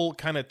Glasspool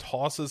kind of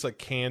tosses a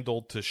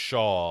candle to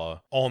Shaw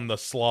on the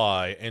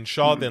sly, and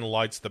Shaw then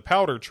lights the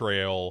powder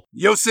trail.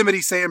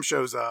 Yosemite Sam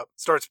shows up,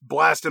 starts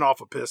blasting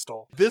off a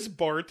pistol. This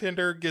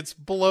bartender gets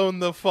blown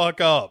the fuck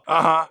up.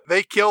 Uh-huh.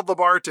 They killed the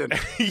bartender.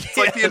 Yes. It's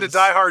like the end of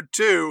Die Hard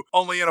 2,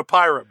 only in a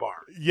pirate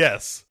bar.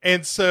 Yes.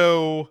 And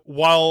so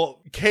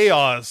while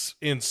chaos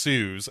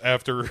ensues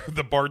after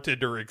the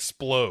bartender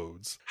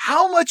explodes.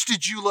 How much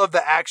did you love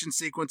the action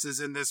sequences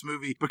in this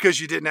movie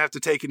because you didn't have to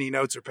take any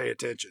notes or pay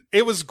attention?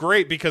 It was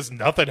great because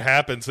nothing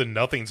happens and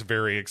nothing's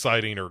very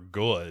exciting or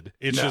good.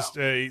 It's just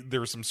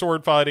there's some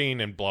sword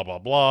fighting and blah, blah,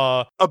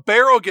 blah. A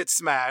barrel gets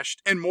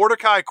smashed and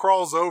Mordecai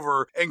crawls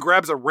over and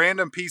grabs a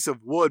random piece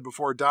of wood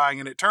before dying.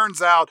 And it turns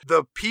out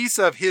the piece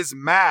of his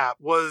map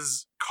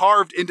was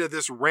carved into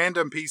this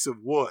random piece of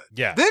wood.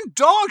 Yeah. Then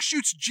Dog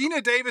shoots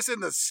Geena Davis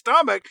in the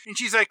stomach, and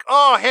she's like,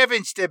 "Oh,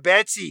 heavens to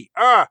Betsy.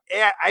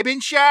 I've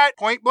been shot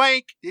point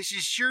blank. This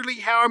is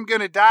surely how I'm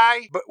gonna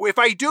die. But if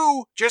I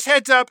do, just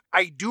heads up,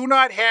 I do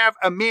not have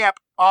a map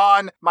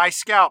on my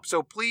scalp.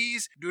 So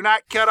please do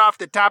not cut off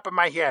the top of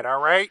my head, all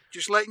right?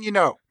 Just letting you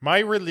know. My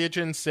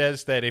religion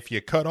says that if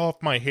you cut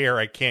off my hair,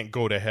 I can't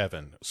go to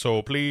heaven.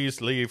 So please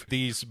leave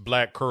these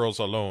black curls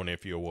alone,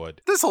 if you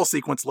would." This whole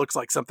sequence looks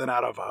like something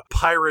out of a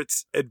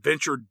Pirates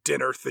Adventure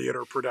dinner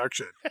theater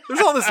production. There's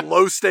all this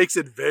low-stakes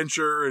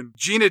adventure, and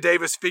Geena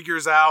Davis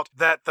figures out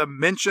that the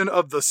mention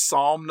of the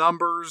psalm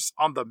numbers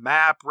on the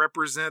map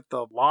represent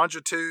the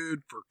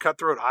longitude for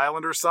Cutthroat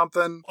Island or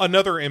something.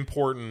 Another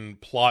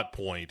important plot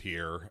point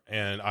here,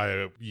 and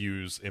I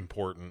use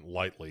important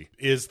lightly,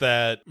 is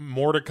that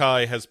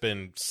Mordecai has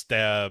been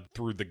stabbed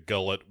through the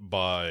gullet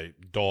by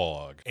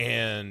Dog.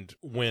 And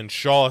when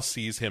Shaw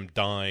sees him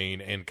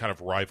dying and kind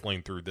of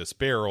rifling through this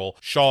barrel,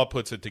 Shaw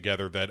puts it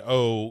together that,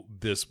 oh,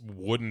 this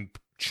wooden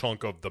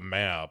chunk of the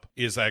map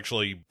is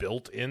actually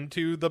built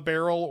into the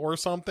barrel or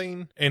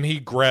something, and he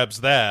grabs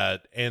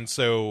that. And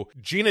so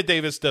Geena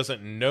Davis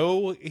doesn't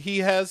know he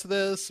has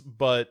this,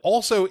 but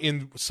also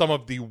in some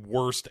of the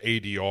worst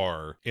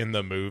ADR in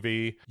the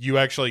movie, you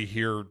actually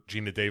hear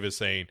Geena Davis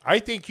saying, "I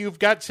think you've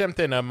got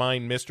something on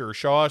mind, Mr.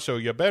 Shaw, so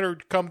you better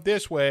come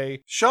this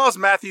way." Shaw's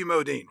Matthew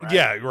Modine, right?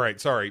 Yeah,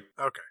 right, sorry.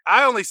 Okay.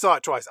 I only saw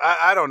it twice.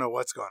 I don't know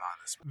what's going on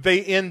in this movie.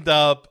 They end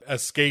up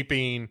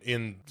escaping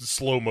in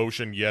slow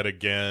motion yet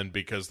again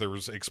because there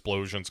was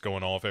explosions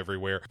going off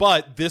everywhere.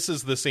 But this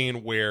is the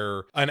scene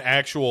where an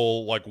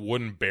actual like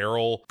wooden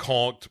barrel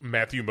conked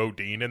Matthew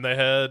Modine in the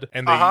head,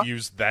 and they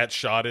used that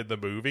shot in the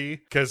movie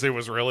because it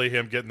was really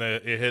him getting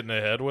hit in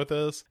the head with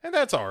this. And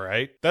that's all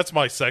right. That's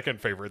my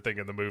second favorite thing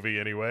in the movie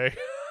anyway.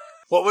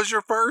 What was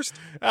your first?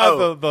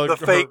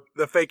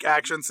 The fake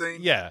action scene?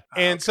 Yeah.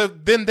 And so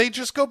then they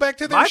just go back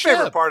to their ship. My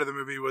favorite part of the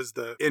movie was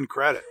the end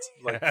credits.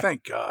 Like,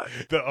 thank God.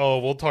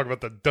 We'll talk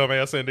about the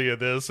dumbass ending of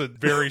this in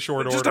very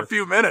short order. Just a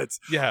few minutes.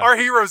 Yeah. Our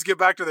heroes get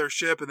back to their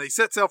ship and they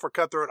set sail for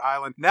Cutthroat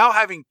Island, now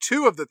having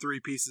 2 of the 3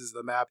 pieces of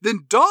the map.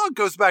 Then Dog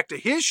goes back to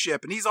his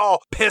ship and he's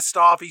all pissed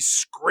off. He's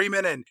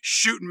screaming and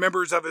shooting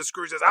members of his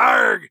crew. He says,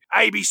 "Arg,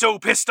 I be so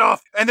pissed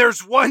off. And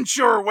there's one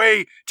sure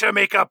way to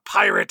make a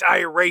pirate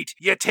irate.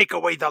 You take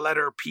away the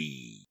letter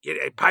P. Get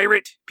a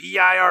pirate,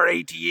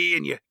 P-I-R-A-T-E,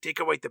 and you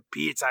take away the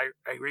P, it's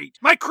irate.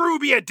 My crew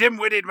be a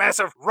dim-witted mass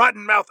of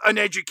rotten-mouthed,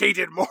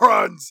 uneducated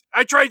morons.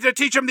 I tried to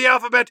teach them the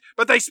alphabet,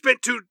 but they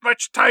spent too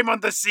much time on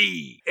the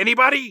sea.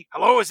 Anybody?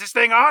 Hello, is this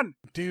thing on?"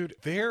 Dude,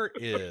 there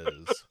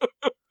is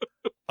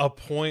a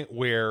point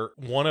where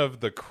one of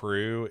the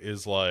crew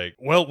is like,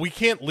 "Well, we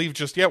can't leave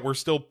just yet. We're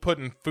still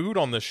putting food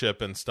on the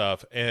ship and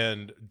stuff."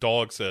 And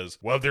Dog says,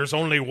 "Well, there's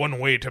only one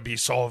way to be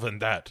solving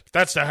that.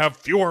 That's to have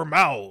fewer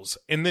mouths."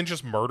 And then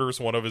just murders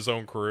one of his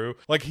own crew.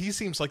 Like, he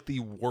seems like the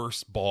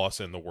worst boss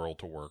in the world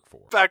to work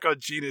for. Back on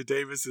Geena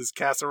Davis's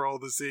Casserole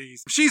of the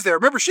Seas. She's there.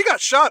 Remember, she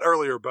got shot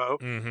earlier, Bo.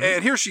 Mm-hmm.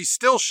 And here she's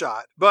still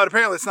shot. But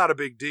apparently it's not a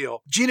big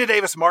deal. Geena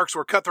Davis marks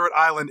where Cutthroat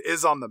Island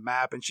is on the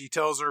map. And she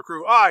tells her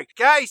crew, "All right,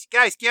 guys,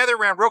 gather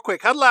around. real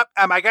quick, huddle up.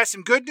 I got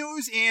some good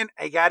news, and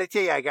I gotta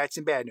tell you, I got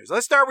some bad news.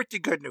 Let's start with the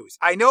good news.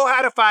 I know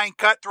how to find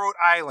Cutthroat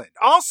Island.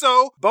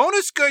 Also,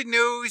 bonus good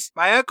news,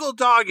 my Uncle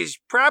Dog is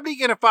probably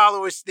gonna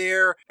follow us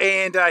there,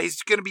 and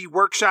he's gonna be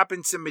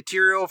workshopping some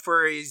material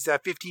for his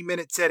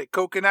 15-minute set at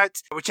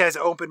Coconuts, which has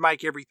an open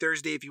mic every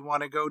Thursday if you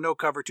want to go. No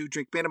cover, 2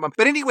 drink minimum.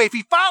 But anyway, if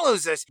he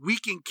follows us, we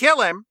can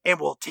kill him, and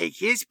we'll take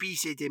his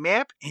piece of the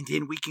map, and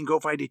then we can go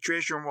find a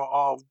treasure, and we'll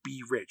all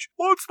be rich.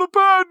 What's the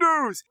bad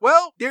news?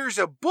 Well, there's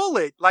a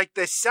bullet like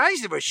the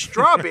size of a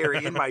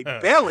strawberry in my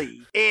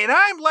belly, and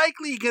I'm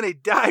likely gonna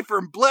die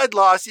from blood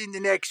loss in the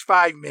next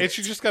 5 minutes. And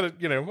she just gotta,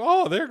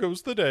 oh, there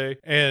goes the day,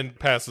 and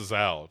passes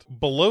out.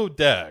 Below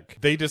deck,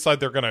 they decide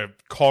they're gonna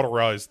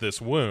cauterize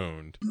this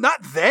wound.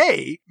 Not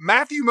they.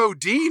 Matthew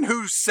Modine,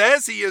 who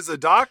says he is a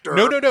doctor.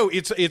 No.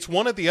 It's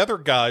one of the other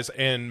guys,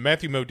 and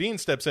Matthew Modine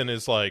steps in and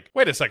is like,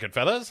 wait a second,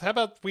 fellas. How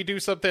about we do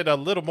something a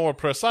little more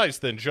precise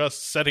than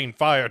just setting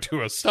fire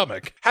to a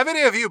stomach? Have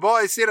any of you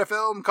boys seen a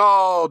film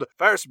called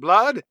First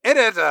Blood? In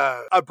it,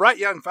 a bright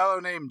young fellow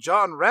named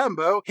John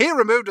Rambo, he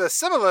removed a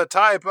similar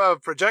type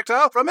of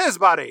projectile from his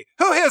body.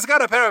 Who here's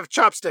got a pair of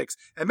chopsticks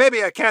and maybe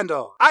a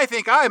candle? I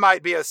think I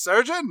might be a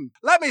surgeon.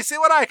 Let me see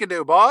what I can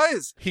do,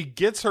 boys. He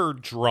gets her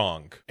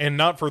drunk, and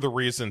not for the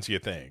reasons you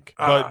think,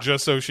 but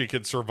just so she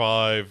could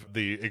survive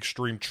the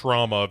extreme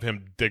trauma of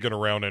him digging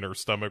around in her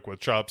stomach with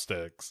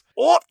chopsticks.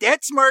 Oh,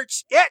 that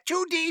smirks. Yeah,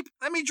 too deep.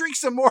 Let me drink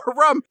some more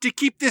rum to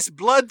keep this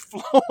blood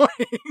flowing.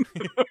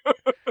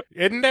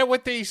 Isn't that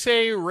what they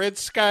say? Red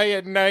sky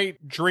at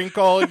night, drink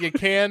all you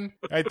can?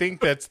 I think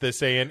that's the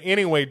saying.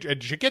 Anyway,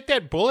 did you get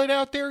that bullet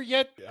out there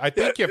yet? I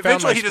think you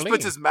found my Eventually he just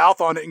puts his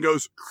mouth on it and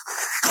goes,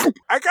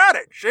 I got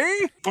it,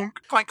 see?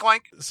 Clank,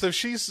 clank. So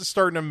she's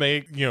starting to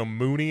make,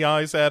 moony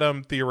eyes at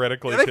him,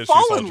 theoretically. Yeah, they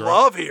fall in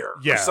love here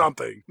or Yeah.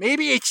 something.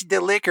 Maybe it's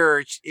the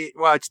liquor.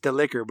 It's the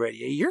liquor, but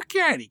you're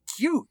kind of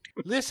cute.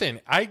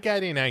 Listen, I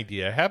got an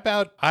idea. How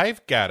about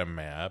I've got a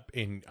map,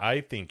 and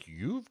I think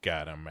you've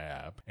got a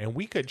map, and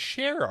we could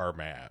share our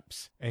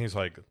maps. And he's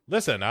like,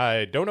 listen,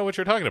 I don't know what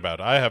you're talking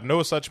about. I have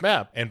no such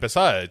map. And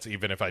besides,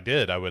 even if I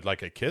did, I would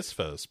like a kiss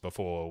first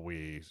before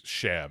we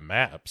share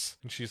maps.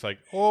 And she's like,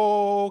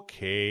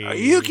 okay.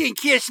 You can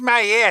kiss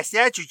my ass.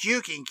 That's what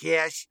you can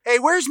kiss. Hey,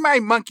 where's my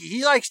monkey?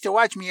 He likes to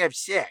watch me have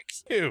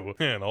sex. Ew.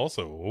 And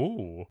also,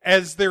 ooh.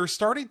 As they're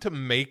starting to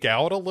make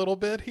out a little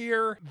bit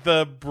here,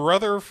 the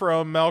brother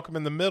from Malcolm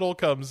in the Middle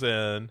comes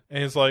in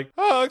and he's like,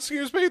 oh,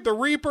 excuse me, the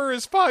Reaper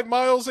is 5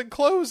 miles in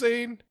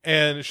closing.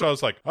 And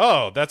Shaw's like,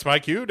 oh, that's my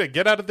cue to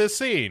get out of this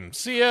scene.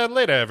 See ya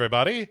later,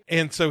 everybody.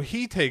 And so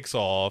he takes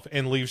off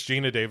and leaves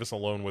Gina Davis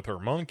alone with her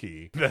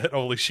monkey that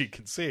only she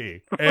can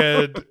see.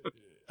 And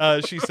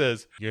she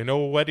says, you know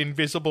what,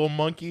 Invisible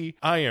Monkey?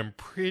 I am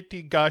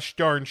pretty gosh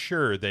darn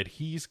sure that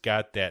he's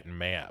got that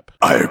map.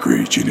 I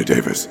agree, Gina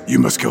Davis. You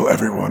must kill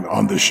everyone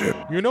on the ship.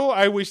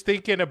 I was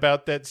thinking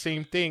about that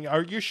same thing.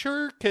 Are you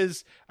sure?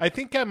 Because I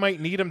think I might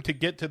need him to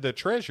get to the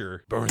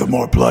treasure. The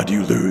more blood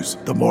you lose,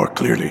 the more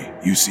clearly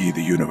you see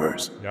the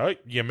universe. No,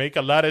 you make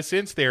a lot of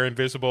sense there,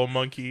 Invisible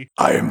Monkey.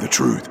 I am the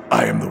truth.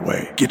 I am the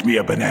way. Get me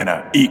a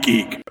banana. Eek,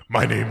 eek.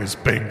 My name is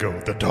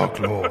Bingo, the Dark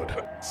Lord.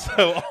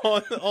 So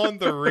on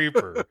the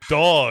Reaper,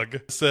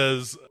 Dog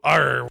says,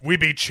 we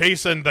be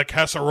chasing the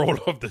casserole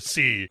of the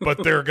sea,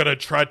 but they're gonna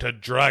try to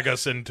drag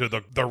us into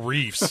the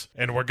reefs,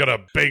 and we're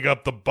gonna bang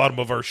up the bottom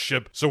of our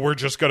ship, so we're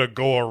just gonna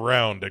go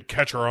around and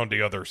catch her on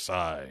the other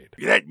side.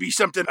 That'd be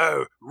something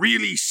a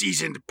really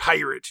seasoned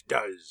pirate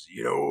does,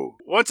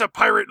 Once a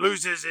pirate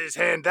loses his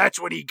hand, that's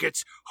when he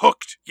gets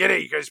hooked. Get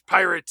it? Because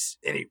pirates,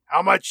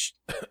 how much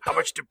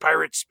do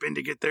pirates spend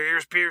to get their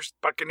ears pierced,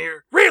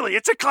 Buccaneer? Really,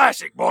 it's a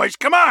classic, boys.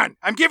 Come on.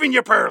 I'm giving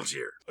you pearls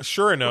here.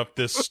 Sure enough,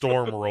 this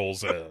storm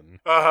rolls in.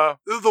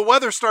 The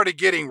weather started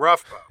getting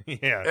rough, Bo.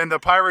 Yeah. And the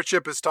pirate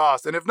ship is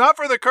tossed. And if not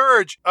for the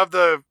courage of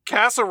the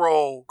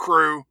casserole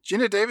crew,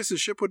 Gina Davis's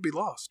ship would be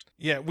lost.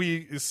 Yeah,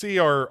 we see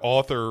our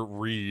author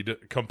Reed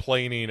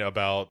complaining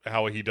about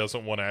how he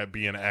doesn't want to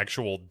be in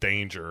actual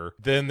danger.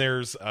 Then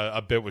there's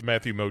a bit with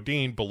Matthew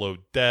Modine below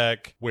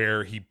deck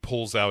where he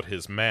pulls out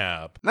his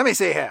map. Let me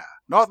see here.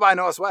 North by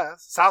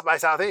northwest, south by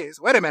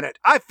southeast. Wait a minute.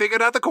 I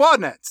figured out the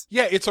coordinates.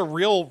 Yeah, it's a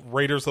real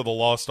Raiders of the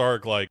Lost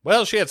Ark, like,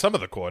 well, she had some of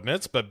the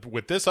coordinates, but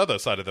with this other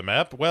side of the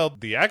map, well,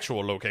 the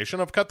actual location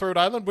of Cutthroat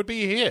Island would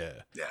be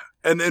here. Yeah.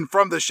 And then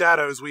from the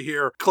shadows, we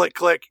hear click,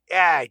 click.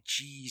 Ah,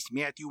 jeez,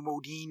 Matthew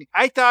Modine.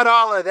 I thought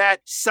all of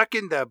that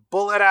sucking the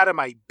bullet out of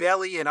my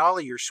belly and all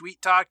of your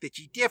sweet talk that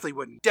you definitely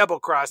wouldn't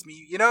double-cross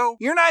me,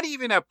 You're not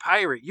even a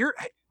pirate.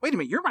 Wait a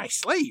minute, you're my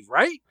slave,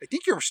 right? I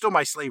think you're still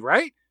my slave,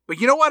 right? But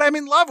you know what? I'm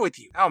in love with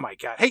you. Oh, my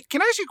God. Hey,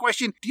 can I ask you a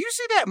question? Do you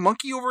see that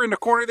monkey over in the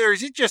corner there?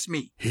 Is it just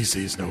me? He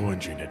sees no one,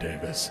 Gina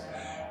Davis.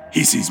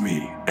 He sees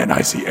me, and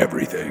I see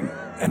everything.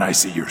 And I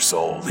see your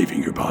soul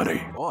leaving your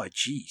body. Oh,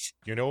 jeez.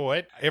 You know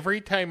what?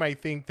 Every time I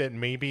think that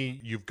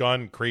maybe you've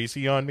gone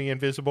crazy on me,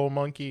 Invisible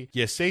Monkey,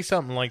 you say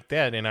something like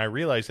that, and I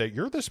realize that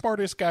you're the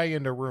smartest guy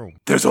in the room.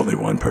 There's only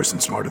one person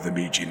smarter than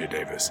me, Gina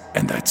Davis.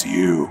 And that's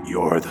you.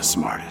 You're the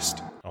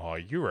smartest. Oh,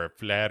 you're a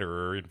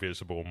flatterer,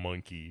 invisible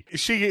monkey.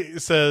 She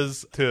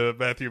says to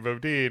Matthew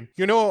Modine,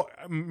 you know,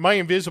 my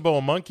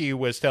invisible monkey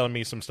was telling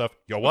me some stuff.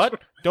 Yo,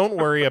 what? Don't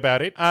worry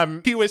about it.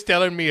 He was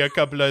telling me a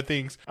couple of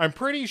things. I'm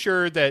pretty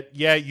sure that,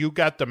 yeah, you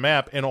got the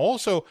map. And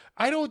also,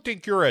 I don't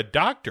think you're a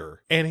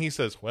doctor. And he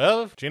says,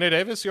 well, Geena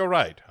Davis, you're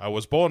right. I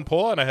was born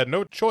poor and I had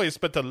no choice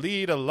but to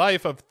lead a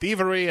life of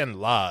thievery and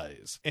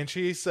lies. And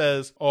she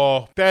says,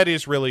 oh, that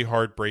is really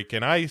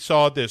heartbreaking. I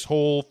saw this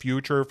whole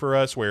future for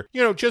us where,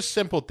 you know, just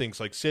simple things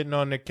like sitting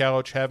on the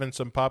couch, having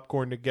some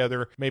popcorn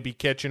together, maybe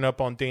catching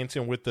up on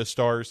Dancing with the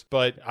Stars.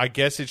 But I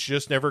guess it's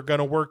just never going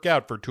to work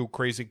out for two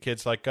crazy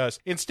kids like us.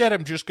 Instead,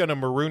 I'm just going to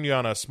maroon you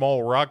on a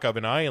small rock of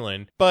an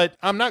island. But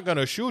I'm not going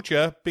to shoot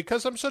you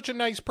because I'm such a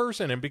nice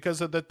person and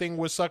because of the thing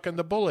was sucking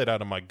the bullet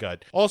out of my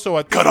gut.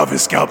 Also, cut off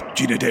his scalp,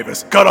 Geena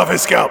Davis. Cut off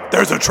his scalp.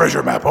 There's a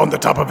treasure map on the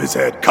top of his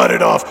head. Cut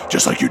it off,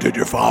 just like you did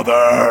your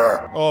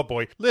father. Oh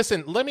boy.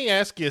 Listen, let me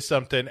ask you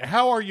something.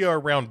 How are you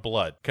around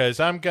blood? Because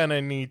I'm going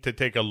to need to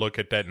take a look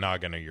at that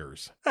noggin of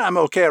yours. I'm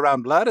okay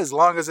around blood as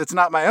long as it's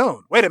not my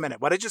own. Wait a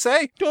minute, what did you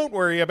say? Don't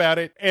worry about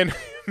it. And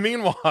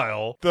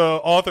meanwhile,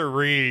 the author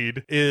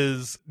Reed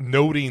is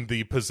noting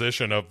the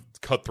position of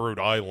Cutthroat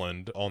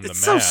Island on the map.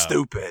 It's so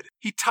stupid.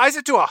 He ties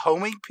it to a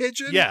homing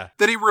pigeon? Yeah.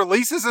 That he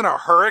releases in a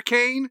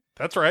hurricane?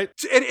 That's right.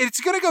 And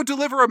it's going to go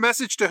deliver a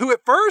message to who?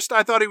 At first,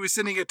 I thought he was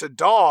sending it to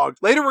Dog.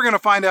 Later, we're going to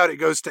find out it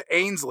goes to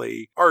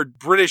Ainsley, our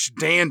British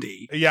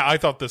dandy. Yeah, I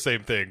thought the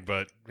same thing,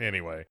 but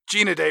anyway.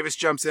 Geena Davis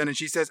jumps in and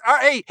she says, all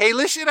right, hey,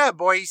 listen up,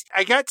 boys.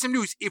 I got some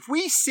news. If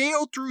we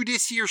sail through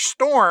this here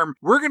storm,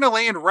 we're going to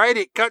land right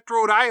at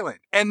Cutthroat Island.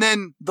 And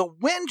then the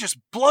wind just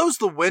blows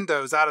the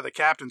windows out of the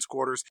captain's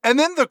quarters. And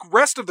then the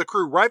rest of the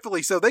crew,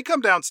 rightfully so, they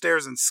come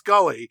downstairs and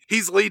Scully,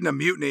 he's leading a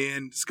mutiny.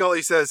 And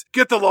Scully says,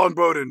 get the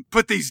longboat and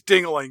put these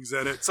dinglings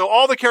in it. So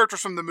all the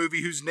characters from the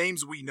movie whose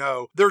names we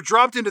know, they're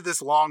dropped into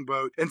this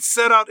longboat and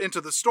set out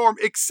into the storm,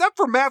 except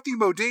for Matthew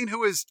Modine,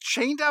 who is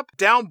chained up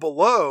down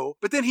below,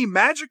 but then he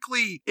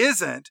magically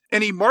isn't,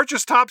 and he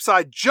marches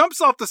topside,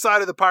 jumps off the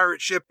side of the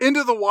pirate ship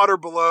into the water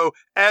below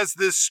as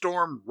this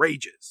storm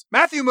rages.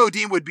 Matthew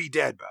Modine would be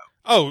dead, Bo.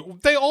 Oh,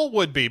 they all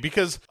would be,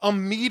 because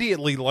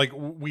immediately, like,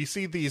 we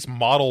see these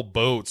model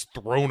boats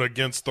thrown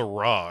against the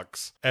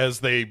rocks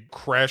as they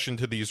crash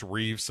into these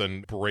reefs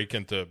and break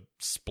into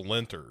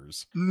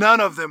splinters.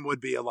 None of them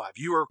would be alive.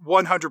 You are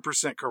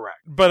 100% correct.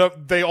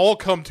 But they all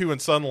come to in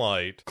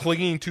sunlight,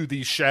 clinging to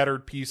these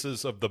shattered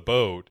pieces of the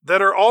boat.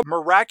 That are all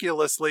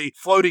miraculously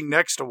floating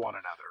next to one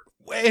another.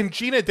 And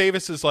Geena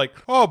Davis is like,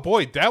 oh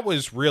boy, that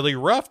was really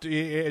rough.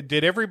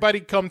 Did everybody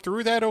come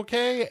through that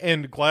okay?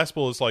 And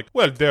Glasspool is like,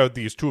 well, there are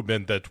these two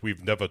men that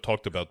we've never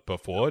talked about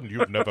before and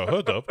you've never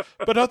heard of.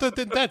 But other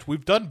than that,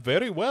 we've done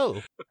very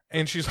well.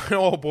 And she's like,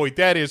 oh boy,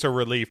 that is a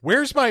relief.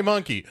 Where's my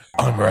monkey?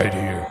 I'm right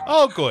here.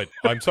 Oh, good.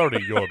 I'm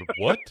sorry, you're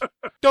what?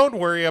 Don't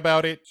worry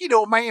about it. You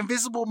know, my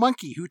invisible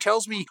monkey who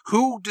tells me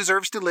who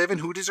deserves to live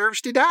and who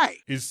deserves to die.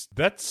 Is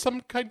that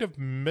some kind of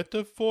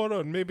metaphor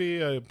or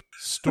maybe a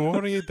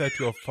story that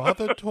your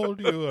father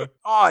told you?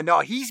 Oh, no,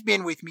 he's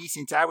been with me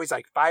since I was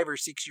like 5 or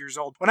 6 years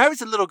old. When I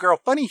was a little girl,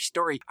 funny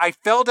story, I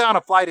fell down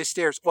a flight of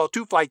stairs, well,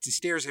 2 flights of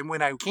stairs, and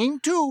when I came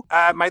to,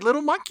 my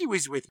little monkey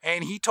was with me,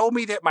 and he told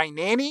me that my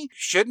nanny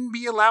shouldn't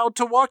be allowed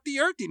to walk the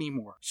earth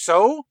anymore.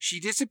 So, she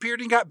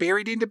disappeared and got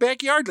buried in the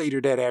backyard later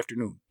that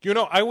afternoon. You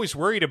know, I was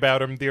worried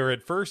about him there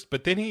at first,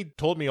 but then he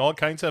told me all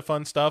kinds of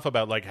fun stuff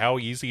about like how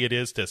easy it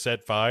is to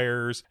set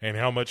fires and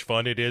how much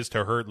fun it is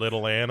to hurt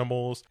little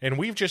animals. And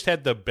we've just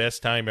had the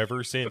best time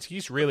ever since.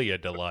 He's really a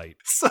delight.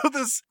 So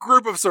this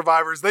group of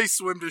survivors, they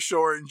swim to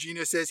shore and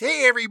Geena says,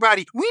 hey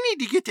everybody, we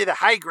need to get to the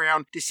high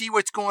ground to see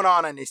what's going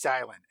on this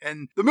island.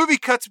 And the movie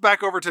cuts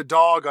back over to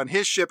Dog on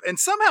his ship, and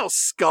somehow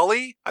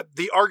Scully,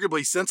 the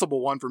arguably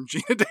sensible one from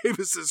Geena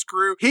Davis's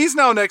crew, he's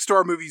now next to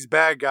our movie's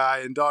bad guy,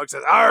 and Dog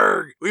says,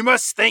 arg, we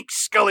must thank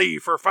Scully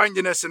for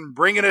finding us and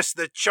bringing us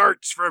the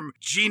charts from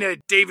Geena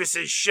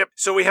Davis's ship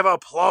so we have a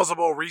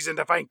plausible reason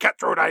to find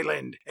Cutthroat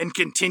Island and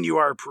continue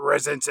our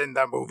presence in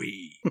the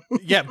movie.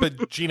 Yeah, but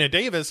Geena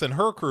Davis and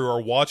her crew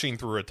are watching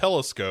through a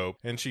telescope,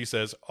 and she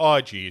says,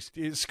 oh geez,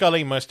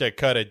 Scully must have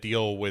cut a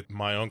deal with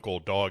my uncle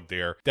Dog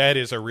there. That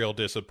is a real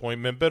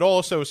disappointment, but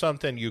also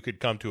something you could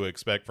come to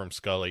expect from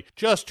Scully.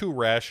 Just too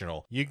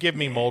rational. You give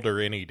me Mulder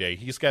any day.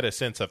 He's got a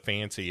sense of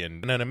fancy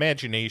and an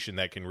imagination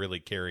that can really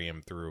carry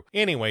him through.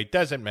 Anyway,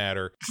 doesn't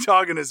matter.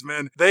 Dog and his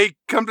men, they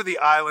come to the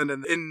island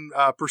and in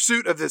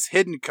pursuit of this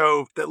hidden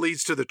cove that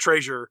leads to the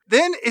treasure.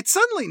 Then it's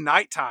suddenly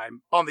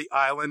nighttime on the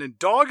island and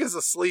Dog is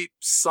asleep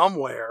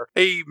somewhere.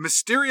 A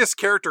mysterious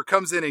character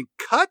comes in and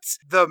cuts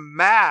the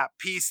map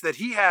piece that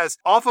he has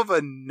off of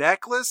a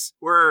necklace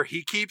where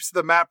he keeps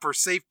the map for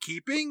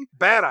safekeeping.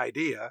 Bad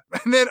idea.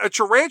 And then a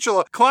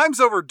tarantula climbs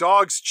over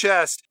Dog's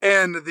chest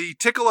and the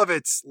tickle of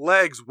its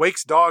legs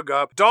wakes Dog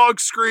up. Dog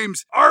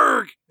screams,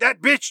 arg!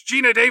 That bitch,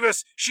 Geena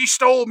Davis, she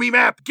stole me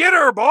map. Get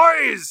her,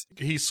 boys!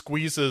 He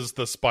squeezes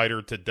the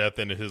spider to death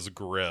in his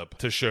grip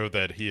to show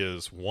that he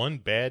is one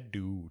bad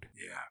dude.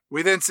 Yeah.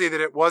 We then see that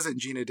it wasn't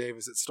Gina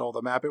Davis that stole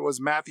the map, it was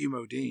Matthew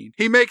Modine.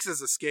 He makes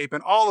his escape,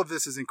 and all of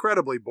this is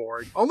incredibly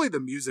boring. Only the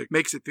music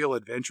makes it feel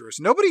adventurous.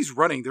 Nobody's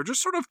running, they're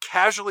just sort of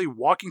casually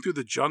walking through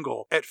the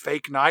jungle at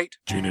fake night.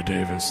 Gina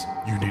Davis,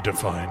 you need to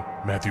find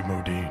Matthew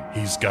Modine.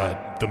 He's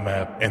got the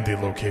map and the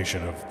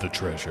location of the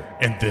treasure.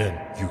 And then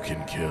you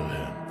can kill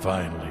him,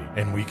 finally,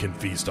 and we can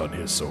feast on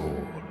his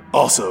soul.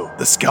 Also,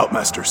 the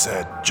Scoutmaster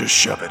said, just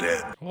shove it in.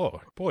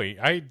 Oh, boy,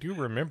 I do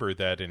remember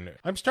that, and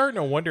I'm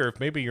starting to wonder if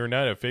maybe you're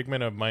not a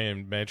figment of my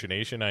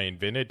imagination I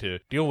invented to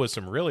deal with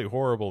some really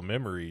horrible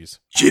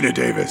memories. Gina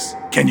Davis,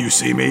 can you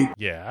see me?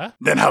 Yeah?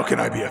 Then how can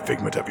I be a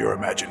figment of your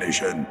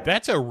imagination?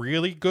 That's a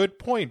really good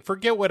point.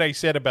 Forget what I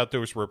said about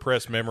those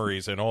repressed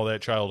memories and all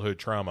that childhood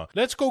trauma.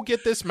 Let's go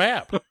get this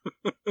map.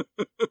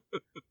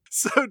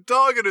 So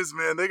Dog and his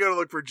men, they go to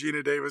look for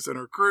Gina Davis and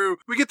her crew.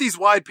 We get these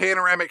wide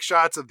panoramic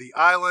shots of the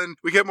island.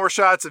 We get more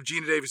shots of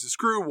Gina Davis's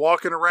crew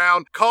walking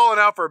around, calling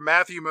out for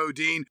Matthew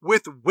Modine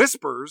with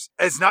whispers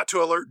as not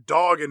to alert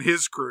Dog and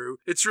his crew.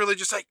 It's really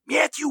just like,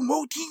 Matthew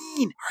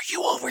Modine, are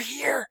you over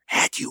here?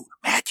 Matthew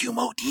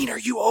Modine, are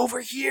you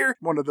over here?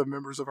 One of the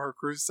members of our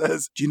crew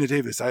says, Gina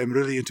Davis, I am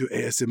really into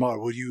ASMR.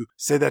 Will you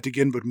say that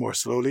again, but more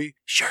slowly?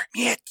 Sure.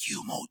 Matthew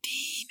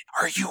Modine,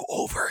 are you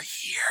over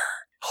here?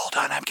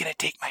 Hold on, I'm gonna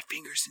take my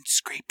fingers and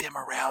scrape them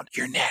around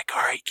your neck,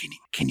 all right?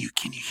 Can you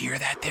hear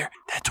that there?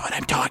 That's what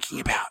I'm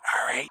talking about,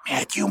 all right?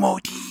 Matthew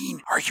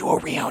Modine, are you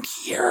around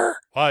here?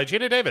 Why,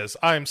 Gina Davis,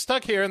 I'm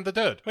stuck here in the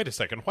dirt. Wait a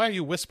second, why are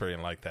you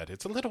whispering like that?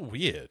 It's a little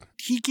weird.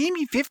 He gave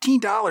me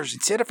 $15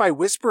 and said if I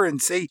whisper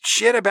and say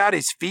shit about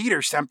his feet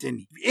or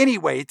something.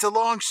 Anyway, it's a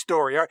long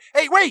story. All right.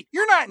 Hey, wait,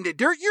 you're not in the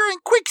dirt, you're in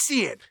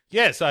quicksand.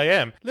 Yes, I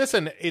am.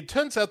 Listen, it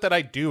turns out that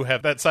I do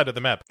have that side of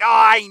the map. Oh,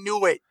 I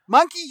knew it.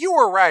 Monkey, you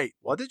were right.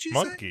 What did you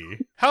say? Monkey?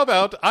 How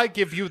about I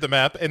give you the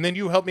map and then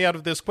you help me out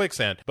of this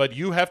quicksand? But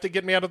you have to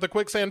get me out of the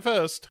quicksand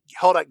first.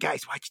 Hold on,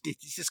 guys. Watch this.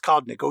 This is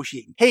called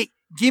negotiating. Hey,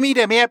 give me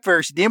the map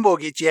first, then we'll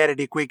get you out of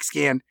the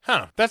quicksand.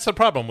 Huh, that's the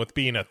problem with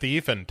being a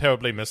thief and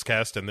terribly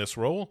miscast in this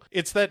role.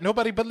 It's that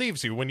nobody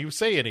believes you when you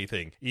say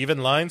anything, even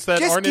lines that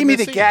Just aren't give in me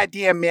the the scene.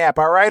 goddamn map,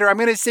 all right? Or I'm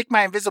going to stick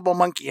my invisible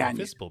monkey on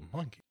you. Invisible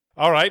monkey.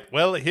 All right,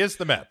 well, here's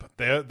the map.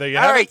 There you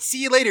All have right, it.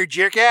 see you later,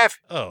 jerk-aff.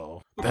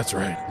 Oh. That's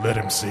right, let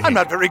him see. I'm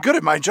not very good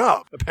at my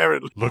job,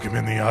 apparently. Look him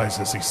in the eyes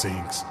as he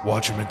sinks.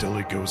 Watch him until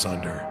he goes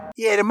under.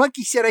 Yeah, the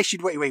monkey said I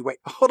should wait.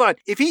 Hold on.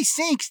 If he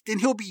sinks, then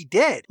he'll be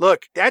dead.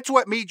 Look, that's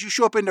what made you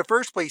show up in the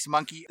first place,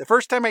 monkey. The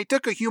first time I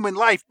took a human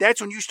life,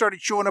 that's when you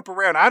started showing up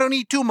around. I don't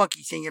need two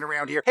monkeys hanging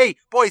around here. Hey,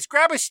 boys,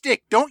 grab a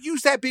stick. Don't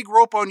use that big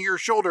rope on your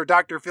shoulder,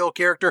 Dr. Phil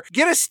character.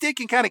 Get a stick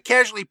and kind of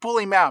casually pull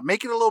him out.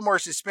 Make it a little more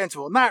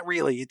suspenseful. Not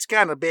really. It's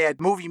kind of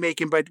bad movie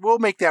making, but we'll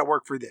make that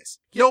work for this.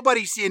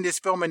 Nobody's seeing this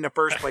film in the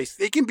first place.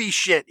 It can be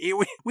shit.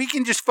 We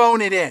can just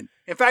phone it in.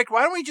 In fact,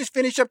 why don't we just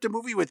finish up the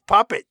movie with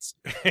puppets?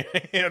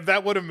 Yeah,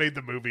 that would have made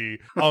the movie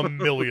a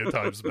million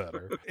times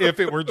better. If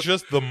it were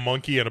just the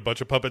monkey and a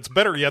bunch of puppets.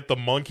 Better yet, the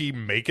monkey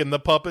making the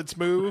puppets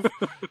move.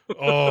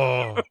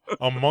 Oh,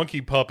 a monkey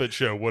puppet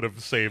show would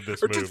have saved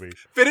this movie.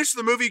 Finish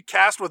the movie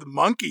cast with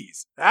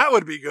monkeys. That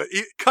would be good.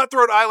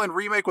 Cutthroat Island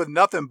remake with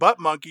nothing but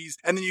monkeys,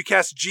 and then you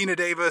cast Gina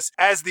Davis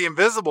as the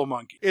invisible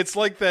monkey. It's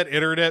like that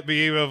internet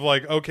meme of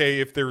like,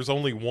 okay, if there's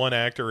only one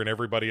actor and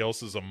everybody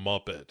else is a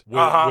Muppet,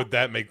 would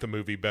that make the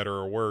movie better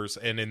or worse?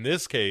 And in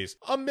this case,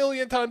 a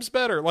million times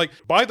better. Like,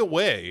 by the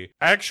way,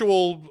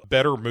 actual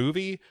better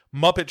movie,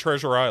 Muppet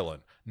Treasure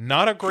Island.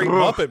 Not a great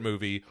Muppet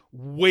movie,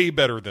 way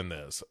better than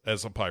this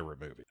as a pirate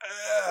movie.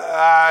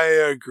 I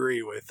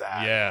agree with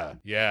that.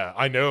 Yeah,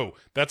 I know.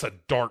 That's a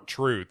dark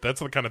truth. That's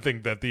the kind of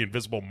thing that the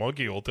Invisible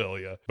Monkey will tell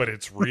you, but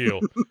it's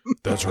real.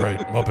 That's right,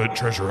 Muppet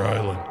Treasure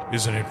Island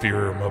is an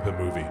inferior Muppet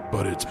movie,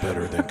 but it's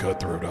better than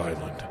Cutthroat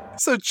Island.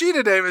 So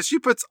Gina Davis, she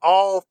puts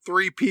all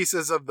three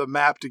pieces of the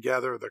map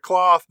together, the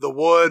cloth, the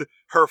wood,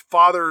 her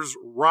father's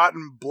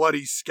rotten,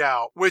 bloody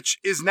scalp, which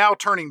is now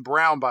turning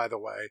brown, by the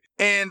way.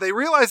 And they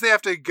realize they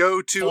have to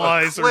go to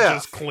Flies a cliff. are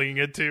just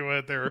clinging to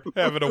it. They're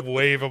having to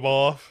wave them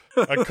off.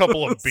 A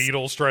couple of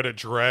beetles try to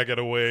drag it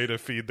away to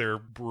feed their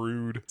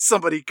brood.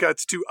 Somebody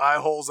cuts two eye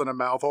holes and a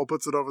mouth hole,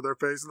 puts it over their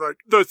face, and like,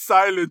 the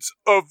silence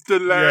of the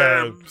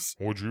lambs.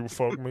 Yeah. Would you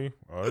fuck me?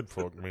 I'd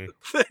fuck me.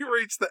 They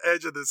reach the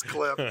edge of this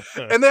cliff,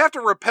 and they have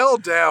to rappel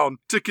down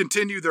to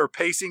continue their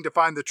pacing to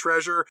find the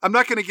treasure. I'm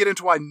not going to get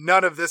into why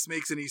none of this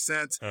makes any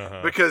sense,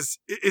 because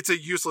it's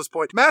a useless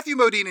point. Matthew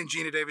Modine and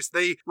Gina Davis,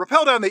 they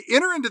rappel down, they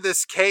enter into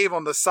this cave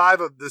on the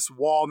side of this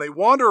wall, and they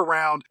wander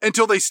around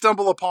until they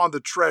stumble upon the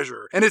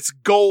treasure, and it's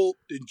gold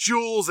and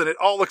jewels, and it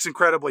all looks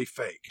incredibly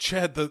fake.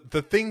 Chad,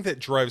 the thing that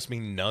drives me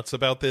nuts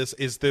about this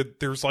is that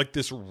there's like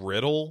this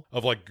riddle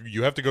of like,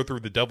 you have to go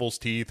through the devil's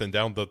teeth and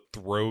down the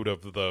throat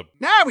of the...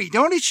 No, we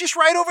don't. It's just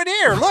right over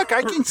there. Look,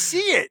 I can see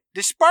it.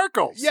 The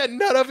sparkles. Yeah,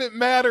 none of it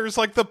matters.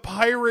 Like, the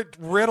pirate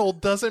riddle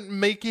doesn't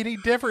make any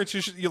difference.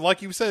 It's just,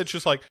 like you said, it's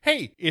just like,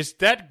 hey, is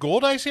that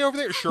gold I see over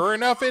there? Sure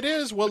enough, it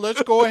is. Well,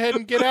 let's go ahead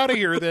and get out of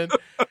here then.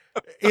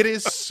 It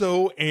is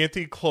so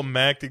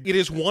anticlimactic. It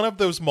is one of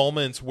those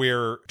moments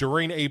where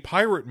during a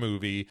pirate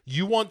movie,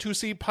 you want to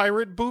see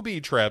pirate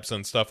booby traps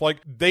and stuff.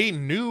 Like, they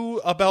knew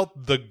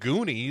about the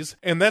Goonies,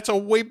 and that's a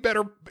way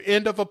better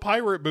end of a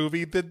pirate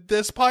movie than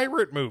this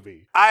pirate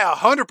movie. I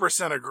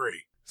 100%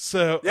 agree.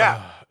 So,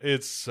 yeah,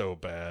 it's so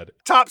bad.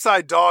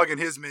 Topside Dog and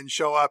his men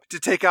show up to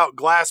take out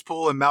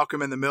Glasspool and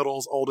Malcolm in the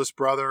Middle's oldest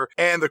brother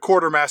and the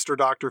quartermaster,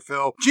 Dr.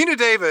 Phil. Gina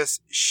Davis,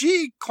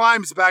 she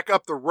climbs back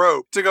up the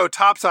rope to go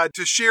topside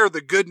to share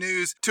the good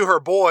news to her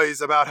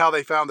boys about how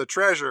they found the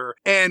treasure.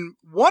 And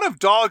one of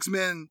Dog's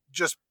men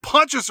just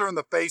punches her in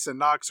the face and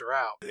knocks her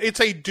out. It's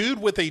a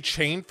dude with a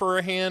chain for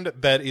a hand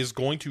that is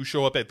going to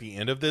show up at the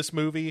end of this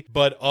movie,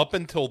 but up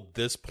until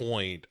this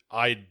point,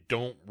 I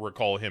don't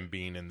recall him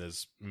being in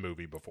this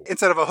movie before.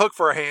 Instead of a hook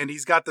for a hand,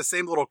 he's got the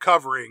same little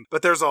covering,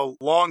 but there's a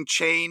long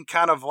chain,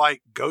 kind of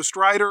like Ghost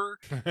Rider.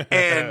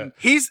 And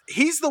he's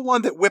the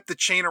one that whipped the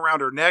chain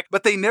around her neck,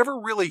 but they never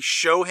really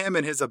show him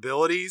and his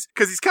abilities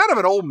because he's kind of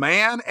an old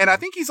man. And I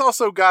think he's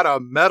also got a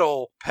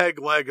metal peg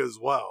leg as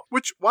well.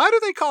 Which, why do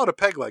they call it a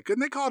peg leg?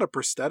 Couldn't they call it a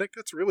prosthetic?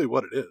 That's really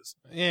what it is.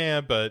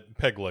 Yeah, but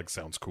peg leg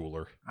sounds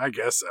cooler. I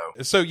guess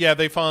so. So yeah,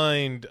 they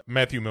find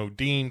Matthew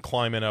Modine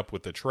climbing up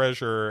with the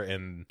treasure,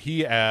 and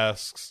he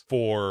asks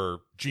for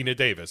Gina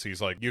Davis.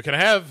 He's like, you can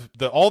have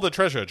all the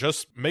treasure,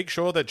 just make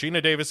sure that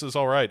Gina Davis is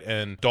all right.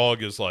 And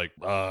Dog is like,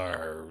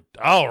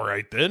 all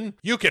right then,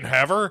 you can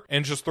have her,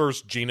 and just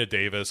throws Gina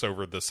Davis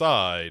over the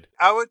side.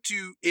 I want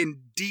to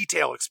in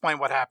detail explain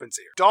what happens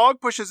here.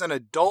 Dog pushes an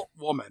adult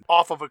woman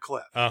off of a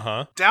cliff.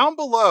 Down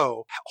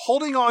below,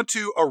 holding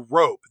onto a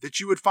rope that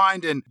you would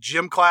find in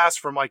gym class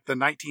from like the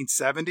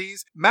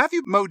 1970s,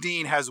 Matthew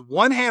Modine has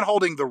one hand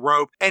holding the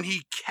rope, and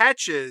he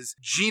catches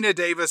Gina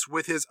Davis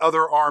with his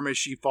other arm as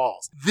she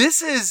falls.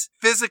 This is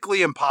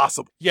physically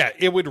impossible. Yeah,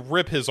 it would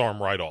rip his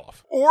arm right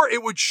off. Or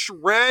it would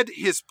shred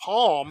his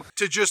palm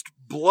to just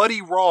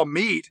bloody raw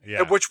meat,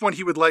 at which point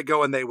he would let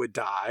go and they would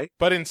die.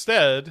 But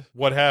instead,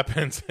 what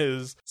happens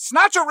is...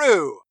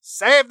 Snatcheroo!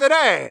 Save the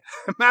day!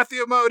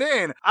 Matthew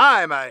Modine,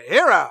 I'm a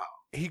hero!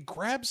 He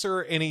grabs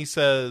her and he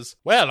says,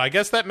 well, I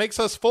guess that makes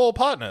us full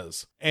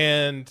partners.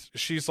 And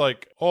she's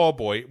like, oh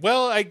boy,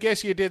 well, I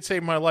guess you did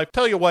save my life.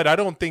 Tell you what, I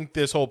don't think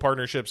this whole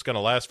partnership's going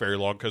to last very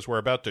long because we're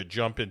about to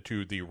jump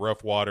into the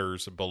rough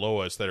waters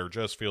below us that are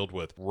just filled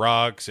with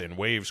rocks and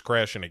waves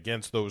crashing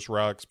against those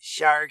rocks.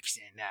 Sharks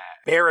and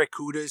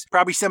barracudas.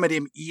 Probably some of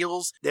them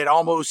eels that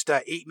almost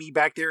ate me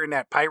back there in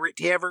that pirate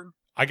tavern.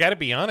 I gotta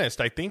be honest,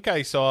 I think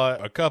I saw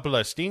a couple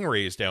of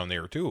stingrays down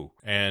there too.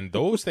 And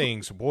those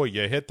things, boy,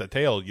 you hit the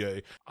tail.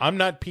 I'm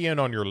not peeing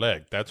on your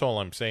leg. That's all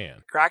I'm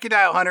saying.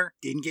 Crocodile hunter.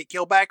 Didn't get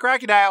killed by a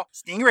crocodile.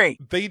 Stingray.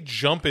 They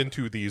jump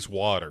into these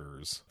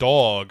waters.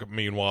 Dog,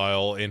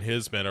 meanwhile, and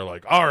his men are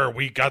like,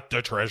 we got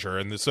the treasure.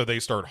 And so they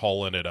start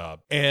hauling it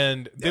up.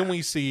 And then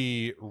we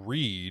see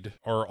Reed,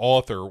 our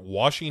author,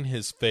 washing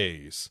his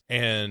face.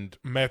 And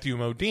Matthew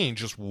Modine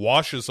just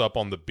washes up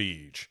on the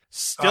beach.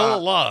 Still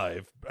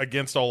alive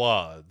against all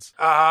odds.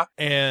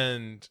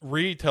 And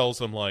Reed tells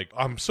him, like,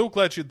 I'm so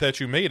glad that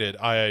you made it.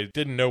 I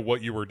didn't know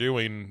what you were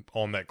doing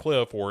on that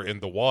cliff or in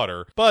the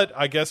water, but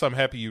I guess I'm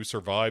happy you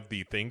survived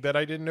the thing that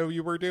I didn't know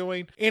you were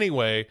doing.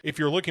 Anyway, if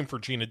you're looking for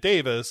Gina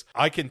Davis,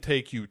 I can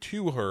take you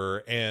to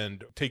her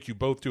and take you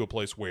both to a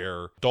place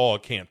where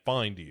Dog can't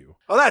find you.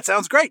 Well, that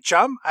sounds great,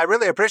 chum. I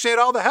really appreciate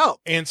all the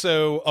help. And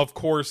so, of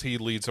course, he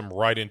leads him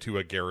right into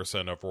a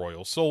garrison of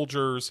royal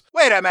soldiers.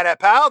 Wait a minute,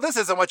 pal. This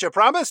isn't what you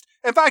promised.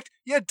 In fact,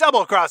 you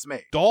double-crossed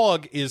me.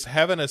 Dog is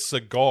having a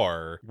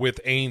cigar with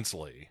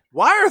Ainsley.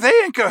 Why are they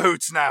in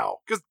cahoots now?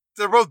 Because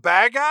they're both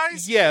bad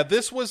guys? Yeah,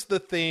 this was the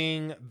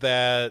thing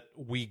that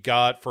we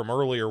got from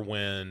earlier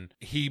when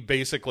he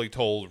basically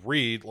told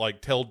Reed,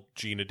 like, tell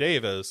Gina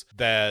Davis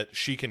that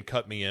she can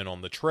cut me in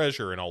on the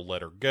treasure and I'll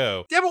let her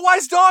go. Yeah, but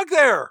why's Dog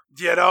there?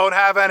 You don't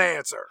have an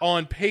answer.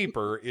 On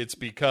paper, it's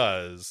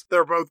because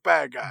they're both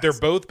bad guys. They're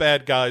both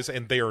bad guys,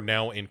 and they are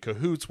now in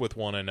cahoots with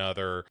one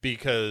another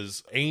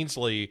because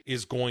Ainsley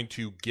is going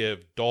to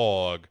give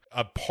Dog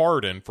a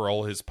pardon for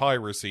all his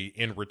piracy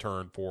in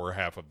return for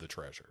half of the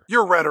treasure.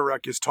 Your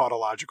rhetoric is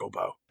tautological,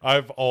 Bo.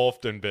 I've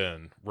often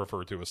been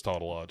referred to as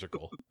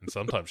tautological, and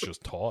sometimes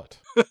just taught.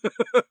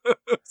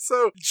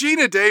 So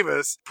Gina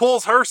Davis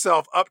pulls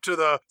herself up to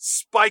the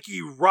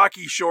spiky,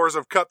 rocky shores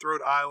of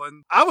Cutthroat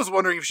Island. I was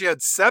wondering if she had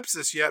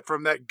sepsis yet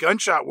from that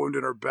gunshot wound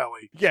in her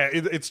belly. Yeah,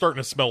 it's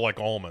starting to smell like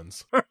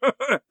almonds.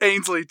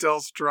 Ainsley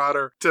tells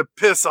Trotter to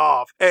piss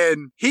off,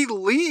 and he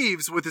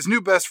leaves with his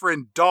new best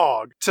friend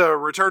Dog to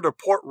return to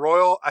Port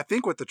Royal, I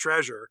think with the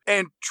treasure.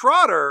 And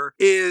Trotter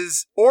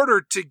is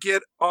ordered to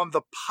get on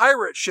the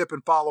pirate ship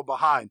and follow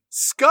behind.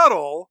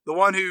 Scuttle, the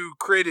one who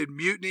created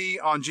mutiny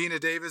on Gina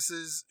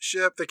Davis's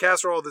ship, the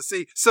Casserole of the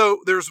Sea. So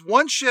there's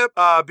one ship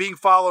being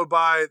followed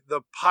by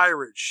the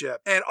pirate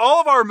ship. And all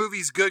of our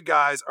movie's good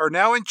guys are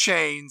now in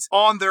chains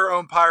on their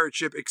own pirate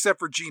ship, except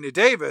for Gina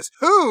Davis,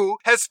 who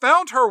has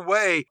found her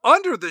way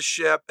under the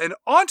ship and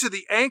onto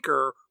the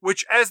anchor,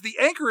 which as the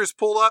anchor is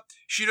pulled up,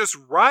 she just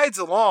rides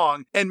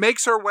along and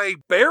makes her way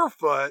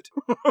barefoot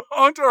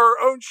onto her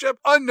own ship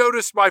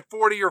unnoticed by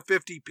 40 or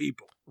 50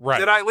 people. Right.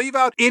 Did I leave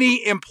out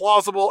any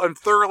implausible and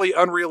thoroughly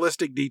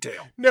unrealistic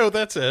detail? No,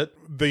 that's it.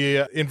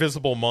 The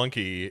invisible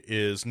monkey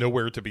is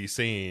nowhere to be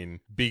seen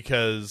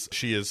because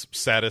she is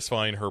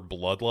satisfying her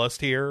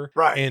bloodlust here.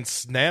 Right. And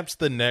snaps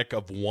the neck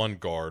of one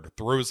guard,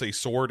 throws a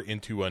sword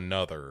into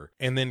another,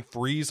 and then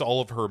frees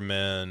all of her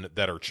men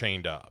that are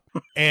chained up.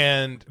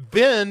 And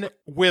then,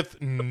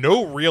 with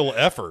no real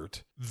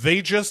effort,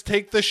 they just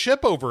take the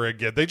ship over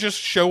again. They just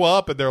show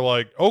up and they're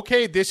like,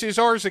 okay, this is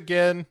ours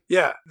again.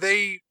 Yeah,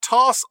 they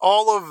toss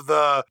all of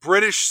the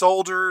British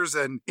soldiers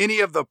and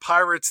any of the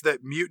pirates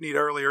that mutinied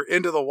earlier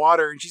into the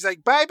water. And she's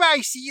like,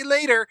 bye-bye, see you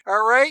later.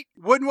 All right?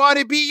 Wouldn't want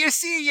to be you,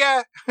 see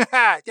ya.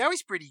 That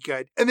was pretty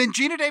good. And then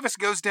Geena Davis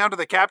goes down to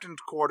the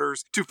captain's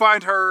quarters to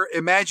find her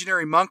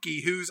imaginary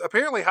monkey, who's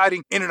apparently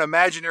hiding in an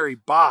imaginary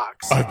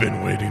box. I've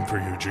been waiting for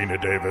you,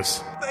 Geena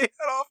Davis. They head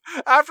off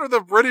after the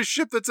British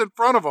ship that's in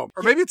front of them.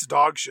 Or maybe it's a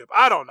dog ship.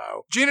 I don't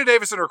know. Geena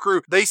Davis and her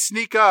crew, they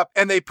sneak up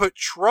and they put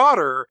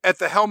Trotter at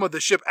the helm of the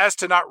ship as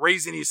to not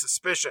raise any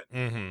suspicion.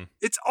 Mm-hmm.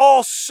 It's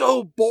all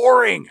so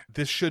boring.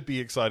 This should be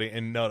exciting,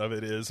 and none of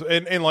it is.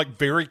 And like,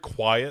 very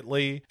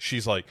quietly,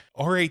 she's like,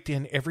 all right,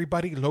 then,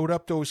 everybody load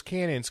up those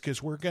cannons,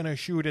 because we're going to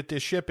shoot at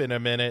this ship in a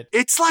minute.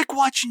 It's like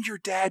watching your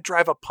dad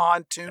drive a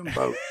pontoon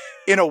boat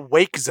in a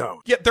wake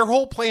zone. Yeah, their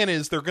whole plan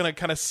is they're going to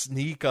kind of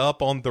sneak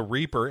up on the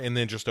Reaper and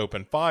then just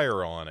open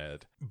fire on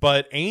it.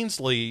 But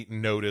Ainsley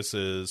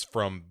notices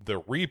from the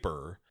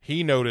Reaper,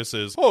 he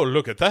notices, oh,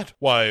 look at that.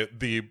 Why,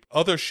 the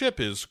other ship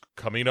is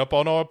coming up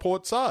on our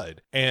port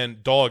side.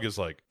 And Dog is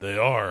like, they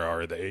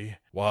are they?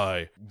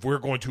 Why, we're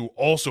going to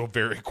also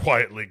very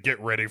quietly get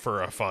ready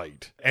for a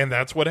fight. And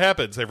that's what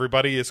happens.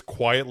 Everybody is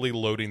quietly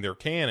loading their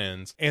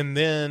cannons. And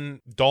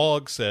then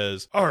Dog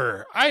says,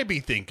 I be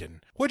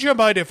thinking, would you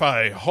mind if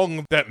I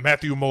hung that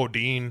Matthew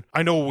Modine?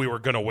 I know we were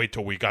going to wait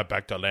till we got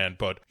back to land,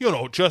 but,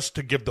 just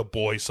to give the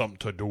boy something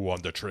to do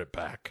on the trip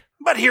back.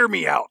 But hear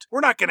me out. We're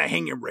not going to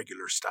hang him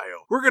regular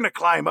style. We're going to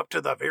climb up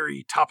to the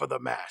very top of the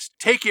mast,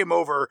 take him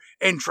over,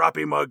 and drop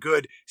him a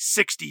good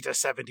 60 to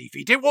 70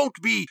 feet. It won't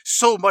be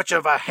so much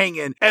of a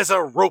hanging as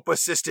a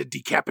rope-assisted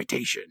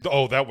decapitation.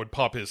 Oh, that would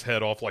pop his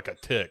head off like a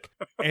tick.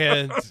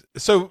 And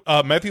so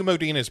Matthew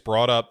Modine is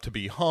brought up to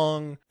be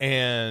hung,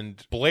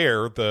 and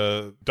Blair,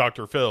 the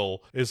Dr.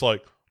 Phil, is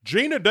like,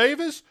 Geena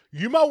Davis,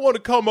 you might want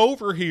to come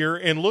over here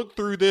and look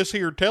through this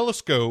here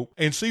telescope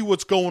and see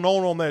what's going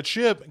on that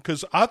ship,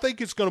 because I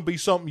think it's going to be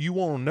something you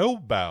want to know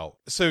about.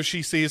 So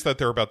she sees that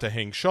they're about to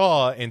hang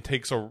Shaw and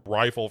takes a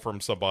rifle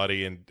from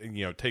somebody and,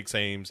 takes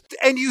aims.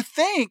 And you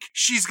think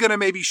she's going to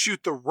maybe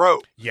shoot the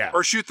rope. Yeah.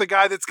 Or shoot the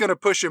guy that's going to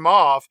push him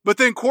off. But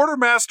then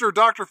Quartermaster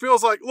Dr.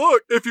 Phil's like,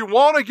 look, if you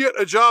want to get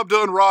a job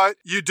done right,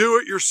 you do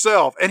it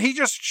yourself. And he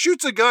just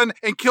shoots a gun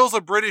and kills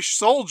a British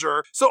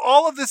soldier. So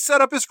all of this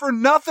setup is for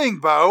nothing,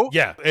 Bo.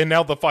 Yeah, and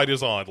now the fight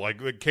is on.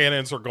 Like, the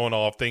cannons are going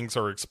off, things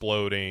are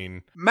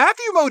exploding.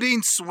 Matthew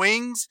Modine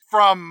swings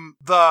from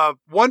the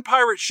one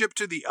pirate ship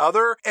to the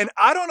other, and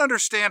I don't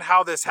understand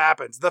how this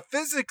happens. The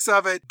physics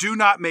of it do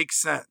not make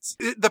sense.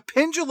 The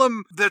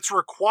pendulum that's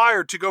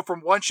required to go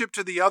from one ship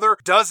to the other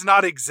does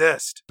not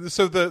exist.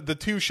 So the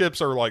two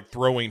ships are like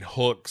throwing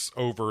hooks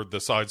over the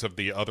sides of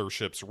the other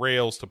ship's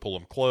rails to pull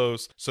them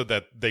close so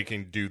that they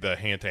can do the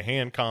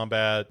hand-to-hand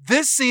combat.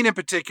 This scene in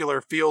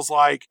particular feels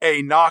like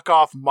a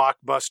knockoff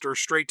mockbuster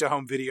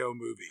straight-to-home video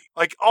movie.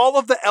 Like, all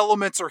of the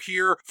elements are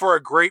here for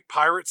a great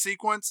pirate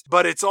sequence,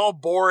 but it's all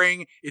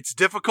boring, it's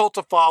difficult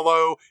to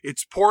follow,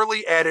 it's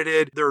poorly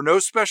edited, there are no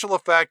special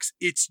effects,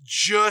 it's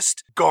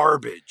just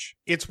garbage.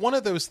 It's one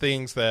of those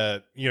things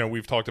that,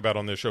 we've talked about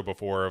on this show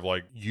before of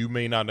like, you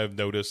may not have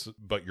noticed,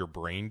 but your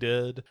brain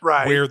did.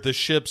 Right. Where the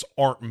ships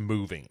aren't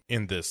moving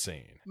in this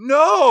scene.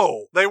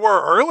 No! They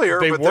were earlier,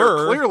 they're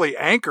clearly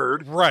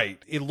anchored.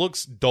 Right. It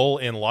looks dull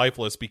and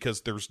lifeless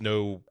because there's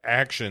no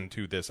action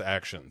to this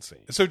action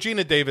scene. So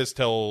Geena Davis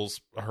tells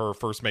her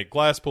first mate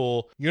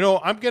Glasspool,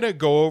 I'm going to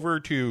go over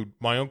to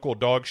my Uncle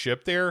Dog's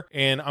ship there,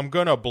 and I'm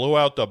going to blow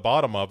out the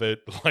bottom of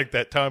it, like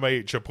that time I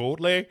ate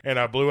Chipotle, and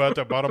I blew out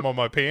the bottom of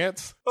my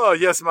pants. Oh,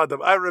 yes,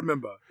 madam. I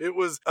remember. It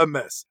was a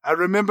mess. I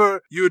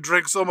remember you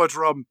drank so much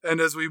rum, and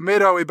as we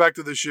made our way back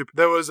to the ship,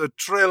 there was a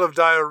trail of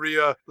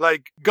diarrhea,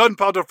 like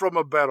gunpowder from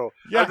a barrel.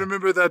 Yeah. I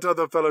remember that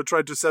other fellow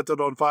tried to set it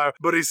on fire,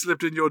 but he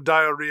slipped in your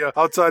diarrhea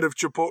outside of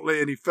Chipotle,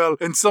 and he fell,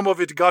 and some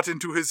of it got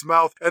into his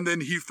mouth, and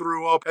then he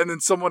threw up, and then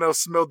someone else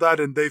smelled that,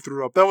 and they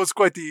threw up. That was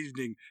quite the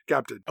evening,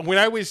 Captain. When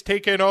I was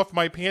taking off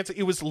my pants,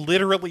 it was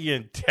literally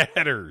in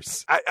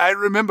tatters. I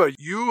remember.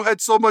 You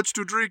had so much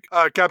to drink,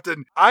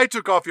 Captain. I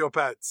took off your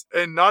pants,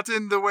 and not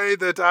in the way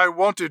that I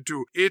wanted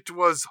to. It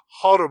was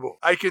horrible.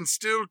 I can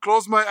still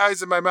close my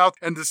eyes and my mouth,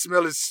 and the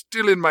smell is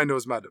still in my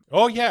nose, madam.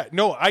 Oh, yeah.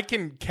 No, I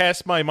can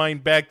cast my mind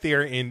back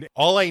there, and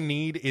all I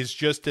need is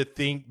just to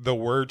think the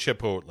word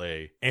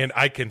Chipotle, and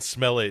I can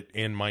smell it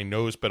in my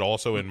nose, but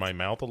also in my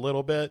mouth a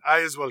little bit.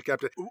 I as well,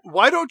 Captain.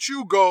 Why don't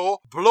you go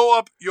blow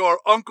up your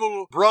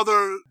uncle,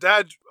 brother,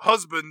 dad,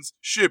 husband's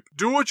ship?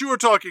 Do what you were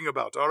talking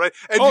about, all right?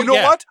 And you know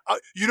what?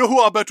 You know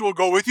who I bet will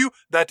go with you?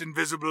 That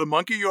invisible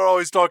monkey you're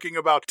always talking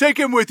about. Take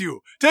him with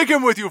you. Take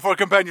him with you for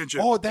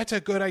companionship. Oh, that's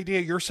a good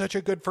idea. You're such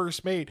a good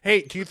first mate.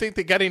 Hey, do you think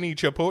they got any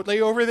Chipotle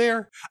over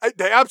there?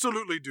 They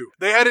absolutely do.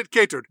 They had it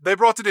catered. They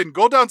brought it in.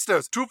 Go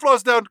downstairs. 2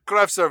 floors down,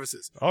 craft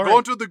services. All go right.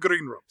 into the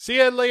green room. See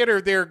you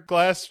later there,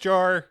 glass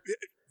jar.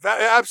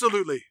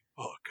 Absolutely.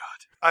 Oh, God.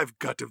 I've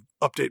got to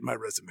update my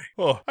resume.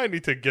 Oh, I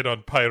need to get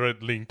on Pirate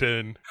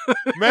LinkedIn.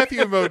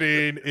 Matthew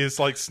Modine is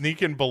like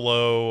sneaking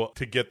below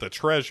to get the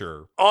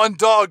treasure. On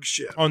dog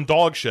ship. On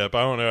dog ship.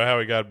 I don't know how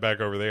he got back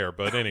over there,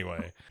 but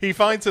anyway. He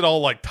finds it all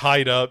like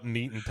tied up,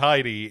 neat and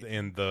tidy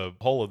in the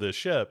hull of this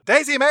ship.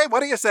 Daisy Mae, what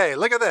do you say?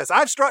 Look at this.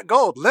 I've struck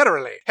gold,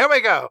 literally. Here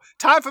we go.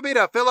 Time for me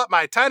to fill up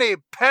my tiny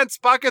pants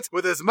pockets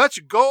with as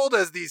much gold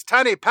as these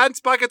tiny pants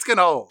pockets can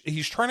hold.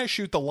 He's trying to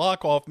shoot the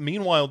lock off.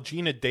 Meanwhile,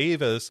 Gina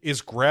Davis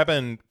is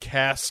grabbing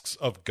casks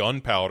of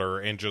gunpowder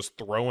and just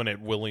throwing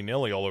it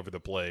willy-nilly all over the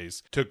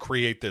place to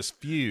create this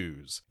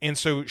fuse. And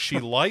so she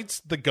lights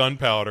the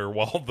gunpowder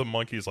while the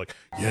monkey's like,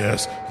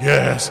 Yes,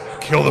 yes,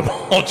 kill them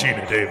all,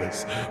 Gina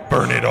Davis.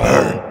 Burn it all.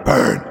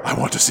 Burn. I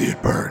want to see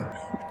it burn.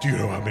 Do you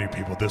know how many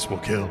people this will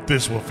kill?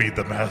 This will feed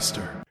the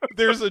master.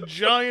 There's a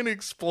giant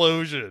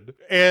explosion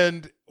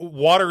and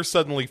water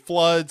suddenly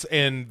floods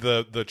and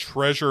the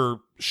treasure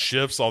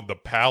shifts on the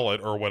pallet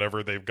or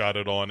whatever they've got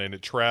it on, and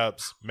it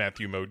traps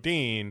Matthew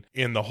Modine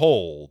in the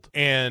hold.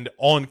 And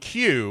on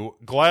cue,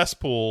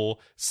 Glasspool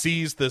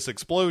sees this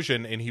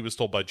explosion, and he was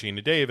told by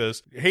Gina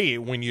Davis, hey,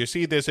 when you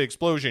see this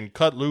explosion,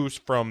 cut loose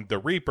from the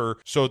Reaper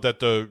so that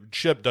the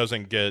ship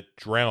doesn't get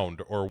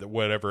drowned or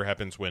whatever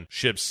happens when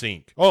ships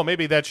sink. Oh,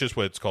 maybe that's just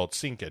what it's called,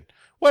 sinking.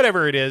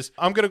 Whatever it is,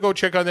 I'm going to go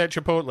check on that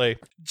Chipotle.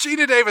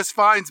 Gina Davis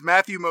finds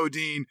Matthew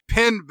Modine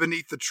pinned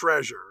beneath the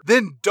treasure.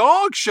 Then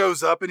Dog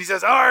shows up and he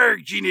says,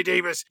 Arg, Gina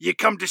Davis, you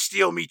come to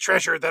steal me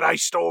treasure that I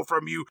stole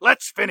from you.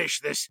 Let's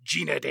finish this,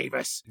 Gina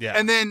Davis. Yeah.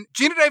 And then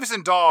Gina Davis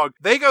and Dog,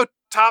 they go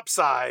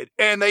topside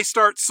and they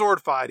start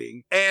sword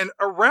fighting, and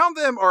around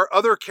them are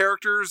other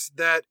characters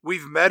that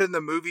we've met in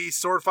the movie,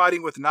 sword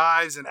fighting with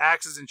knives and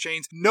axes and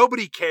chains.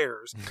 Nobody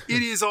cares.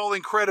 It is all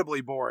incredibly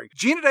boring.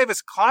 Gina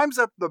Davis climbs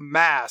up the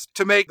mast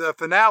to make the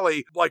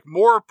finale like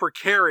more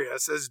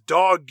precarious as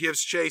Dog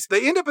gives chase.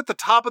 They end up at the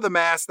top of the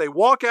mast. They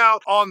walk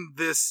out on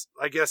this,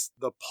 I guess,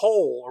 the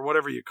pole or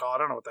whatever you call it. I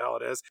don't know what the hell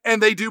it is. And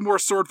they do more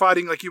sword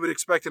fighting like you would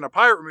expect in a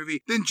pirate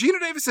movie. Then Gina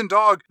Davis and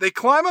Dog, they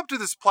climb up to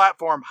this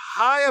platform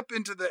high up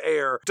into the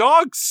air.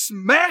 Dog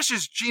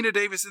smashes Gina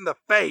Davis in the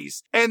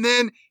face, and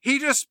then he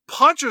just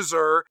punches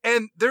her,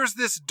 and there's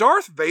this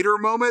Darth Vader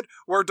moment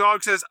where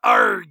Dog says,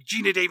 Arg,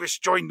 Gina Davis,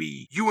 join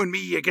me. You and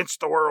me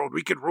against the world.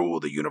 We could rule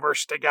the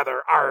universe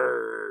together.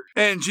 Arg.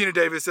 And Gina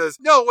Davis says,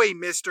 no way,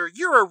 mister.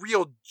 You're a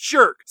real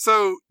jerk.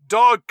 So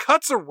Dog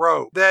cuts a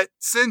rope that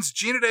sends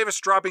Gina Davis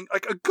dropping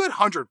like a good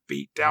 100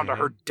 feet down to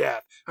her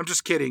death. I'm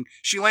just kidding.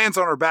 She lands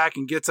on her back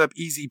and gets up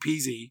easy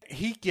peasy.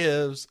 He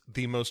gives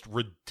the most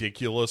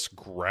ridiculous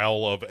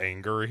growl of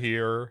anger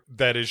here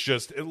that is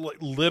just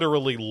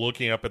literally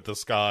looking up at the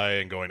sky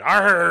and going,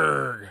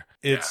 Arrgh!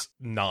 It's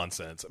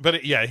nonsense.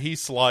 But he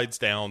slides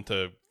down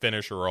to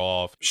finish her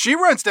off. She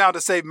runs down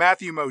to save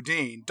Matthew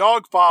Modine.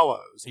 Dog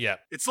follows. Yeah.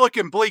 It's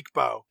looking bleak,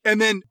 Bo. And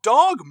then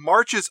Dog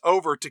marches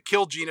over to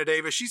kill Gina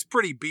Davis. She's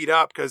pretty beat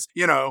up because,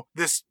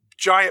 this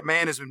giant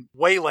man has been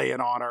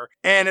waylaying on her.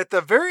 And at the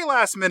very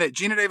last minute,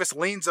 Gina Davis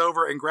leans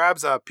over and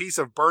grabs a piece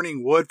of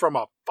burning wood from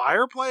a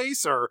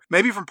fireplace, or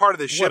maybe from part of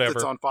the ship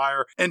that's on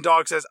fire. And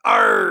Dog says,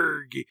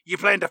 Arg, you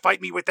plan to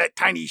fight me with that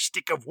tiny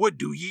stick of wood,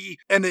 do ye?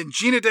 And then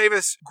Gina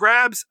Davis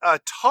grabs a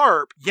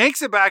tarp,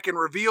 yanks it back, and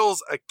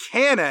reveals a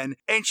cannon.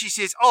 And she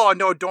says, oh,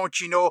 no, don't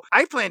you know,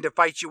 I plan to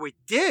fight you with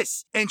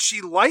this. And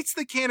she lights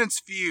the cannon's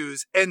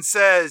fuse and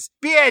says,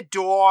 bad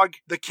Dog.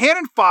 The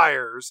cannon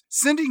fires,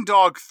 sending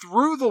Dog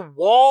through the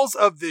walls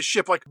of this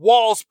ship, like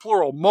walls,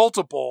 plural,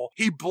 multiple.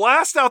 He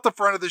blasts out the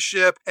front of the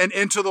ship and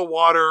into the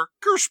water.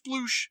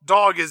 Kersplush.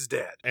 Dog is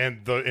dead.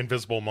 And the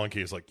invisible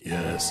monkey is like,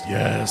 Yes,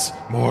 yes,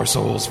 more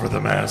souls for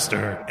the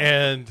master.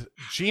 And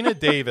Gina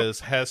Davis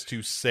has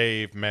to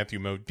save Matthew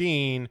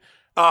Modine,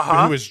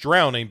 who is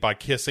drowning, by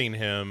kissing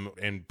him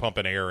and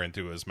pumping air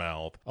into his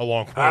mouth. I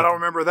don't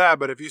remember that,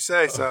 but if you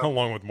say so.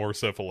 Along with more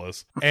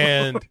syphilis.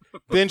 And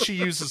then she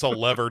uses a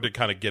lever to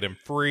kind of get him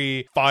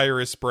free. Fire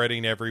is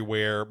spreading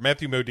everywhere.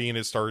 Matthew Modine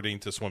is starting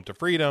to swim to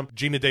freedom.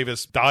 Gina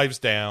Davis dives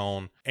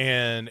down,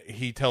 and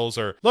he tells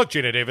her, look,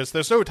 Gina Davis,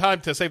 there's no time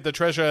to save the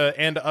treasure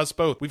and us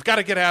both. We've got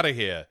to get out of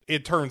here.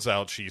 It turns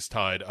out she's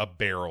tied a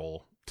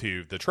barrel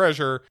to the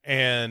treasure,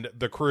 and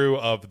the crew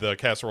of the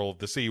Casserole of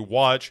the Sea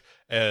watch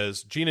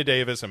as Geena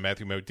Davis and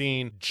Matthew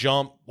Modine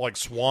jump, like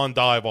swan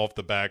dive off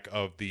the back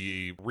of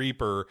the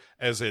Reaper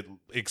as it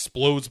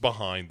explodes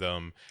behind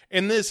them.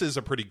 And this is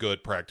a pretty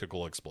good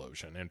practical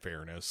explosion, in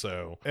fairness.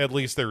 So at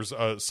least there's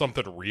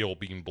something real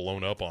being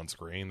blown up on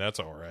screen. That's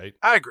all right.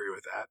 I agree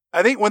with that.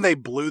 I think when they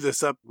blew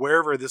this up,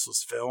 wherever this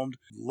was filmed,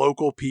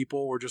 local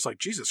people were just like,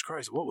 Jesus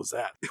Christ, what was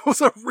that? It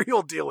was a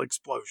real deal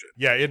explosion.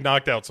 Yeah, it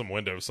knocked out some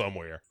windows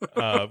somewhere,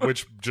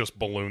 which just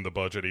ballooned the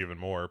budget even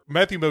more.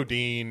 Matthew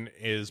Modine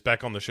is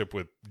back on the ship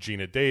with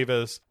Geena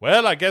Davis.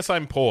 Well, I guess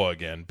I'm poor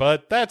again,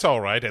 but that's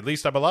all right. At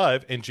least I'm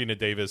alive. And Geena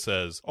Davis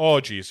says, oh,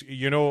 geez,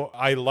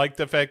 I like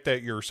the fact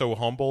that you're so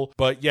humble,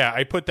 but yeah,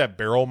 I put that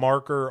barrel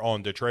marker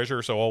on the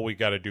treasure, so all we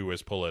got to do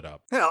is pull it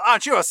up. Hell,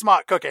 aren't you a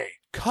smart cookie?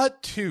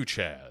 Cut to,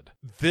 Chad.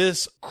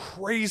 This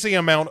crazy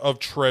amount of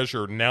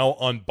treasure now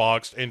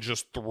unboxed and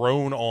just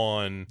thrown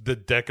on the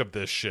deck of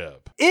this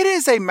ship. It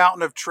is a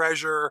mountain of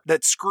treasure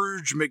that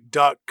Scrooge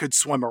McDuck could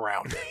swim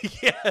around.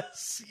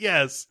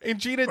 Yes. And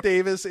Geena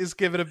Davis is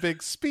giving a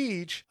big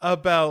speech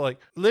about, like,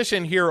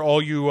 listen here,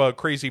 all you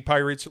crazy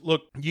pirates.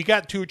 Look, you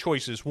got two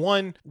choices.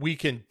 One, we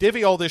can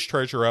divvy all this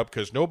treasure up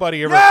because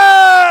nobody ever...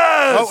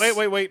 Yes!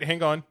 Oh, wait.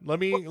 Hang on. Let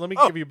me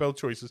give you both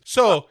choices.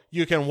 So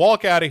you can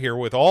walk out of here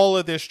with all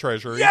of this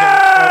treasure.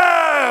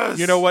 Yes!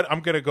 You know what?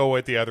 I'm going to go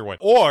with the other one.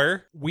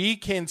 Or we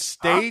can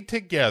stay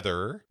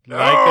together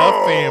like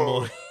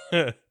a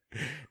family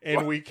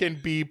and we can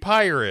be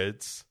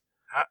pirates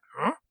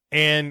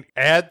and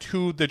add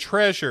to the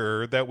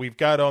treasure that we've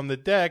got on the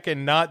deck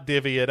and not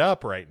divvy it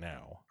up right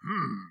now.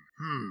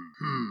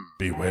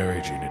 Be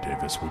wary, Geena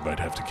Davis. We might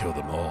have to kill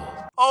them all.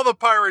 All the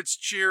pirates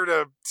cheer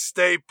to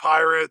stay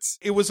pirates.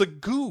 It was a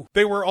goof.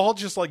 They were all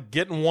just like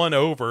getting one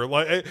over.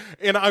 Like,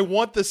 and I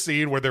want the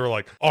scene where they were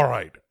like, all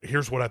right,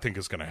 here's what I think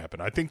is going to happen.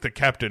 I think the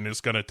captain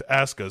is going to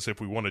ask us if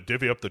we want to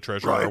divvy up the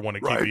treasure or want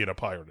to keep being a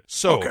pirate.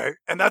 So, okay,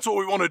 and that's what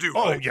we want to do,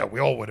 oh, right? yeah,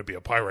 we all want to be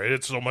a pirate.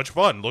 It's so much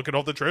fun. Look at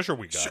all the treasure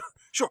we got.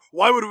 Sure.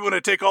 Why would we want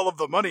to take all of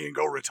the money and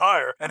go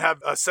retire and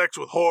have sex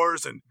with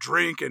whores and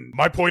drink and...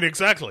 My point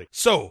exactly.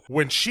 So,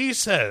 when she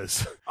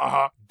says,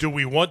 do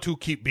we want to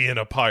keep being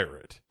a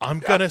pirate? I'm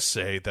going to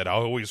say that I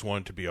always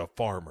wanted to be a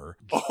farmer.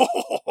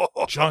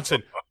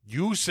 Johnson,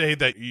 you say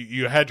that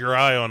you had your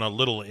eye on a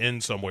little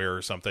inn somewhere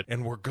or something,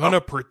 and we're going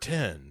to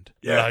pretend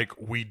like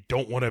we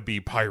don't want to be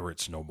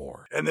pirates no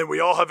more. And then we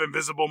all have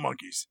invisible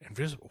monkeys.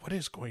 Invisible? What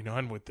is going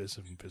on with this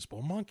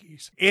invisible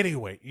monkeys?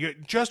 Anyway, you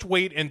just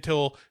wait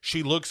until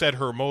she looks at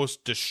her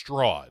most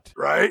distraught.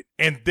 Right.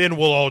 And then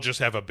we'll all just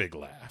have a big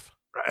laugh.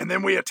 Right. And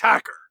then we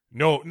attack her.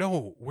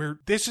 No,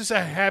 this is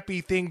a happy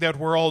thing that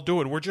we're all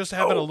doing. We're just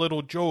having a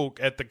little joke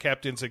at the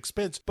captain's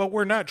expense, but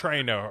we're not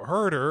trying to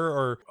hurt her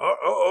or...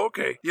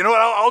 Okay. You know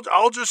what?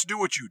 I'll just do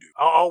what you do.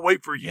 I'll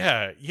wait for you.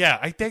 Yeah,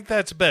 I think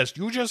that's best.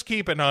 You just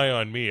keep an eye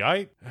on me.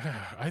 I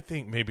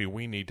think maybe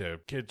we need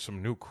to get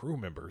some new crew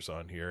members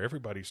on here.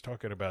 Everybody's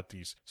talking about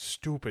these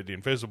stupid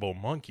invisible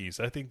monkeys.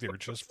 I think they're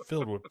just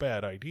filled with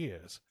bad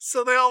ideas.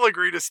 So they all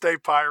agree to stay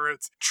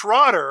pirates.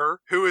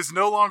 Trotter, who is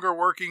no longer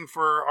working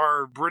for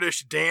our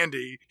British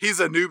dandy, he's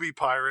a newbie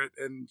pirate,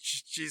 and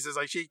she says,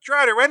 like,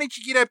 Trotter, why don't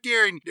you get up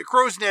there in the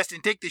crow's nest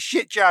and take the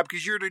shit job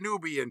because you're the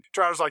newbie? And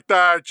Trotter's like,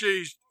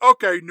 geez,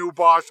 okay, new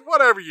boss,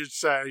 whatever you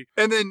say.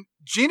 And then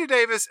Geena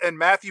Davis and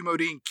Matthew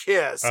Modine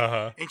kiss,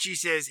 and she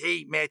says,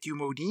 hey, Matthew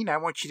Modine, I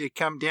want you to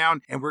come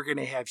down, and we're going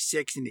to have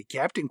sex in the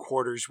captain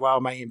quarters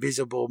while my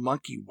invisible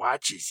monkey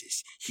watches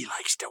us. He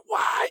likes to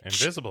watch.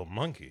 Invisible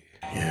monkey?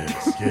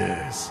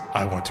 Yes,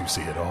 I want to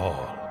see it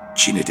all.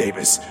 Geena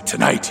Davis,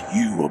 tonight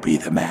you will be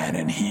the man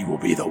and he will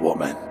be the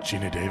woman.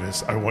 Geena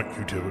Davis, I want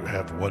you to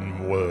have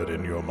one word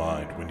in your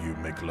mind when you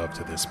make love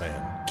to this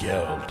man.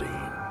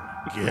 Geraldine.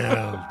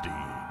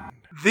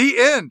 The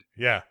end.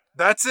 Yeah.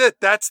 That's it.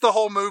 That's the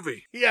whole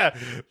movie. Yeah,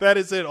 that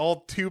is it.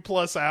 All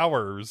 2+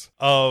 hours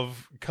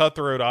of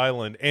Cutthroat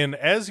Island. And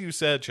as you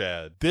said,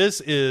 Chad,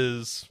 this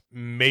is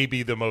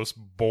maybe the most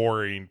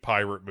boring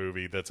pirate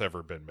movie that's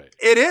ever been made.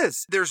 It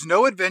is. There's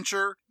no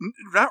adventure.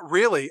 Not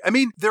really. I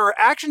mean, there are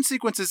action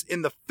sequences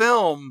in the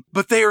film,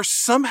 but they are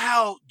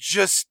somehow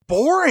just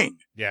boring.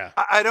 Yeah.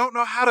 I don't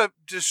know how to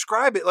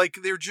describe it. Like,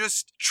 they're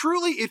just,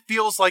 truly, it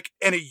feels like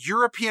a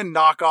European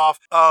knockoff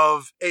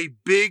of a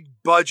big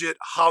budget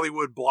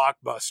Hollywood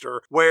blockbuster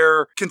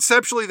where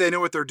conceptually they know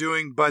what they're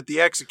doing, but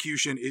the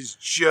execution is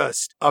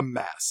just a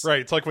mess. Right.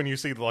 It's like when you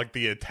see like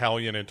the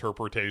Italian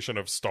interpretation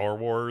of Star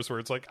Wars where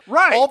it's like,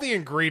 right, all the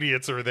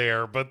ingredients are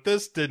there, but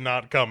this did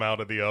not come out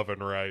of the oven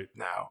right.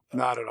 No,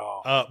 not at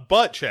all.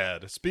 But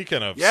Chad,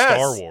 speaking of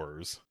Star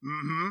Wars,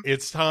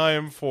 it's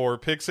time for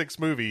Pick Six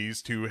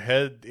Movies to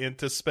head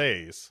into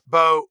space.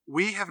 Bo,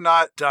 we have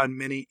not done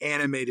many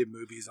animated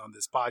movies on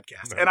this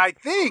podcast. No. And I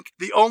think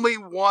the only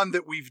one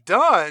that we've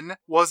done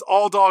was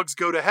All Dogs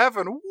Go to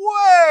Heaven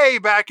way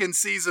back in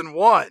season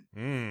 1.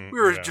 We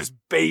were just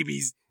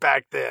babies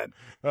back then.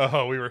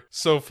 Oh, we were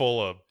so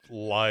full of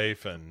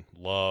life and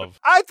love.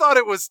 I thought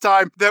it was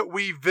time that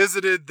we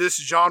visited this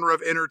genre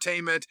of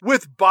entertainment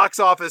with box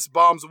office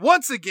bombs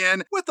once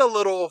again with a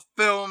little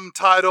film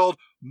titled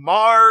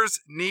Mars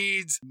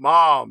Needs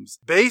Moms,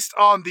 based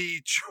on the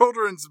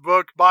children's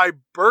book by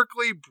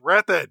Berkeley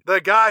Breathed,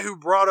 the guy who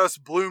brought us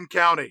Bloom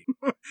County,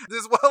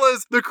 as well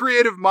as the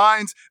creative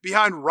minds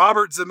behind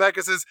Robert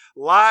Zemeckis'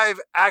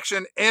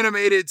 live-action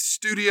animated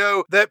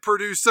studio that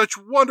produced such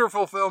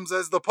wonderful films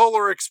as The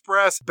Polar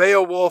Express,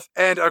 Beowulf,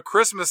 and A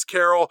Christmas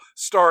Carol,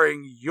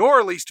 starring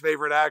your least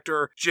favorite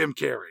actor, Jim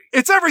Carrey.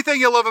 It's everything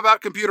you love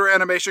about computer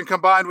animation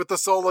combined with the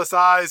soulless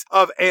eyes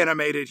of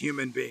animated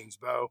human beings,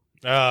 Bo.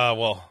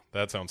 Well,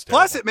 that sounds terrible.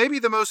 Plus, it may be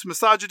the most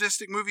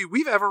misogynistic movie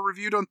we've ever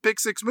reviewed on Pick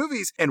 6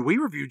 Movies, and we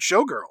reviewed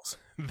Showgirls.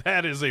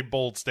 That is a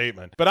bold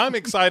statement. But I'm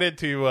excited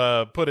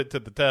to put it to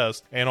the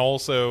test and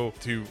also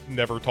to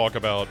never talk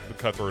about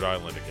Cutthroat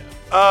Island again.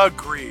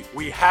 Agreed.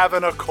 We have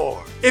an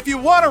accord. If you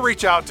want to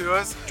reach out to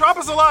us, drop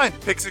us a line.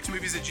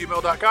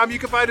 Pick6movies@gmail.com. You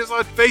can find us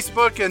on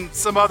Facebook and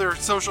some other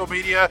social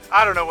media.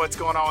 I don't know what's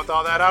going on with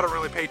all that. I don't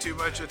really pay too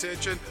much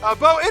attention.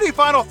 Bo, any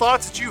final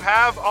thoughts that you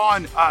have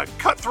on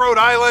Cutthroat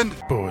Island?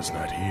 Bo is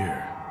not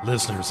here.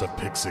 Listeners of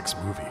Pick 6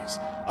 Movies,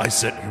 I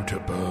sent you to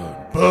burn.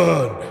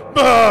 Burn!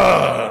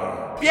 Burn!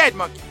 Bad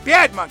monkey!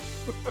 Bad monkey!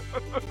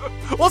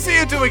 We'll see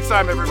you in 2 weeks'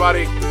 time,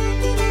 everybody.